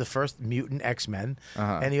powers. It's the first mutant X-Men,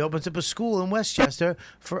 and he opens up a school in Westchester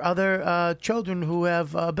for other children who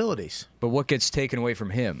have abilities. But what gets taken away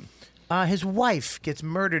from him? His wife gets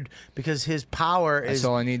murdered because his power is That's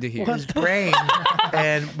all I need to hear. his brain.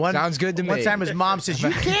 And Sounds good to me. One time his mom says, "You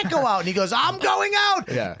can't go out," and he goes, "I'm going out."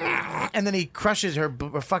 Yeah. And then he crushes her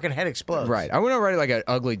fucking head explodes. Right. I want to write like an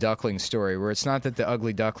ugly duckling story where it's not that the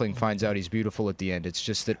ugly duckling finds out he's beautiful at the end. It's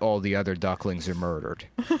just that all the other ducklings are murdered.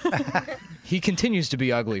 He continues to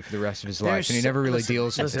be ugly for the rest of his life, and he never really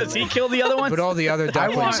deals with it. Does he kill the other ones? But all the other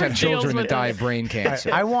ducklings have children that die of brain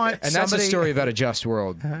cancer. I want and that's a somebody- story about a just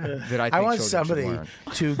world that I think I want children should somebody learn.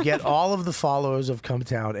 to get all of the followers of Come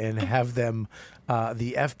Town and have them,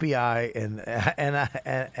 the FBI and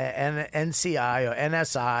NCI or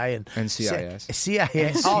NSI and NCIS.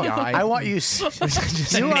 CIA. Oh, I want you.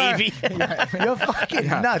 You are, Navy. You're fucking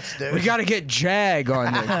nuts, dude. We got to get JAG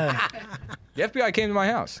on this. The FBI came to my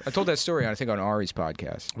house. I told that story, I think, on Ari's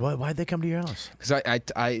podcast. Why'd they come to your house? Because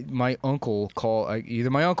my uncle either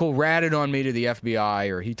my uncle ratted on me to the FBI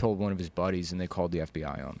or he told one of his buddies, and they called the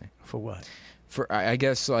FBI on me. For what? For I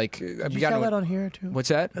guess like Did you tell that on here too? What's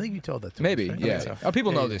that? I think you told that. To Maybe, us, right? yeah. So. Oh,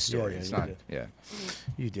 people know Yeah, this story. It's you not. did. Yeah.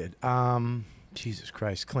 You did. Jesus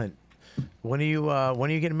Christ, Clint. When are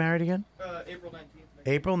you getting married again? April 19th.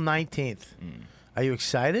 April 19th. Are you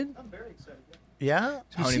excited? I'm very excited. Yeah?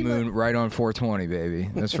 You seem Honeymoon right on 420, baby.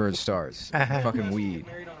 That's where it starts. Fucking weed.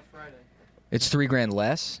 Married on a Friday. It's $3,000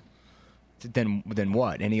 less than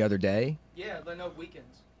what? Any other day? Yeah, no weekends.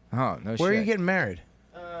 Oh no. Where are shit. you getting married?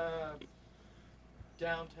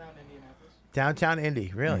 Downtown Indianapolis. Downtown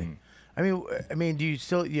Indy, really? I mean, do you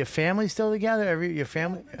still your family still together? Your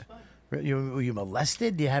family? Were you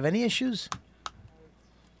molested? Do you have any issues?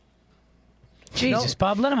 Jesus,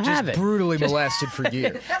 Bob, let him have it. Brutally molested for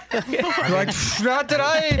years. Like, not that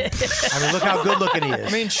I. I mean, look how good looking he is.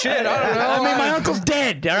 I mean, shit. I don't know. I mean, my uncle's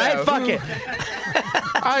dead. All right, fuck it.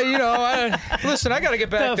 Listen, I got to get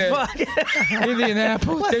back there.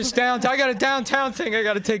 Indianapolis. There's downtown. I got a downtown thing I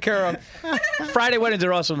got to take care of. Friday weddings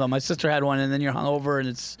are awesome, though. My sister had one, and then you're hungover,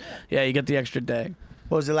 and you get the extra day.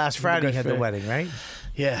 What was it last Friday? You had the fair. wedding, right?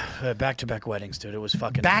 Yeah, back-to-back weddings, dude. It was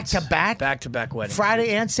fucking Back to back? Back-to-back weddings. Friday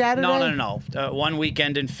and Saturday? No. One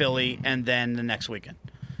weekend in Philly, and then the next weekend.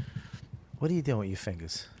 What are you doing with your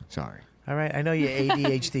fingers? Sorry. All right, I know your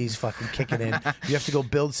ADHD's fucking kicking in. You have to go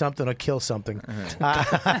build something or kill something.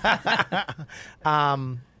 Back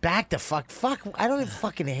to fuck. I don't even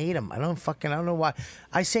fucking hate him. I don't know why.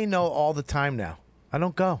 I say no all the time now. I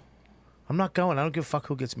don't go. I'm not going. I don't give a fuck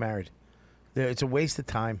who gets married. It's a waste of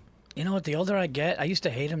time. You know what? The older I get, I used to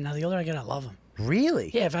hate him. Now the older I get, I love him. Really?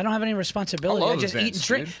 Yeah, if I don't have any responsibility, I I love just events, eat and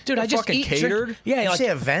drink. Dude, They're I just fucking eat catered. Drink. Yeah, You like say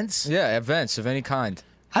events? Yeah, events of any kind.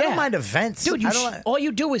 I don't mind events. Dude, I don't all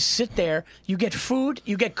you do is sit there. You get food.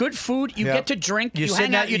 You get good food. You Yep. get to drink. You You sit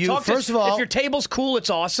hang down- out. You you- talk. first to, of all- if your table's cool, it's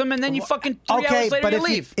awesome. And then you fucking 3 okay, hours later but you if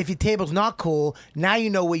leave. if your table's not cool, now you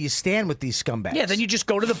know where you stand with these scumbags. Yeah, then you just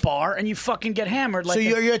go to the bar and you fucking get hammered. Like So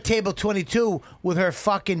you're at table 22 with her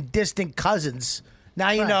fucking distant cousins.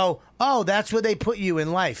 Now you know. Oh, that's where they put you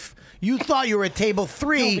in life. You thought you were at table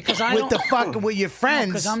 3 with with your friends.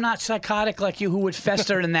 Because I'm not psychotic like you, who would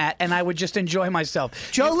fester in that, and I would just enjoy myself.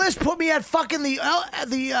 Joe List put me at fucking the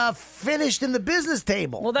finished in the business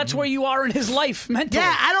table. Well, that's where you are in his life mentally.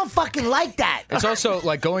 Yeah, I don't fucking like that. It's also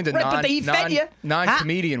like going to Right, but they fed you.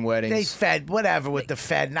 non-comedian weddings. They fed whatever with the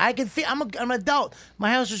fed, and I can feel. I'm an adult.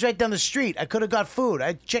 My house was right down the street. I could have got food. I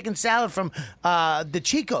had chicken salad from the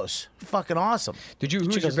Chicos. Fucking awesome. Who's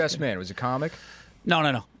your best man? Was it comic?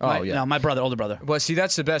 No. Oh, yeah. No, my brother, older brother. Well, see,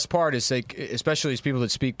 that's the best part is like, especially as people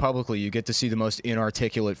that speak publicly, you get to see the most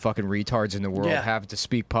inarticulate fucking retards in the world Yeah. have to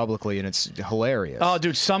speak publicly, and it's hilarious. Oh,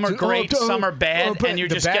 dude, some are great, some are bad, and you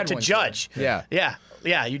the just bad get to ones, judge. Yeah.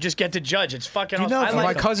 Yeah, you just get to judge. It's fucking awesome. I At like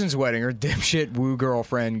my them. cousin's wedding, her dipshit woo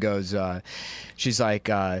girlfriend goes, she's like,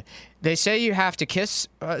 they say you have to kiss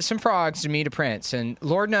some frogs to meet a prince, and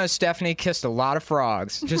Lord knows Stephanie kissed a lot of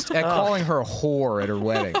frogs, just at calling her a whore at her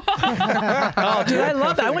wedding. Oh, dude, I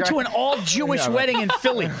love that. I went to an all-Jewish wedding in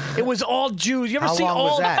Philly. It was all Jews. You ever How see long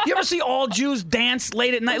was that? You ever see all Jews dance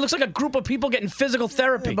late at night? It looks like a group of people getting physical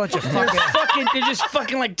therapy. A bunch of They're just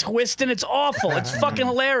fucking like twisting. It's awful. It's fucking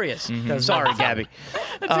hilarious. Sorry, Gabby.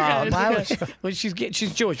 Why would you- Well, she's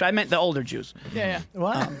Jewish. I meant the older Jews. Yeah.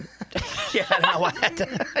 What? Yeah, no,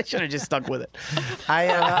 I should have just stuck with it. I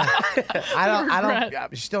don't.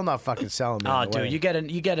 I'm still not fucking selling me. Oh, on the dude, wedding.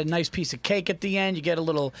 you get a nice piece of cake at the end. You get a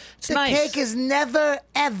little. It's The nice. cake is never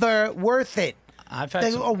ever worth it. I've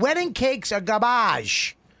had some- Wedding cakes are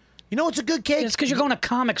garbage. You know what's a good cake? It's because you're going to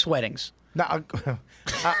comics weddings. No,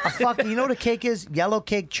 a fucking. You know what a cake is? Yellow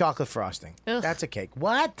cake, chocolate frosting. That's a cake.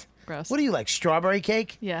 What? Gross. What do you like? Strawberry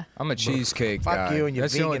cake? Yeah. I'm a cheesecake Fuck guy. you and your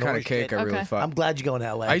That's the only vegan kind of horse cake shit. I really Okay. fuck. I'm glad you're going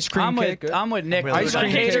to LA. Ice cream cake. I'm with Nick. Really Ice cream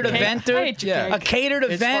like catered cake. event, I dude. hate your cake. A catered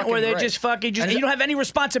It's event fucking where they're great. just fucking. And You don't have any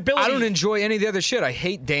responsibility. I don't enjoy any of the other shit. I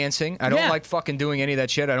hate dancing. I don't Yeah. like fucking doing any of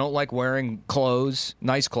that shit. I don't like wearing clothes,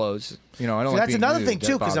 nice clothes. You know, I don't See, like that's being another nude. thing That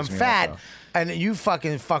too, because I'm bothers me fat, also. and you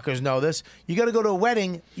fucking fuckers know this. You got to go to a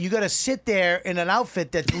wedding. You got to sit there in an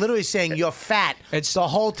outfit that's literally saying you're fat. It's the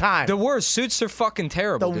whole time. The worst. Suits are fucking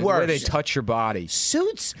terrible. The dude, way they worst. touch your body.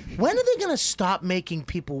 Suits? When are they going to stop making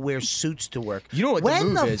people wear suits to work? You know what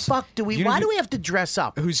when the move is? fuck do we? You know Why who- do we have to dress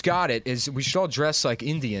up? Who's got it is we should all dress like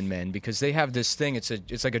Indian men because they have this thing. It's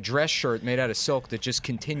like a dress shirt made out of silk that just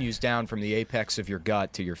continues down from the apex of your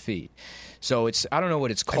gut to your feet. So it's I don't know what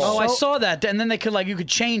it's called. Oh, I saw that. And then you could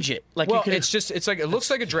change it. Like well, you could. it's like it looks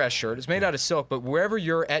like a dress shirt. It's made out of silk, but wherever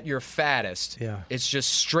you're at your fattest, it's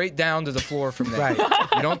just straight down to the floor from there. Right.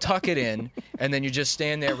 You don't tuck it in, and then you just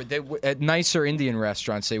stand there. At nicer Indian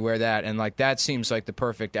restaurants, they wear that, and like that seems like the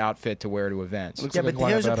perfect outfit to wear to events. Yeah, but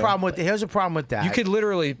here's a problem with that. You could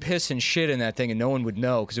literally piss and shit in that thing, and no one would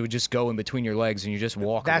know because it would just go in between your legs, and you just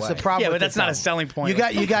walk That's away. the problem. Yeah, with but that's it, not a though. selling point.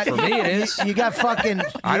 You got. For me, it is. You got fucking.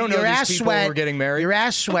 I don't know your these ass people sweat. who are getting married. Your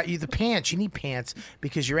ass sweat. The pants. You need pants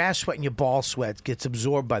because your ass sweat and your ball sweat gets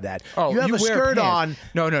absorbed by that. Oh, you have a wear skirt pants.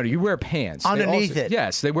 on. No, you wear pants They Underneath also- it.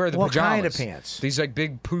 Yes, they wear the What pajamas. kind of pants? These like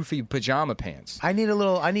big poofy pajama pants. I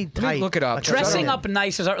need tight. Look it up. Like Dressing up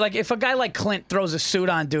nice is like if a guy like Clint throws a suit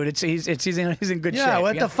on, dude. He's in good Yeah, shape.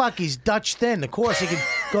 what the fuck? He's Dutch thin. Of course, he could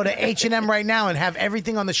go to H&M right now and have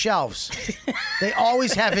everything on the shelves. They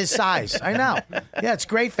always have his size. I know. Yeah, it's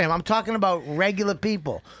great for him. I'm talking about regular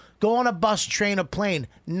people. Go on a bus, train, or plane.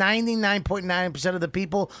 99.9% of the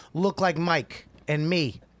people look like Mike and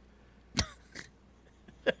me.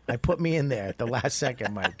 I put me in there at the last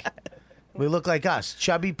second, Mike. We look like us,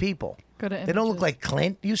 chubby people. Go to They don't look like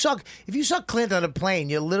Clint. If you saw Clint on a plane,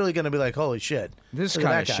 you're literally going to be like, "Holy shit!" This Look at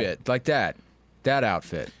kind of that guy. shit, like that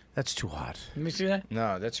outfit. That's too hot. Let me see that.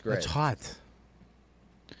 No, that's great. That's hot.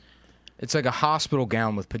 It's like a hospital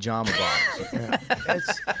gown with pajama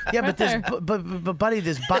bottoms. Yeah, but there's but buddy,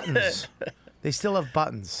 there's buttons. They still have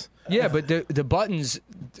buttons. Yeah, but the buttons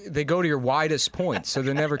they go to your widest point, so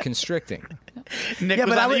they're never constricting. Nick, Yeah,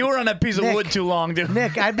 but I would- you were on that piece of Nick, wood too long, dude.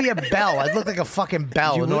 Nick, I'd be a bell. I'd look like a fucking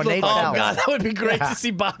bell. You An would look ornate like a bell. Oh god, that would be great Yeah. to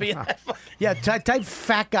see Bobby in that. Yeah, type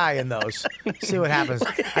fat guy in those. See what happens.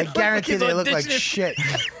 I guarantee he's they look like auditioning. shit.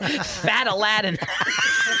 Fat Aladdin.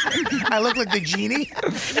 I look like the genie.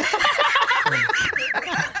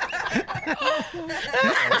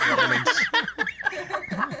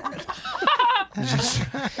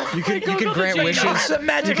 You can grant Jane wishes. Austen, You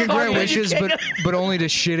magic can grant carpet, you wishes, can't but only to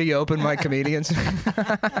shitty open mic comedians.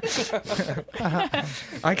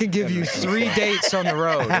 I can give you 3 dates on the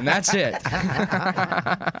road, and that's it.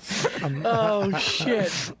 Oh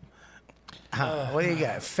shit. What do you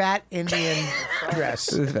got? Fat Indian dress.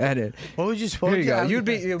 That it. What would you? Here you go.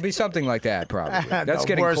 It would be something like that, probably. That's No,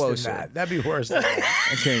 getting worse closer. Than that. That'd be worse than that.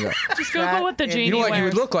 That's getting go. Just Google what the genie You know what you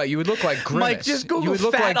would wears. look like? You would look like Grimace. Mike, just You Google would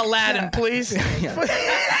look Fat like Aladdin, please.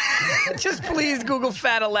 Just please Google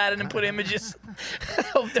Fat Aladdin and put images. I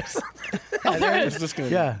hope there's something. It's just gonna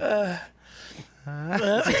Yeah.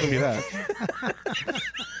 be that.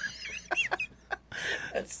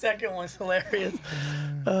 That second one's hilarious.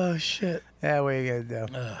 Oh shit. Yeah, what are you gonna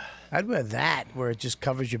do? I'd wear that where it just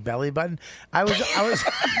covers your belly button. I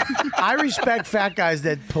respect fat guys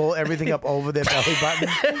that pull everything up over their belly button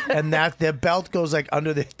and that their belt goes like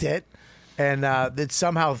under their tit and it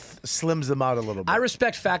somehow slims them out a little bit. I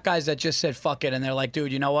respect fat guys that just said fuck it and they're like,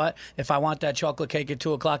 dude, you know what? If I want that chocolate cake at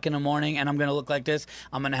 2:00 in the morning and I'm gonna look like this,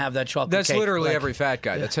 I'm gonna have that chocolate That's cake. literally Like- every fat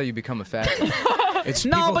guy. That's how you become a fat guy. It's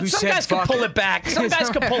No, people but who some said guys can fuck pull it back. Some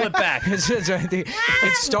guys can pull it back.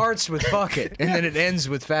 It starts with fuck it, and then it ends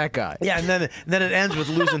with fat guy. Yeah, and then it ends with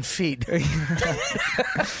losing feet.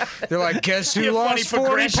 They're like, guess who See a funny lost 40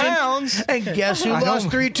 progression? pounds? And guess who I lost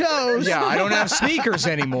don't- 3 toes? Yeah, I don't have sneakers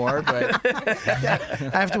anymore, but I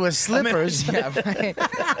have to wear slippers.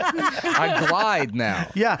 I glide now.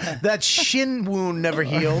 Yeah, that shin wound never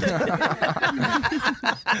healed.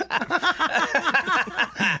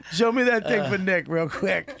 Show me that thing for Nick real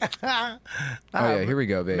quick. Oh yeah, here we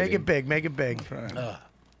go, baby. Make it big. Make it big. Here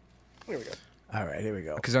we go. All right, here we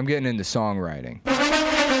go. Because I'm getting into songwriting.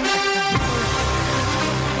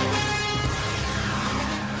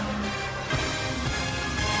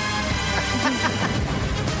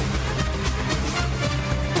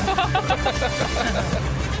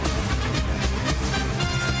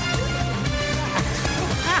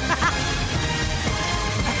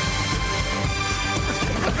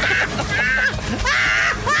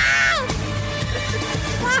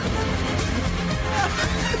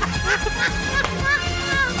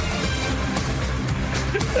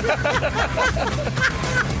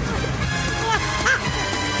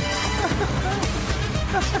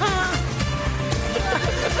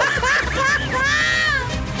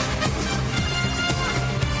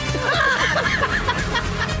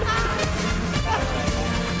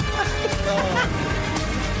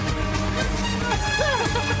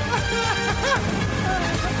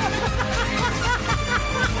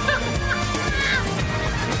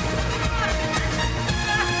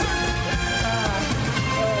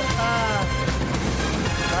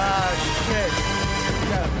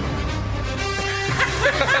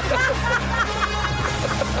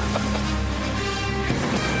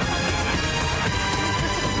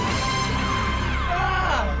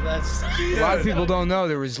 A lot of people don't know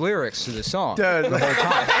there was lyrics to the song. Dude, the whole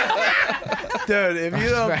time. Dude, if you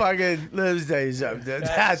don't fucking live days up, dude,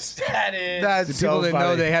 that's The people so didn't funny.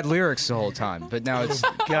 know they had lyrics the whole time, but now it's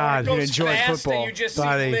God. you enjoy football. You just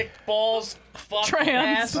Buddy. see licked balls, fuck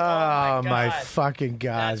Trans. ass. Oh, my God. fucking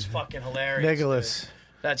God. That's fucking hilarious. Nicholas.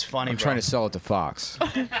 That's funny, I'm bro. trying to sell it to Fox.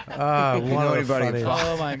 Oh, You one know of the anybody at funniest. Fox?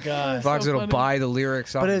 Oh my God. Fox So will funny. buy the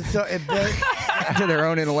lyrics But off it's so, to their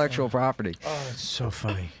own intellectual property. it's so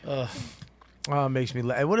funny. Oh, it makes me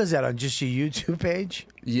laugh. What is that on just your YouTube page?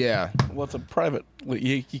 Yeah. Well, it's a private.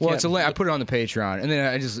 You Well, it's a can't- link. I put it on the Patreon, and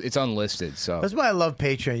then it's unlisted. So That's why I love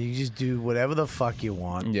Patreon. You can just do whatever the fuck you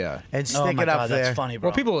want. yeah. And Oh stick my it up God, there. that's funny, bro.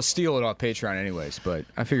 Well, people will steal it off Patreon anyways, but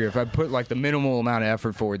I figure if I put like the minimal amount of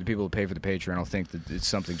effort forward, the people who pay for the Patreon will think that it's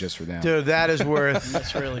something just for them. Dude, that is worth.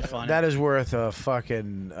 That's really funny. That is worth a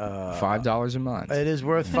fucking. $5 a month. It is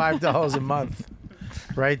worth $5 a month,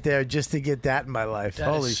 right there, just to get that in my life. That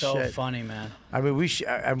Holy is so shit! funny, man. I mean,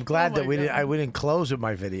 I'm glad that we didn't close with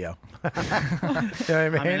my video. You know what I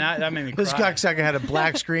mean? that made me This cry. cocksucker had a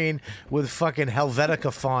black screen with fucking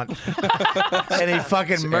Helvetica font, and he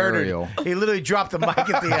fucking It's murdered. Arial. He literally dropped the mic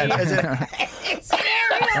at the end. It's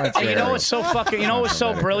Arial. Hey, you know what's so fucking? You know what's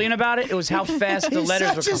so brilliant about it? It was how fast the He's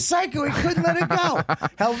letters were. such a psycho. He couldn't let it go.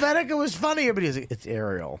 Helvetica was funnier, but he's like, it's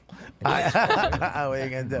Arial. What are you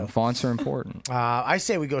gonna do? Fonts are important. I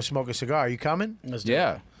say we go smoke a cigar. Are you coming?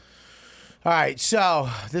 Yeah. All right, so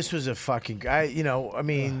this was a fucking guy. You know, I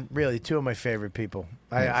mean, really, two of my favorite people.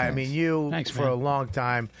 I mean, you Thanks, for man. a long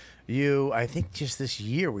time. You, I think, just this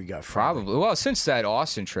year we got Probably. Well, since that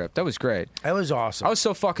Austin trip, that was great. That was awesome. I was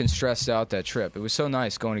so fucking stressed out that trip. It was so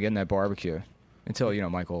nice going to get in that barbecue until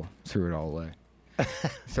Michael threw it all away.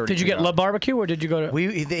 Did you get La Barbecue or did you go to?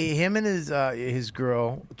 Him and his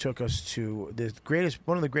girl took us to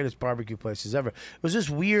one of the greatest barbecue places ever. It was just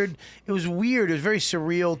weird. It was weird. It was a very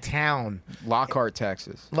surreal town. Lockhart,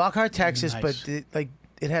 Texas. Lockhart, Texas, Nice. but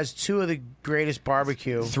it has two of the greatest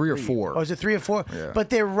barbecue. 3 or 4. Oh, is it 3 or 4? Yeah.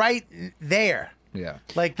 But they're right there. Yeah.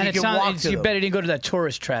 Like And you it can sounds. walk to You them. better didn't go to that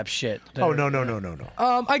tourist trap shit. Oh no.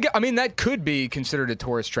 I mean, that could be considered a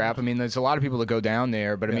tourist trap. I mean, there's a lot of people that go down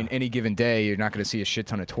there, but I mean, any given day, you're not going to see a shit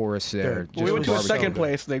ton of tourists there. Well, we went to for a barbecue. second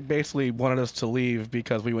place. They basically wanted us to leave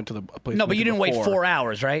because we went to the place. No, we but you went didn't to wait before. 4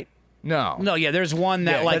 hours, right? No. No, yeah. There's one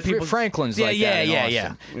that like people. Franklin's Yeah, like yeah, that in yeah,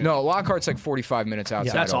 Austin. No, Lockhart's like 45 minutes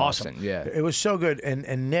outside. That's Austin. awesome. Yeah. It was so good,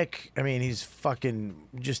 and Nick. I mean, he's fucking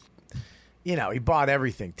just. You know, he bought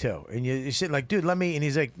everything too, and you're sitting like, dude, let me. And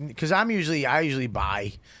he's like, because I usually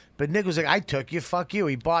buy, but Nick was like, I took you, fuck you.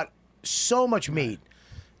 He bought so much meat,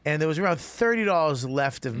 and there was around $30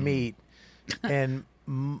 left of meat, and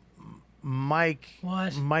Mike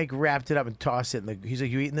wrapped it up and tossed it. And he's like,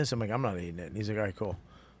 you eating this? I'm like, I'm not eating it. And he's like, all right, cool.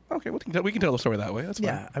 Okay, we can tell the story that way. That's fine.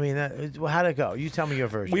 Yeah, I mean, well, how'd it go? You tell me your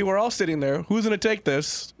version. We were all sitting there. Who's going to take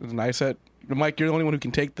this? And I said, Mike, you're the only one who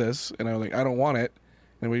can take this. And I was like, I don't want it.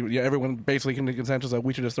 And everyone basically came to consensus that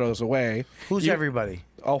we should just throw this away. Who's everybody?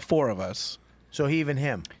 All 4 of us. So even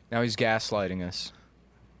him. Now he's gaslighting us.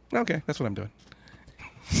 Okay, that's what I'm doing.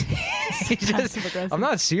 I'm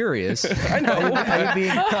not serious. I know. Are you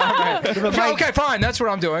being? Okay, fine. That's what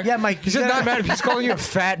I'm doing. Yeah, Mike. He's just not mad if he's calling you a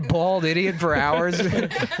fat, bald idiot for hours.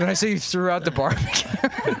 And I say you threw out the barbecue.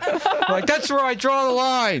 Like, that's where I draw the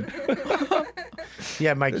line.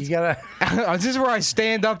 Yeah, Mike, you gotta. This is where I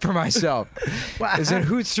stand up for myself. Is it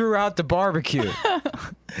who threw out the barbecue?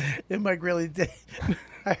 And Mike really did.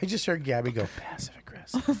 I just heard Gabby go passive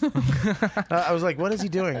aggressive. I was like, "What is he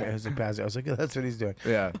doing?" I was like, "Passive." I was like, oh, "That's what he's doing."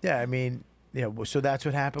 Yeah. Yeah. I mean, yeah. So that's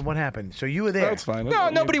what happened. What happened? So you were there. That's fine. No,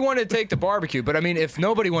 nobody wanted to take the barbecue. But I mean, if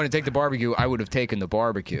nobody wanted to take the barbecue, I would have taken the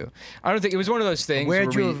barbecue. I don't think it was one of those things. Where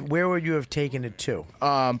would you have taken it to?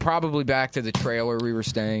 Probably back to the trailer we were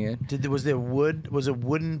staying in. Was there wood? Was a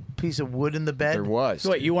wooden piece of wood in the bed? There was.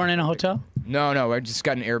 Wait, you weren't in a hotel? No. I just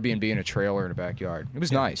got an Airbnb in a trailer in the backyard. It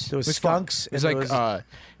was nice. There was it was fun. skunks. It was like it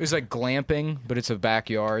was like glamping, but it's a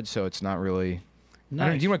backyard, so it's not really.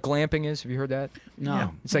 Nice. Do you know what glamping is? Have you heard that? No. Yeah.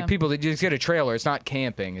 It's like people that just get a trailer. It's not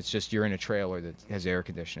camping. It's just you're in a trailer that has air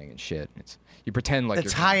conditioning and shit. You pretend like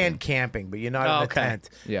it's you're high-end camping, but you're not in a tent.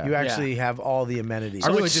 Yeah. You actually have all the amenities.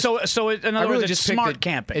 In other words, it's smart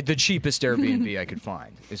camping. The cheapest Airbnb I could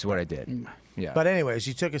find is what I did. Yeah. But anyways,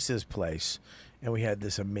 you took us to this place, and we had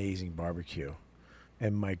this amazing barbecue,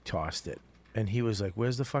 and Mike tossed it, and he was like,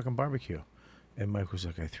 "Where's the fucking barbecue?" And Mike was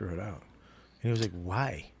like, "I threw it out," and he was like,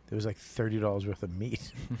 "Why?" There was like $30 worth of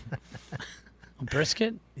meat.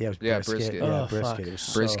 Brisket? Yeah, it was brisket. Yeah, Oh, brisket. fuck. It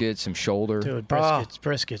was Brisket, some shoulder. Dude,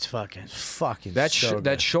 brisket's fucking. That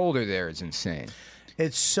shoulder there is insane.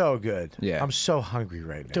 It's so good. Yeah. I'm so hungry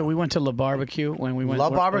right now. Dude, we went to La Barbecue when we went. La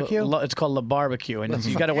Barbecue? It's called La Barbecue, and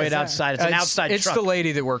you got to wait outside. It's an outside It's truck. the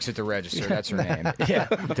lady that works at the register. That's her name. Yeah.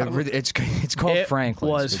 It's called Franklin.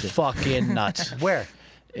 It was fucking nuts. Where?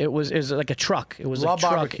 It was like a truck. It was La a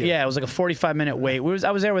truck. Barbecue. Yeah, it was like a 45-minute wait.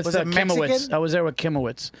 I was there with Was it Kimowitz. Mexican? I was there with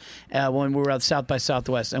Kimowitz when we were at South by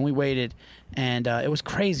Southwest, and we waited, and it was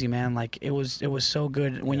crazy, man. Like it was so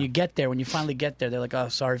good. When you get there, when you finally get there, they're like, "Oh,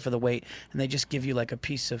 sorry for the wait," and they just give you like a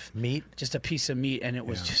piece of meat, and it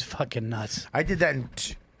was just fucking nuts. I did that in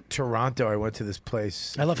Toronto. I went to this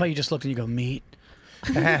place. I love how you just looked and you go, "Meat."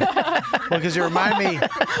 Well, because it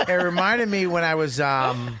reminded me when I was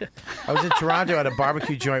in Toronto at a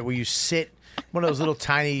barbecue joint where you sit, one of those little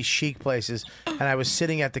tiny chic places, and I was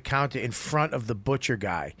sitting at the counter in front of the butcher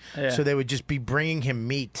guy. Yeah. So they would just be bringing him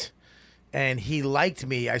meat, and he liked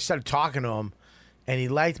me. I started talking to him, and he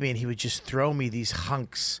liked me, and he would just throw me these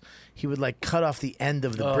hunks. He would like cut off the end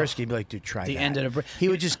of the brisket. He'd be like, "Dude, try The that." end of the brisket. He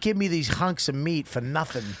would just give me these hunks of meat for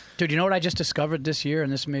nothing. Dude, you know what I just discovered this year,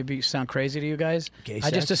 and this may sound crazy to you guys? Gay I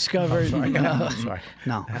sex? just discovered. I'm sorry.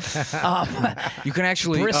 No. You can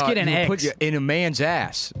actually Brisket and eggs. put in a man's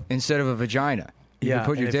ass instead of a vagina. You can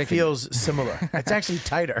put your and dick it feels similar. It's actually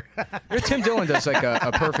tighter. Tim Dillon does like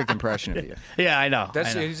a perfect impression of you. Yeah, I know.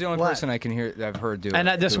 He's the only person I can hear that I've heard do it.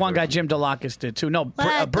 And this do one it. guy, Jim DeLocus, did too. No,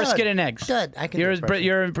 brisket good. and eggs. Good. I can do Your impression.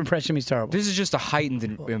 your impression of me's terrible. This is just a heightened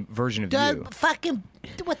version of you. Fucking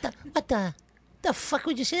what the fuck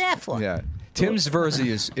would you say that for? Yeah. Tim's version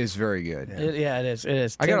is very good. It is. It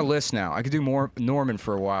is. I got a list now. I could do more Norman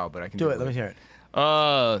for a while, but I can Do it. Let me hear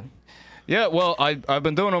it. Yeah, well, I've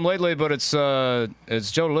been doing them lately, but it's Joe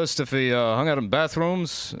List if he hung out in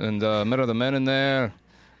bathrooms and met other men in there,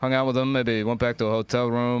 hung out with them, maybe went back to a hotel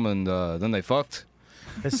room, and then they fucked.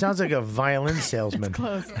 It sounds like a violin salesman.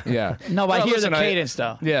 Yeah. No, I Well, hear listen, the cadence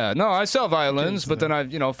though. Yeah, no, I sell violins, but then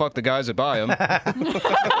I, fuck the guys that buy them.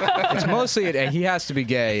 It's mostly he has to be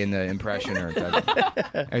gay in the impression, or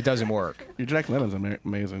it doesn't work. Your Jack Lennon's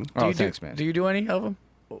amazing. Thanks, man. Do you do any of them?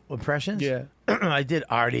 Impressions? Yeah. I did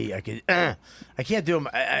Artie. I could. I can't do them.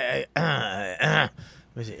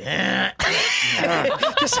 What is it?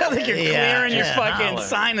 Just sound like you're clearing your fucking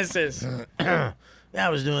sinuses. I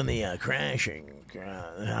was doing the crashing.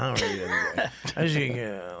 I was eating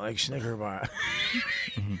like Snicker bar.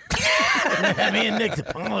 Me and Nick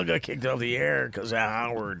DiPaolo got kicked out of the air because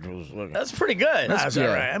Howard was looking. That's pretty good. That's all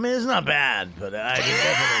right. I mean, it's not bad, but I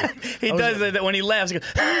can definitely. He does that when he laughs. He goes,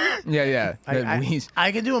 Yeah.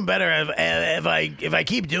 I can do them better if I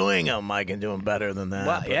keep doing them. I can do them better than that.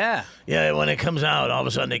 Well, But, yeah. yeah. When it comes out, all of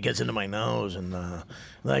a sudden it gets into my nose, and I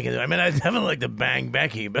definitely like to bang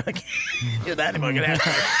Becky, but I can't do that anymore.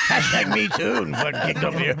 Hashtag me too, and fucking kicked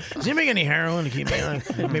off here. Does anybody get any heroin to keep me on?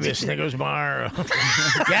 Maybe a Snickers bar.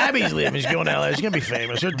 Gabby's leaving. She's going to LA. She's gonna be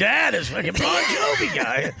famous. Her dad is fucking Bon Jovi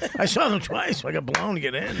guy. I saw them twice. I got blown to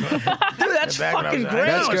get in. Dude, that's fucking great.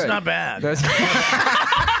 That's good. It's not bad.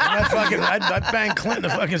 I'd bang Clinton a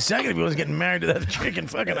fucking second if he was getting married to that chick in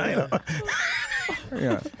fucking Idaho.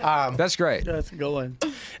 Yeah. That's great. That's a good one.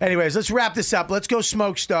 Anyways, let's wrap this up. Let's go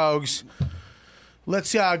smoke Stogs.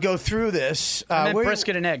 Let's go through this. And then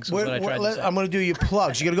brisket and eggs was what I tried to say. I'm going to do your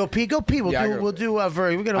plugs. You got to go pee? Go pee. We'll do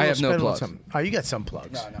very. We're going to I have no spend a little plugs. time. Oh, you got some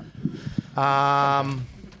plugs. No.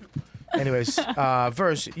 Anyways,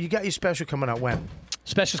 Verse, you got your special coming out when?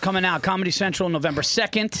 Special's coming out. Comedy Central, November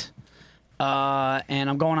 2nd. And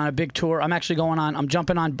I'm going on a big tour. I'm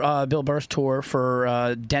jumping on Bill Burr's tour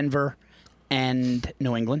for Denver and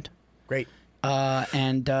New England. Great.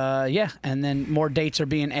 And then more dates are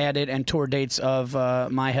being added and tour dates of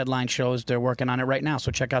my headline shows. They're working on it right now.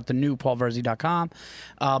 So check out the new paulverzi.com.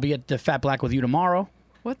 I'll be at the Fat Black with you tomorrow.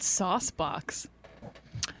 What's Saucebox?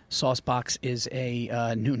 Saucebox is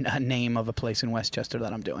a new name of a place in Westchester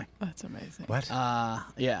that I'm doing. That's amazing. What?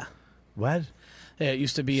 Yeah. What? Yeah, it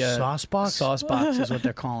used to be a Saucebox? Saucebox is what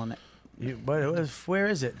they're calling it. Where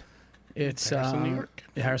is it? It's Harrison, New York.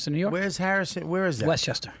 Harrison, New York. Where's Harrison? Where is that?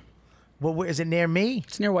 Westchester. Well, where, is it near me?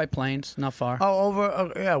 It's near White Plains, not far. Oh,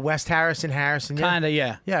 over West Harrison. Yeah. Kind of,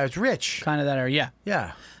 yeah. Yeah, it's rich. Kind of that area.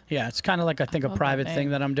 Yeah. Yeah, it's kind of like I think a private thing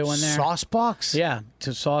that I'm doing there. Saucebox? Yeah, to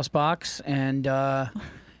Saucebox, and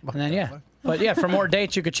then yeah. But yeah, for more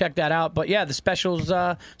dates you could check that out. But yeah, the special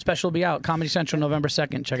will be out. Comedy Central, November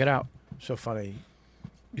 2nd. Check it out. So funny.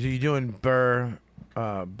 You're doing Burr,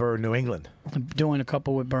 New England. I'm doing a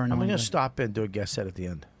couple with Burr. I'm gonna stop in and do a guest set at the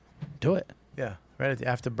end. Do it. Yeah, right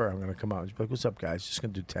after Burr, I'm gonna come out. Just be like, "What's up, guys? Just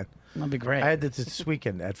gonna do 10." That'd be great. I had this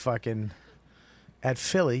weekend at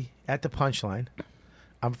Philly at the Punchline.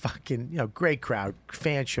 I'm great crowd.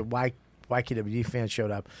 Fans show YKWd fans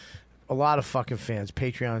showed up. A lot of fucking fans.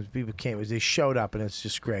 Patreons, people came. They showed up, and it's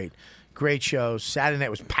just great. Great shows. Saturday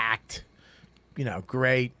night was packed.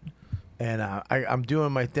 Great. And I'm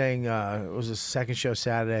doing my thing. It was a second show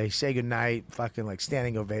Saturday. Say goodnight. Fucking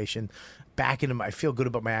standing ovation. Back into I feel good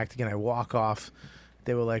about my act again. I walk off.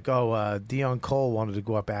 They were like, "Oh, Dion Cole wanted to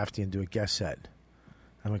go up after you and do a guest set."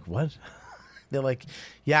 I'm like, "What?" They're like,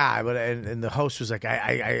 "Yeah," but and the host was like,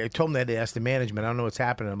 "I told them they had to ask the management. I don't know what's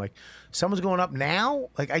happening." I'm like, "Someone's going up now?"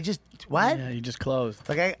 Like, I just what? Yeah, you just closed.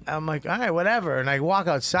 Like I'm like, all right, whatever. And I walk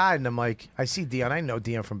outside and I'm like, I see Dion. I know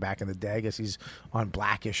Dion from back in the day. I guess he's on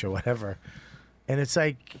Blackish or whatever. And it's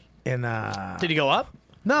like, and did he go up?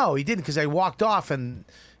 No, he didn't because I walked off and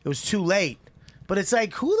it was too late. But it's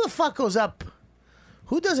like, who the fuck goes up?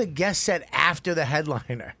 Who does a guest set after the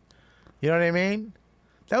headliner? You know what I mean?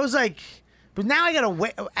 That was like. But now I gotta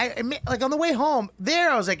wait. Like on the way home,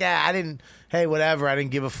 I was like, I didn't. Hey, whatever. I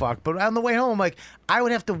didn't give a fuck. But on the way home, like I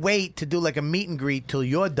would have to wait to do like a meet and greet till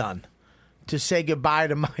you're done, to say goodbye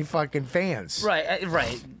to my fucking fans. Right,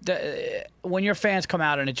 right. When your fans come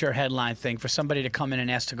out and it's your headline thing, for somebody to come in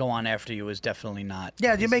and ask to go on after you is definitely not.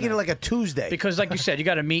 Yeah, you're making it like a Tuesday. Because, like you said, you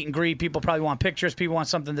got to meet and greet. People probably want pictures. People want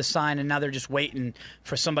something to sign, and now they're just waiting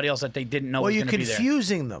for somebody else that they didn't know was going to be there. Well, you're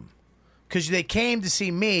confusing them because they came to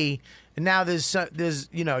see me. And now there's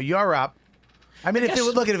you're up. I mean, if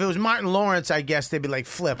it was Martin Lawrence, I guess they'd be like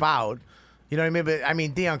flip out. You know what I mean? But I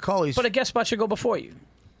mean, Dion Cole. But a guest spot should go before you.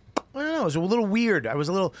 I don't know. It was a little weird. I was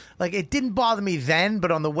a little like it didn't bother me then,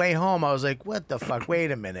 but on the way home, I was like, "What the fuck?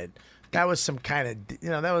 Wait a minute." That was some kind of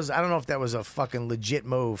that was I don't know if that was a fucking legit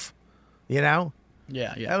move. You know?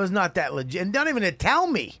 Yeah, yeah. That was not that legit, and don't even tell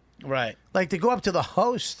me. Right. Like to go up to the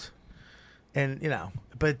host, and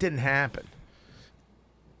but it didn't happen.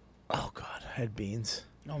 Oh God, I had beans.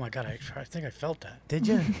 Oh my God, I think I felt that. Did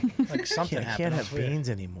you? Like something happened. I can't have beans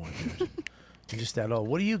anymore, dude. I'm just that old.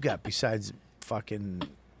 What do you got besides fucking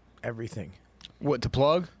everything? What to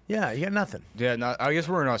plug? Yeah, you got nothing. Yeah, I guess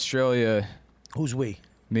we're in Australia. Who's we?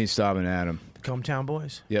 Me, Staub, and Adam. The Cometown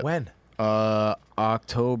Boys? Yep. When?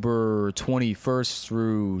 October 21st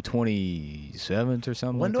through 27th or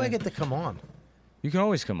something. When like do I that. get to come on? You can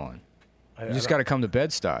always come on. You just got to come to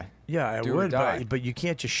Bed-Stuy. Yeah, I Do or would, die. but you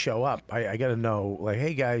can't just show up. I got to know, like,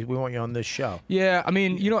 hey guys, we want you on this show. Yeah, I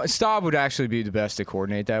mean, Staub would actually be the best to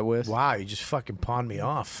coordinate that with. Wow, you just fucking pawned me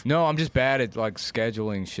off. No, I'm just bad at like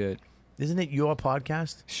scheduling shit. Isn't it your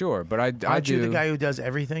podcast? Sure, but I Aren't do. you the guy who does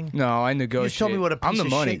everything? No, I negotiate. You just told me what a piece I'm the of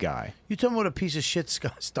money shit, guy. You told me what a piece of shit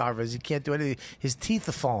Starv is. He can't do anything. His teeth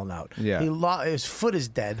are falling out. Yeah. His foot is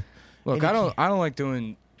dead. Look, And I don't like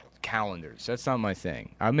doing calendars. That's not my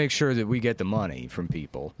thing. I make sure that we get the money from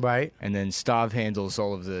people. Right. And then Stav handles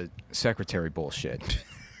all of the secretary bullshit.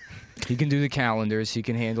 He can do the calendars. He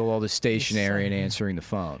can handle all the stationery and answering the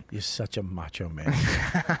phone. You're such a macho man.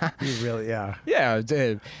 You really are. Yeah.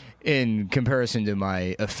 In comparison to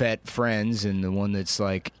my effete friends and the one that's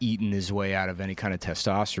like eating his way out of any kind of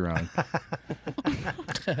testosterone.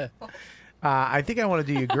 I think I want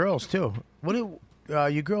to do your girls too. What do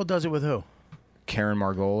your girl does it with who? Karen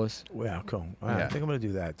Margolis. Yeah, cool. Yeah. I think I'm going to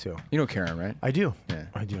do that too. You know Karen, right? I do. Yeah.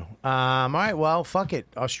 I do. All right, well, fuck it.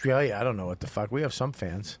 Australia, I don't know what the fuck. We have some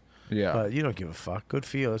fans. Yeah. But you don't give a fuck. Good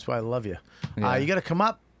for you. That's why I love you. Yeah. You got to come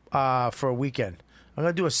up for a weekend. I'm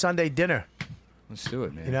going to do a Sunday dinner. Let's do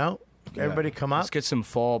it, man. You know? Yeah. Everybody come up. Let's get some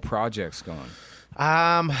fall projects going.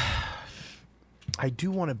 I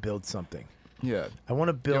do want to build something. Yeah. I want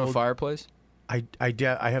to build You have a fireplace? I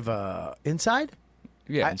have a inside.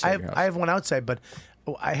 Yeah, I inside have your house. I have one outside, but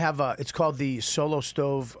I have it's called the Solo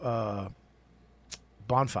Stove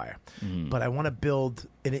bonfire. But I want to build,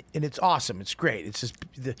 and it's awesome. It's great. It's just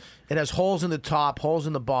it has holes in the top, holes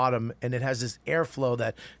in the bottom, and it has this airflow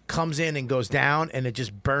that comes in and goes down, and it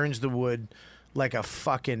just burns the wood like a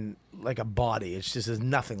body. It's just there's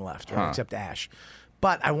nothing left, right, except ash.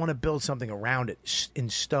 But I want to build something around it in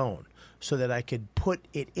stone so that I could put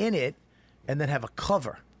it in it and then have a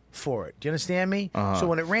cover for it. Do you understand me? So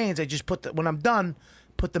when it rains, I just when I'm done,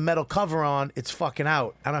 put the metal cover on. It's fucking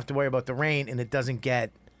out. I don't have to worry about the rain, and it doesn't get.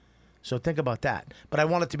 So think about that. But I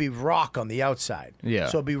want it to be rock on the outside. Yeah.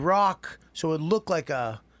 So it'd be rock. So it would look like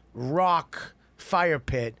a rock fire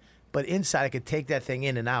pit, but inside I could take that thing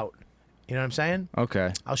in and out. You know what I'm saying?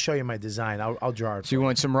 Okay. I'll show you my design. I'll draw it. So you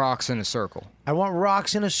want some rocks in a circle? I want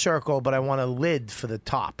rocks in a circle, but I want a lid for the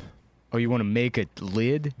top. Oh, you want to make a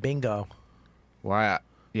lid? Bingo. Why?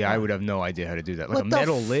 Yeah, I would have no idea how to do that. Like What a the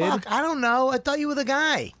metal lid? fuck? I don't know. I thought you were the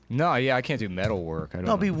guy. No, yeah, I can't do metal work. I don't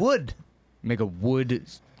No, it'd be wood. Make a wood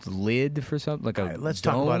lid for something? Like a Let's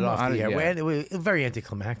dome? talk about it off I the don't- air. yeah. We're very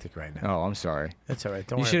anticlimactic right now. Oh, I'm sorry. That's all right.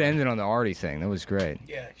 Don't You worry should about end it on the Artie thing. That was great.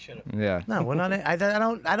 Yeah, should have. Yeah. No, we're not. I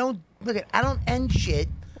don't look at. I don't end shit.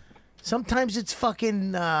 Sometimes it's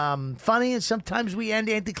fucking funny, and sometimes we end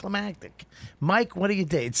anticlimactic. Mike, what are your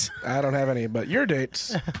dates? I don't have any, but your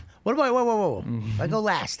dates. What about? Whoa! I go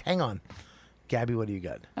last. Hang on, Gabby. What do you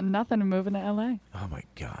got? Nothing. I'm moving to LA. Oh my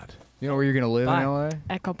God. You know where you're gonna live Bye. in LA?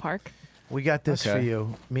 Echo Park. We got this for Okay.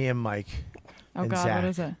 you, me and Mike. Oh, and God, Zach. what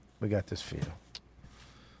is it? We got this for you.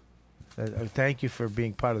 Thank you for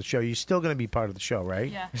being part of the show. You're still going to be part of the show, right?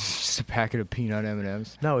 Yeah. It's just a packet of peanut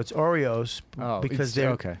M&Ms. No, it's Oreos Oh, because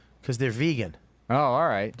it's- they're vegan. Oh, all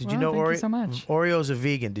right. Did you know thank you so much. Oreos are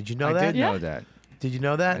vegan? Did you know I that? did know that. Did you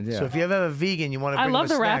know that? Yeah. So if you ever have a vegan, you want to I bring love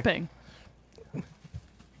them a the snack. wrapping.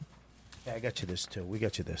 Yeah, I got you this too. We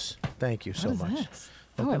got you this. Thank you so What is much. this?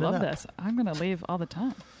 Oh, I Open it love up. this. I'm going to leave all the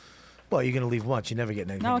time. Well, you're going to leave once. You never get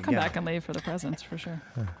anything No, I'll come again. back and leave for the presents for sure.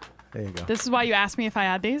 There you go. This is why you asked me if I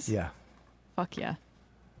had these? Yeah. Fuck yeah.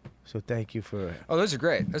 So thank you for. Oh, those are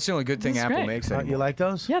great. That's the only good thing This is Apple great. makes You anymore. like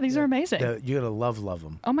those? Yeah, these are amazing. You're going to love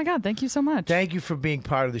them. Oh my God, thank you so much. Thank you for being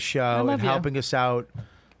part of the show love and you. helping us out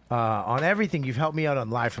on everything. You've helped me out on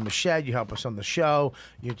Live from the Shed. You help us on the show.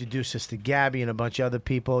 You introduced us to Gabby and a bunch of other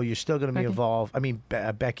people. You're still going to be Becky. involved. I mean,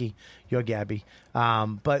 Becky, you're Gabby.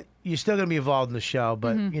 But you're still going to be involved in the show.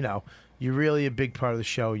 But, you know, you're really a big part of the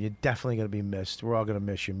show. You're definitely going to be missed. We're all going to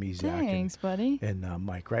miss you, me, Zach, Thanks, buddy. and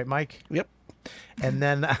Mike. Right, Mike? Yep. And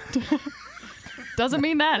then... Doesn't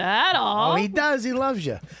mean that at all. Oh, he does. He loves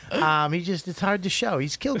you. It's hard to show.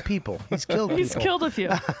 He's killed people. He's killed He's people. killed a few.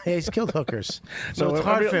 He's killed hookers. So it's I'm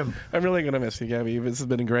hard real- for him. I'm really gonna miss you, Gabby. This has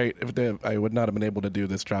been great. I would not have been able to do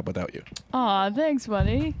this job without you. Aw, thanks,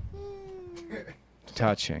 buddy.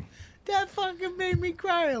 Touching. That fucking made me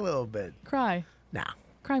cry a little bit. Cry. Nah.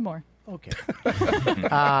 Cry more. Okay.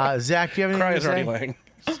 Zach, do you have anything Cry to is say? already laying.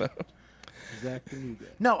 So.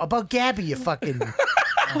 No, about Gabby, you fucking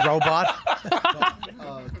robot.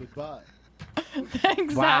 Goodbye.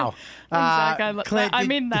 Thanks, Wow. Zach. Thanks, Zach. Clint, I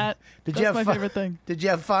mean that. Did That's you have my fun? favorite thing. Did you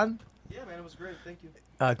have fun? Yeah, man, it was great. Thank you.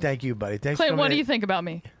 Thank you, buddy. Thanks. Clint, for what do coming you in. think about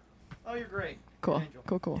me? Oh, you're great. Cool.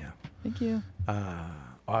 Cool. Thank you.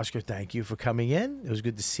 Oscar, thank you for coming in. It was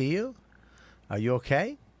good to see you. Are you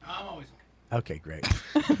okay? I'm always Okay, great.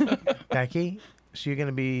 Becky, so you're going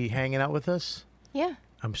to be hanging out with us? Yeah.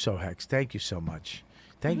 I'm so hexed. Thank you so much.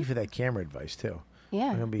 Thank you for that camera advice, too. Yeah.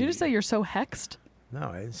 I'm gonna be- You just say you're so hexed? No,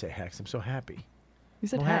 I didn't say hexed. I'm so happy. You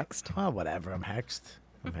said I'm hexed. Oh, whatever. I'm hexed.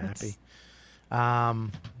 I'm happy.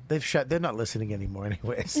 They're not listening anymore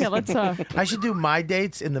anyways. Yeah, let's, I should do my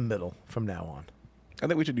dates in the middle from now on. I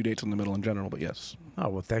think we should do dates in the middle in general, but yes. Oh,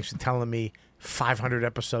 well, thanks for telling me 500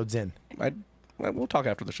 episodes in. We'll talk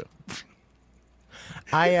after the show.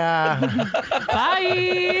 Bye.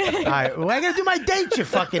 Bye. All right. Well, I got to do my dates, you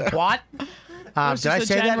fucking twat. was Did I just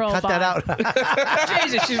a say that? general Cut that out.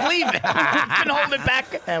 Jesus, she's leaving. Can hold it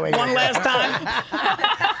back There we go. one last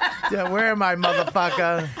time. Yeah, where am I,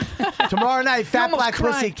 motherfucker? Tomorrow night, Fat almost Black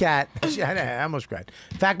cried. Pussycat. I almost cried.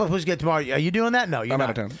 Fat Black Pussycat tomorrow. Are you doing that? No, you're I'm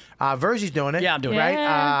not. out of town. Verzi's doing it. Yeah, I'm doing it. right?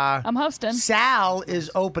 Yeah, I'm hosting. Sal is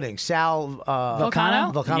opening. Sal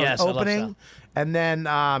Volcano? Volcano's Yes, I love opening. Sal. And then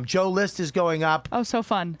Joe List is going up. Oh, so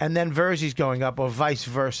fun. And then Verzi's going up, or vice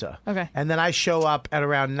versa. Okay. And then I show up at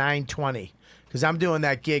around 9:20 because I'm doing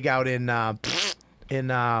that gig out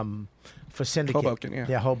for Syndicate. Hoboken, yeah.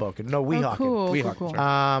 Yeah, Hoboken. No, Weehawken. Cool. Weehawken,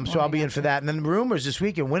 Cool. So I'll be in for that. And then rumors this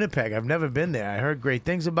week in Winnipeg. I've never been there. I heard great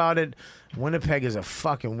things about it. Winnipeg is a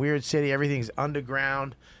fucking weird city. Everything's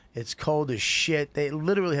underground. It's cold as shit. They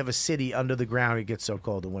literally have a city under the ground. It gets so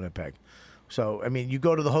cold in Winnipeg. So, I mean, you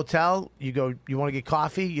go to the hotel, you want to get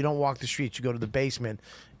coffee, you don't walk the streets, you go to the basement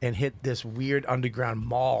and hit this weird underground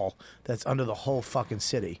mall that's under the whole fucking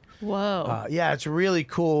city. Whoa. Yeah, it's really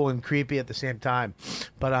cool and creepy at the same time.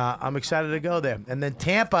 But I'm excited to go there. And then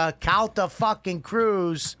Tampa, Calta fucking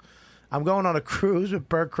cruise. I'm going on a cruise with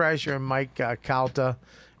Bert Kreischer and Mike Calta.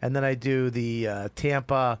 And then I do the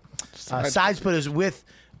Tampa Side Splitters with,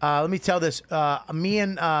 let me tell this, me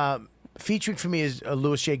and featuring for me is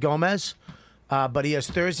Louis J. Gomez. But he has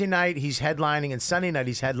Thursday night, he's headlining, and Sunday night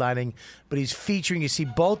he's headlining. But he's featuring, you see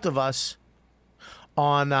both of us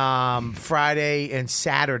on Friday and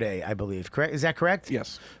Saturday, I believe. Correct? Is that correct?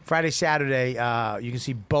 Yes. Friday, Saturday, you can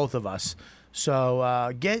see both of us.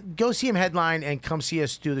 So go see him headline and come see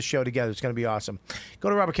us do the show together. It's going to be awesome. Go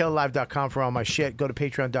to robertkellylive.com for all my shit. Go to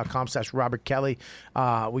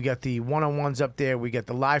patreon.com/robertkelly. We got the one-on-ones up there. We got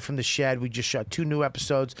the live from the shed. We just shot 2 new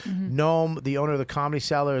episodes. Noam, the owner of the Comedy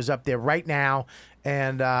Cellar, is up there right now.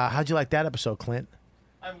 And how'd you like that episode, Clint?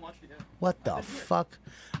 I haven't watched it yet. What the fuck?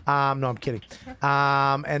 No, I'm kidding.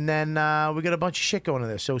 And then we got a bunch of shit going on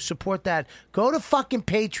there. So support that. Go to fucking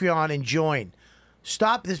Patreon and join.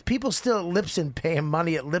 Stop. There's people still at Libsyn paying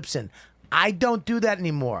money at Libsyn. I don't do that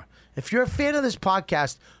anymore. If you're a fan of this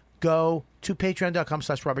podcast, go to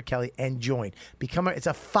patreon.com/RobertKelly and join. It's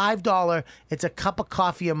a $5. It's a cup of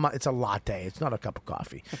coffee a month. It's a latte. It's not a cup of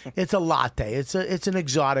coffee. It's a latte. It's an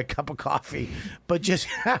exotic cup of coffee. But just,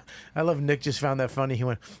 I love Nick just found that funny. He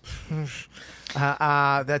went,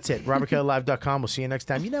 that's it. RobertKellyLive.com. We'll see you next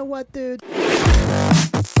time. You know what, dude?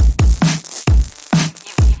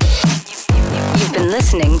 You've been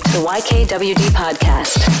listening to the YKWD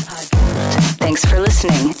podcast. Thanks for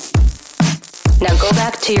listening. Now go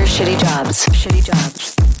back to your shitty jobs. Shitty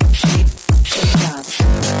jobs. Shitty jobs.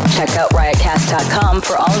 Check out riotcast.com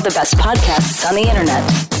for all of the best podcasts on the internet.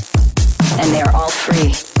 And they are all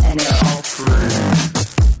free.